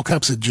 And a couple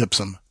cups of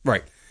gypsum.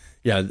 Right.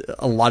 Yeah,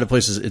 a lot of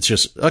places it's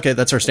just, okay,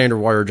 that's our standard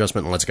water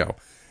adjustment, and let's go.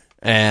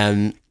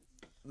 And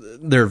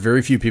there are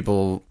very few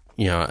people,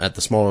 at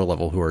the smaller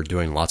level who are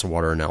doing lots of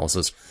water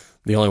analysis.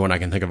 The only one I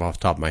can think of off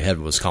the top of my head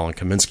was Colin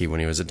Kaminsky when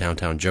he was at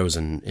Downtown Joe's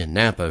in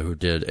Napa, who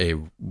did a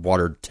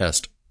water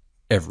test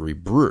every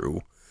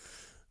brew.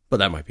 But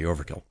that might be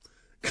overkill.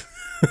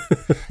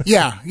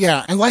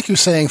 Yeah. And like you're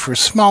saying, for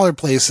smaller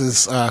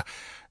places,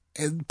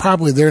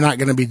 probably they're not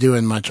going to be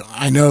doing much.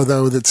 I know,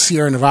 though, that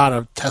Sierra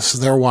Nevada tests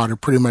their water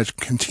pretty much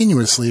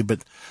continuously,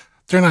 but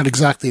they're not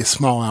exactly a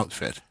small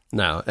outfit.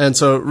 No. And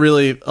so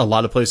really a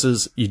lot of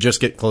places you just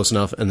get close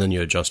enough and then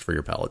you adjust for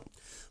your palate.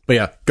 But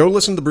yeah, go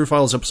listen to the Brew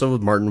Files episode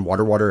with Martin,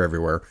 Water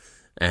Everywhere,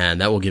 and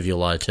that will give you a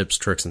lot of tips,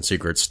 tricks, and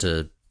secrets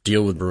to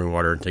deal with brewing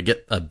water and to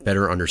get a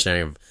better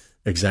understanding of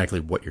exactly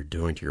what you're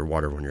doing to your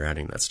water when you're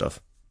adding that stuff.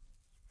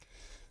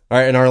 All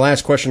right, and our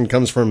last question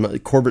comes from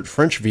Corbett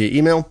French via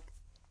email.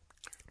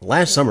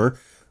 Last summer,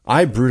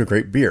 I brewed a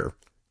great beer.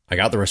 I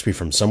got the recipe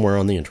from somewhere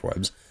on the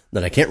interwebs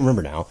that I can't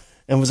remember now,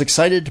 and was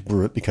excited to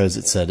brew it because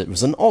it said it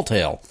was an alt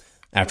ale.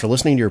 After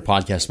listening to your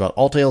podcast about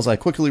alt ales, I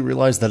quickly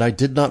realized that I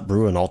did not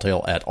brew an alt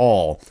ale at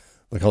all.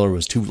 The color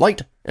was too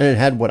light, and it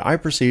had what I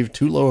perceived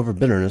too low of a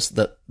bitterness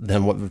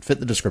than what would fit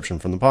the description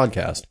from the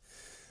podcast.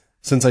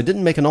 Since I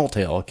didn't make an alt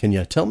ale, can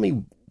you tell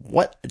me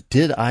what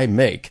did I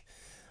make?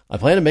 I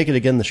plan to make it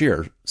again this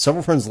year.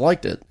 Several friends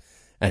liked it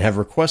and have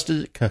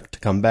requested it to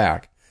come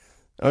back.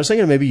 I was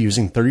thinking of maybe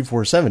using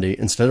 3470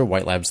 instead of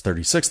White Labs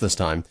 36 this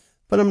time,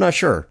 but I'm not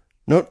sure.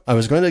 Note, I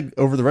was going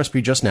over the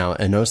recipe just now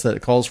and noticed that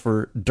it calls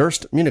for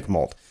Durst Munich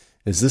malt.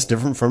 Is this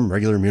different from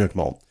regular Munich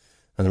malt?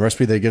 And the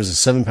recipe that gives us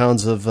 7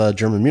 pounds of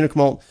German Munich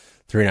malt,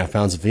 3.5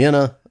 pounds of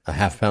Vienna, a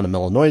half pound of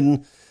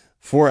Melanoidin,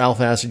 4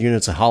 alpha acid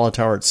units of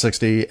Hallertauer at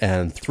 60,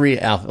 and 3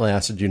 alpha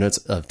acid units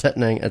of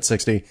Tettnang at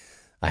 60,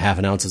 a half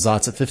an ounce of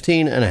Satz at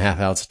 15, and a half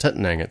ounce of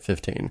Tettnang at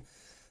 15.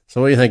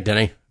 So what do you think,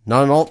 Denny?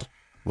 Not an alt?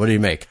 What do you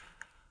make?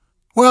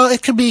 Well,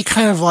 it could be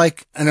kind of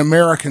like an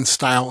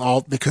American-style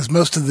alt, because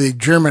most of the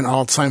German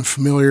alts I'm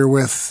familiar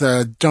with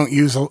don't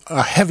use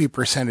a heavy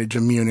percentage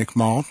of Munich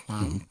malt.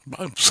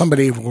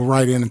 Somebody will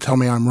write in and tell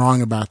me I'm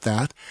wrong about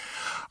that.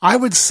 I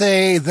would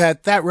say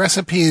that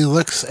recipe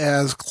looks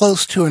as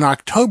close to an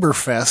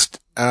Oktoberfest,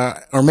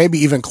 or maybe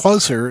even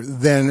closer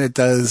than it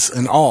does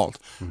an alt,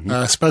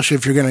 especially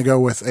if you're going to go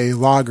with a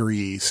lager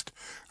yeast.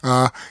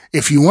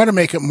 If you want to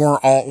make it more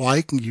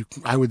alt-like,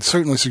 I would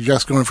certainly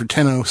suggest going for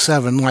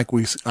 1007, like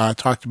we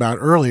talked about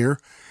earlier.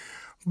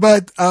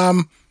 But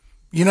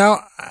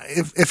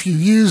if you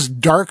use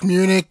dark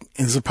Munich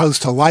as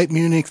opposed to light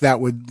Munich, that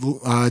would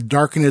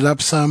darken it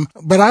up some.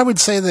 But I would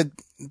say that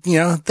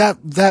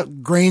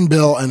that grain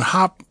bill and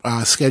hop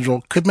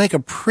schedule could make a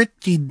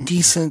pretty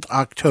decent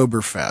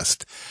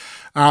Oktoberfest.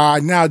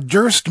 Now,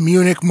 Durst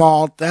Munich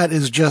malt, that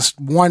is just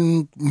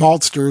one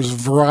maltster's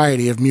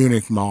variety of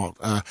Munich malt.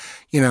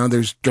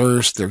 There's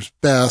Durst, there's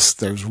Best,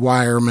 there's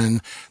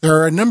Weyermann. There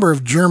are a number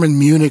of German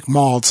Munich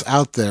malts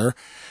out there.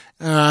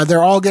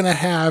 They're all going to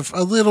have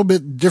a little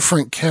bit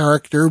different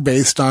character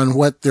based on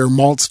what their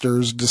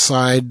maltsters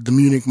decide the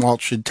Munich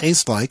malt should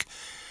taste like.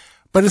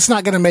 But it's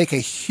not going to make a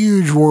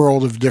huge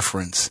world of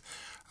difference.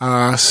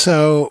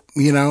 So,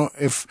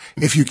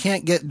 if you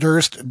can't get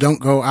Durst, don't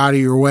go out of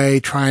your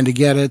way trying to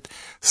get it.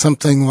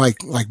 Something like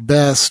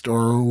Best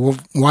or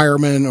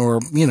Weyermann or,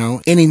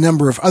 any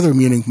number of other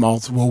Munich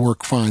malts will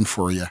work fine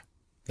for you.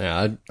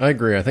 Yeah, I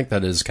agree. I think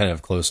that is kind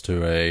of close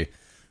to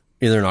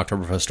either an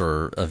Oktoberfest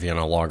or a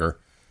Vienna lager.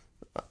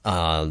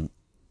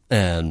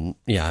 And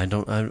yeah, I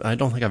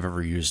don't think I've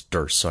ever used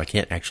Durst, so I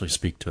can't actually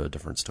speak to a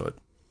difference to it.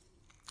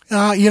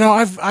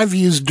 I've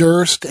used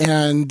Durst,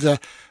 and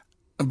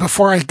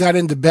before I got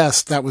into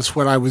Best, that was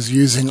what I was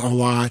using a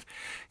lot.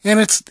 And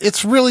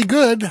it's really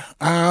good,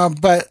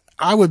 but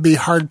I would be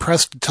hard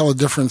pressed to tell a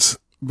difference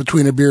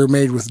between a beer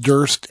made with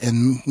Durst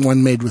and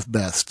one made with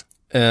Best.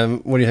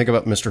 What do you think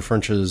about Mr.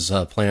 French's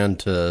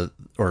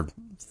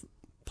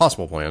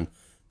possible plan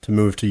to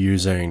move to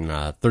using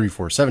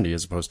 3470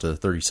 as opposed to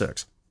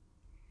 36?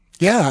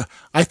 Yeah,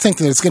 I think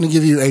that it's going to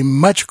give you a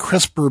much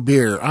crisper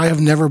beer. I have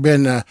never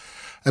been a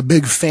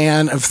big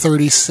fan of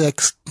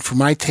 36. For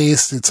my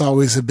taste, it's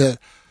always a bit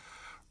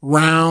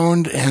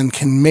round and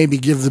can maybe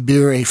give the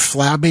beer a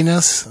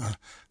flabbiness.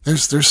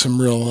 There's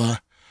some real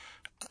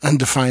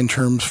undefined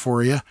terms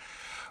for you.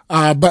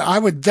 But I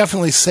would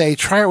definitely say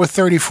try it with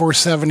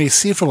 3470,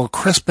 see if it'll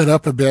crisp it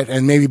up a bit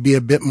and maybe be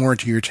a bit more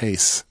to your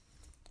tastes.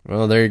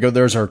 Well, there you go.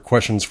 There's our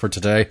questions for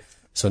today.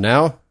 So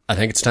now I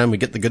think it's time we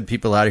get the good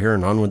people out of here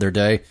and on with their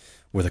day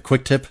with a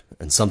quick tip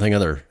and something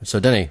other. So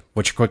Denny,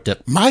 what's your quick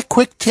tip? My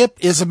quick tip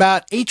is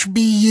about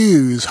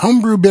HBUs,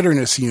 homebrew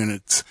bitterness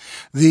units.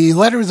 The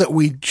letter that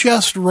we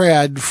just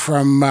read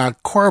from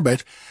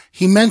Corbett,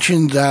 he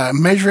mentioned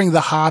measuring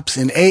the hops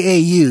in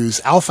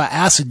AAUs, alpha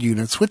acid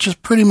units, which is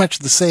pretty much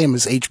the same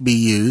as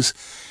HBUs.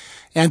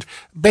 And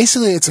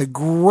basically, it's a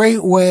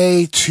great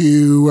way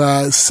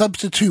to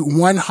substitute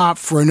one hop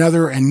for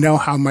another and know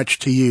how much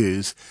to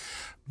use.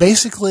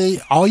 Basically,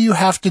 all you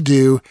have to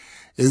do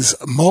is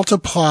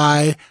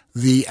multiply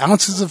the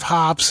ounces of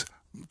hops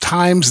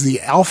times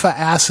the alpha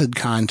acid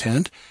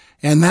content,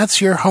 and that's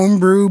your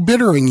homebrew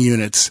bittering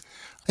units.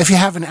 If you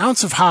have an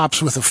ounce of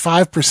hops with a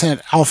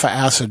 5% alpha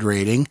acid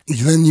rating,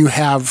 then you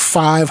have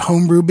 5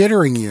 homebrew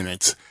bittering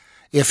units.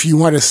 If you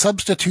want to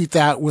substitute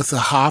that with a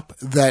hop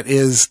that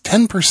is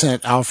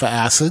 10% alpha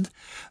acid,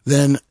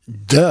 then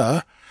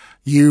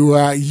you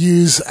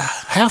use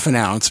half an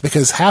ounce,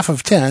 because half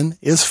of 10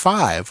 is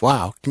 5.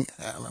 Wow.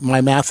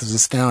 My math is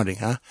astounding,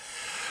 huh?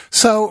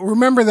 So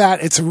remember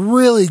that it's a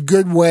really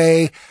good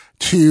way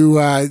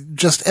to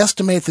just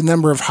estimate the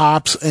number of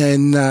hops.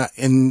 In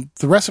the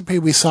recipe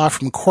we saw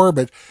from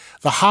Corbett,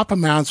 the hop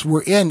amounts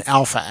were in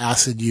alpha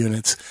acid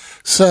units.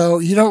 So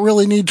you don't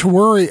really need to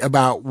worry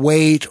about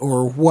weight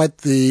or what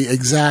the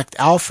exact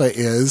alpha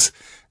is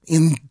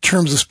in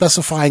terms of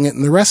specifying it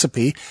in the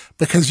recipe,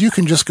 because you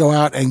can just go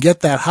out and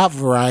get that hop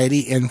variety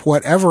in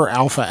whatever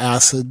alpha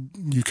acid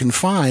you can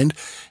find,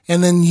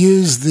 and then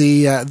use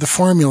the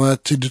formula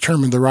to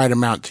determine the right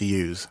amount to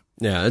use.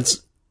 Yeah,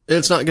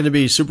 it's not going to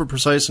be super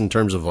precise in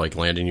terms of like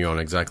landing you on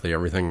exactly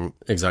everything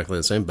exactly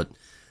the same, but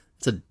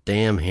it's a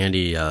damn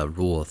handy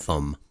rule of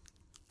thumb.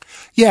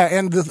 Yeah,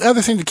 and the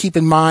other thing to keep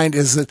in mind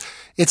is that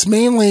it's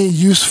mainly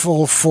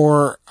useful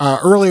for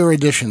earlier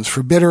additions,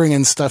 for bittering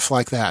and stuff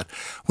like that.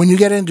 When you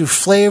get into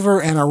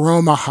flavor and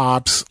aroma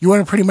hops, you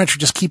want to pretty much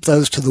just keep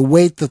those to the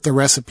weight that the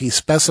recipe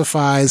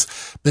specifies,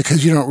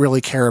 because you don't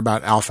really care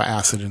about alpha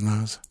acid in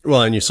those.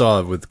 Well, and you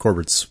saw with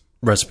Corbett's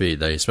recipe,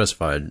 they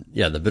specified,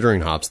 the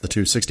bittering hops, the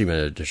two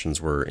 60-minute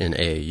additions were in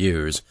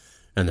AAUs,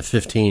 and the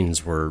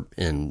 15s were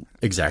in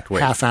exact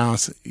weight. Half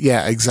ounce.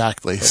 Yeah,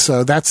 exactly.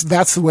 So that's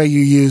the way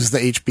you use the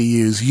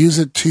HBUs. Use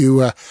it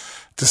to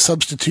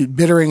substitute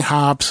bittering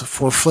hops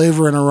for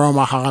flavor and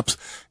aroma hops.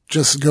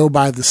 Just go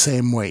by the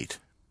same weight.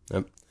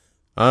 Yep.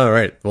 All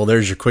right. Well,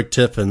 there's your quick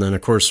tip. And then,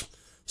 of course,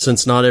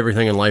 since not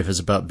everything in life is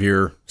about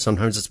beer,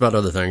 sometimes it's about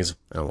other things.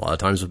 And a lot of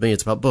times with me,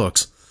 it's about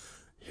books.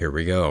 Here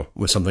we go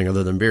with something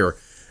other than beer.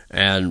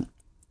 And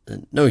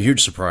no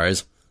huge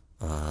surprise.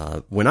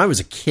 When I was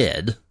a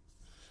kid,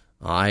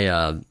 when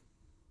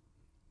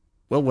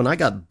I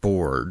got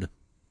bored,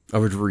 I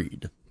would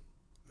read,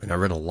 and I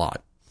read a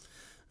lot.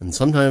 And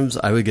sometimes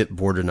I would get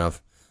bored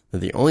enough that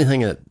the only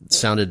thing that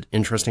sounded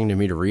interesting to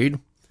me to read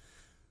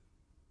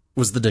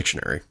was the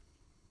dictionary.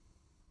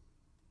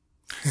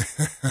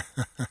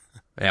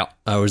 Yeah,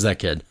 I was that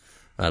kid.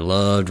 I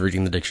loved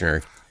reading the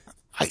dictionary.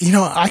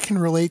 I can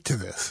relate to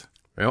this.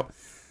 Well,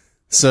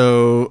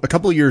 so a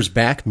couple of years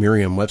back,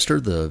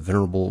 Merriam-Webster, the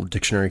venerable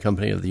dictionary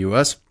company of the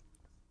U.S.,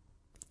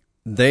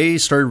 they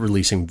started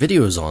releasing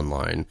videos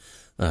online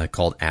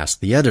called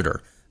Ask the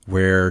Editor,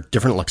 where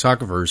different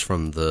lexicographers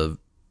from the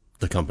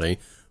company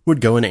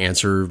would go and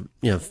answer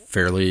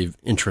fairly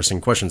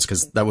interesting questions,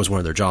 because that was one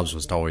of their jobs,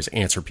 was to always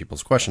answer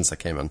people's questions that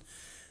came in.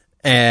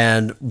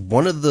 And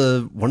one of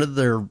their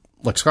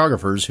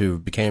lexicographers, who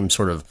became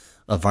sort of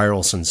a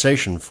viral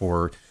sensation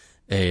for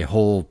a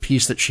whole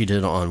piece that she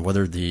did on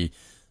whether the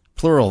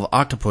plural of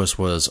octopus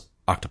was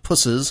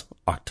octopuses,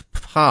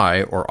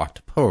 octopi, or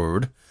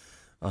octopode,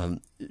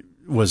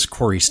 was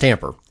Corey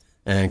Stamper.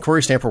 And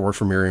Corey Stamper worked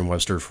for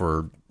Merriam-Webster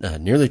for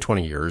nearly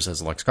 20 years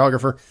as a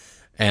lexicographer,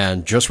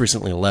 and just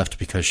recently left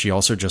because she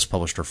also just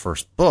published her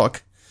first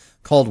book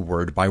called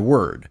Word by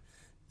Word.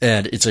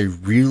 And it's a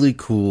really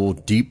cool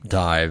deep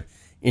dive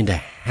into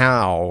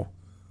how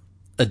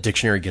a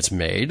dictionary gets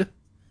made,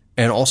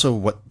 and also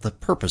what the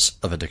purpose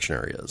of a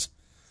dictionary is.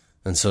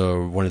 And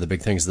so one of the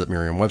big things that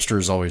Merriam-Webster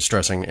is always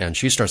stressing, and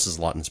she stresses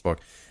a lot in this book,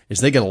 is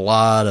they get a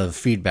lot of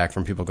feedback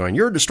from people going,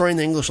 you're destroying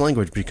the English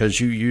language because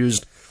you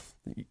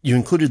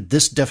included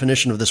this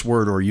definition of this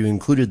word, or you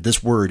included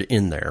this word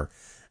in there.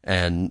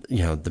 And,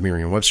 the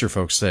Merriam-Webster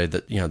folks say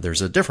that,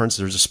 there's a difference,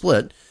 there's a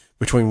split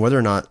between whether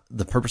or not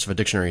the purpose of a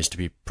dictionary is to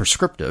be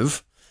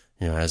prescriptive,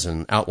 as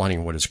in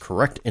outlining what is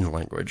correct in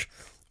language,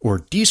 or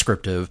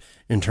descriptive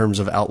in terms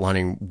of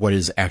outlining what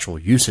is actual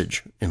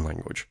usage in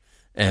language.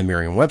 And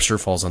Merriam-Webster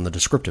falls on the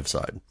descriptive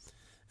side.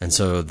 And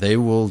so they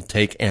will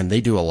take, and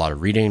they do a lot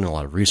of reading, a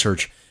lot of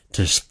research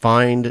to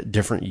find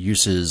different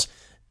uses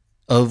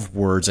of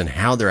words and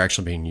how they're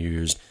actually being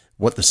used,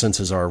 what the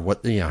senses are,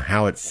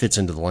 how it fits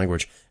into the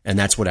language. And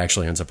that's what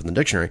actually ends up in the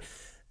dictionary.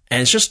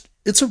 And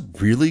it's a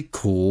really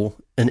cool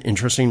and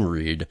interesting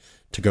read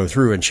to go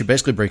through. And she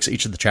basically breaks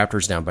each of the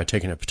chapters down by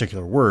taking a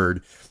particular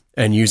word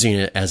and using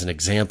it as an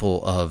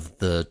example of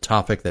the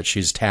topic that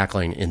she's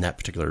tackling in that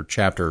particular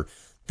chapter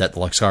that the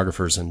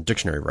lexicographers and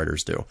dictionary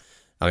writers do.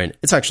 I mean,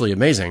 it's actually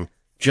amazing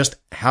just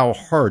how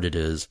hard it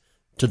is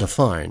to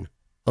define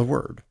a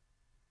word.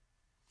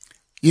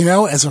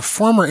 As a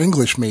former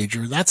English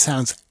major, that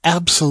sounds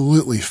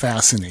absolutely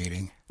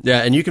fascinating.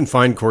 Yeah, and you can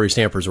find Corey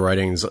Stamper's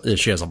writings.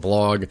 She has a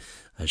blog.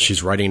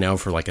 She's writing now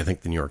for, I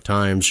think the New York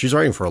Times. She's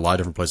writing for a lot of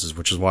different places,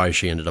 which is why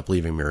she ended up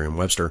leaving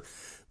Merriam-Webster.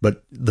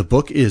 But the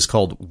book is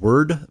called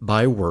Word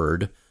by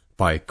Word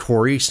by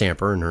Corey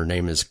Stamper, and her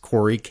name is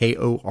Corey,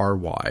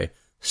 Kory,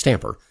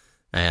 Stamper.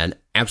 And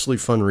absolutely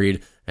fun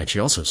read. And she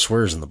also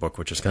swears in the book,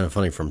 which is kind of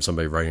funny from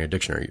somebody writing a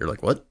dictionary. You're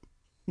like, what?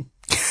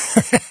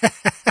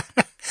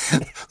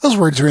 Those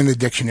words are in the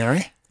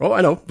dictionary. Oh,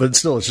 I know, but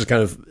still, it's just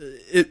kind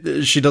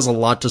of, she does a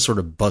lot to sort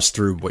of bust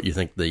through what you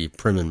think the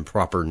prim and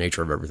proper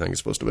nature of everything is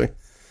supposed to be.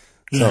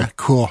 Yeah, so,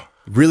 cool.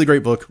 Really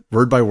great book,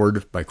 Word by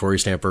Word by Corey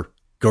Stamper.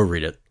 Go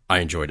read it. I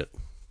enjoyed it.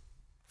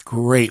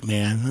 Great,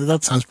 man.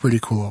 That sounds pretty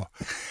cool.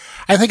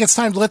 I think it's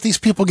time to let these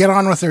people get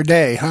on with their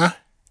day, huh?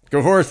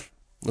 Go forth.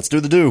 Let's do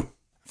the do.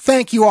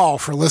 Thank you all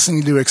for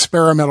listening to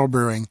Experimental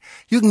Brewing.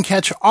 You can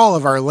catch all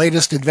of our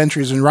latest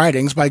adventures and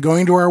writings by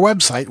going to our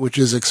website, which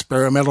is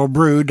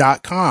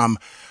experimentalbrew.com.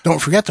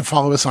 Don't forget to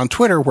follow us on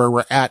Twitter, where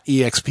we're at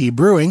EXP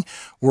Brewing.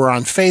 We're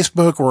on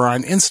Facebook. We're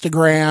on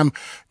Instagram.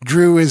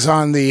 Drew is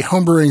on the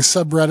Homebrewing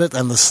subreddit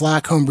and the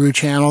Slack Homebrew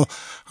channel.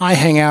 I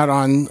hang out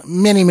on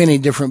many, many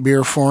different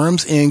beer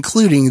forums,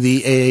 including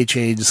the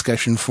AHA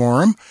discussion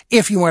forum.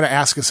 If you want to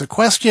ask us a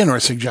question or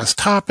suggest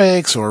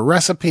topics or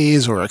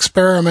recipes or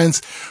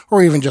experiments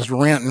or even just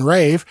rant and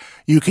rave,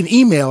 you can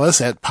email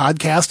us at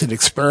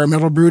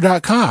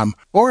podcast@experimentalbrew.com.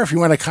 Or if you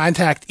want to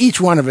contact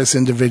each one of us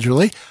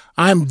individually,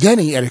 I'm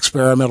Denny at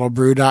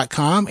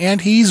experimentalbrew.com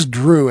and he's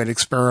Drew at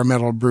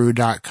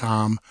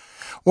experimentalbrew.com.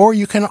 Or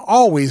you can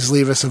always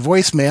leave us a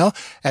voicemail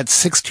at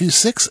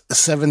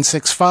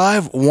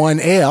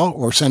 626-765-1AL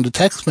or send a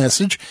text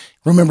message.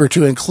 Remember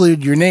to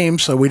include your name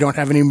so we don't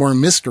have any more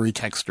mystery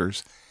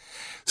texters.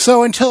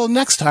 So until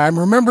next time,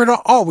 remember to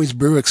always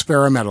brew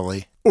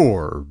experimentally.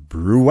 Or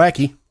brew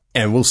wacky.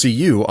 And we'll see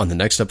you on the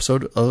next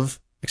episode of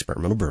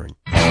Experimental Brewing.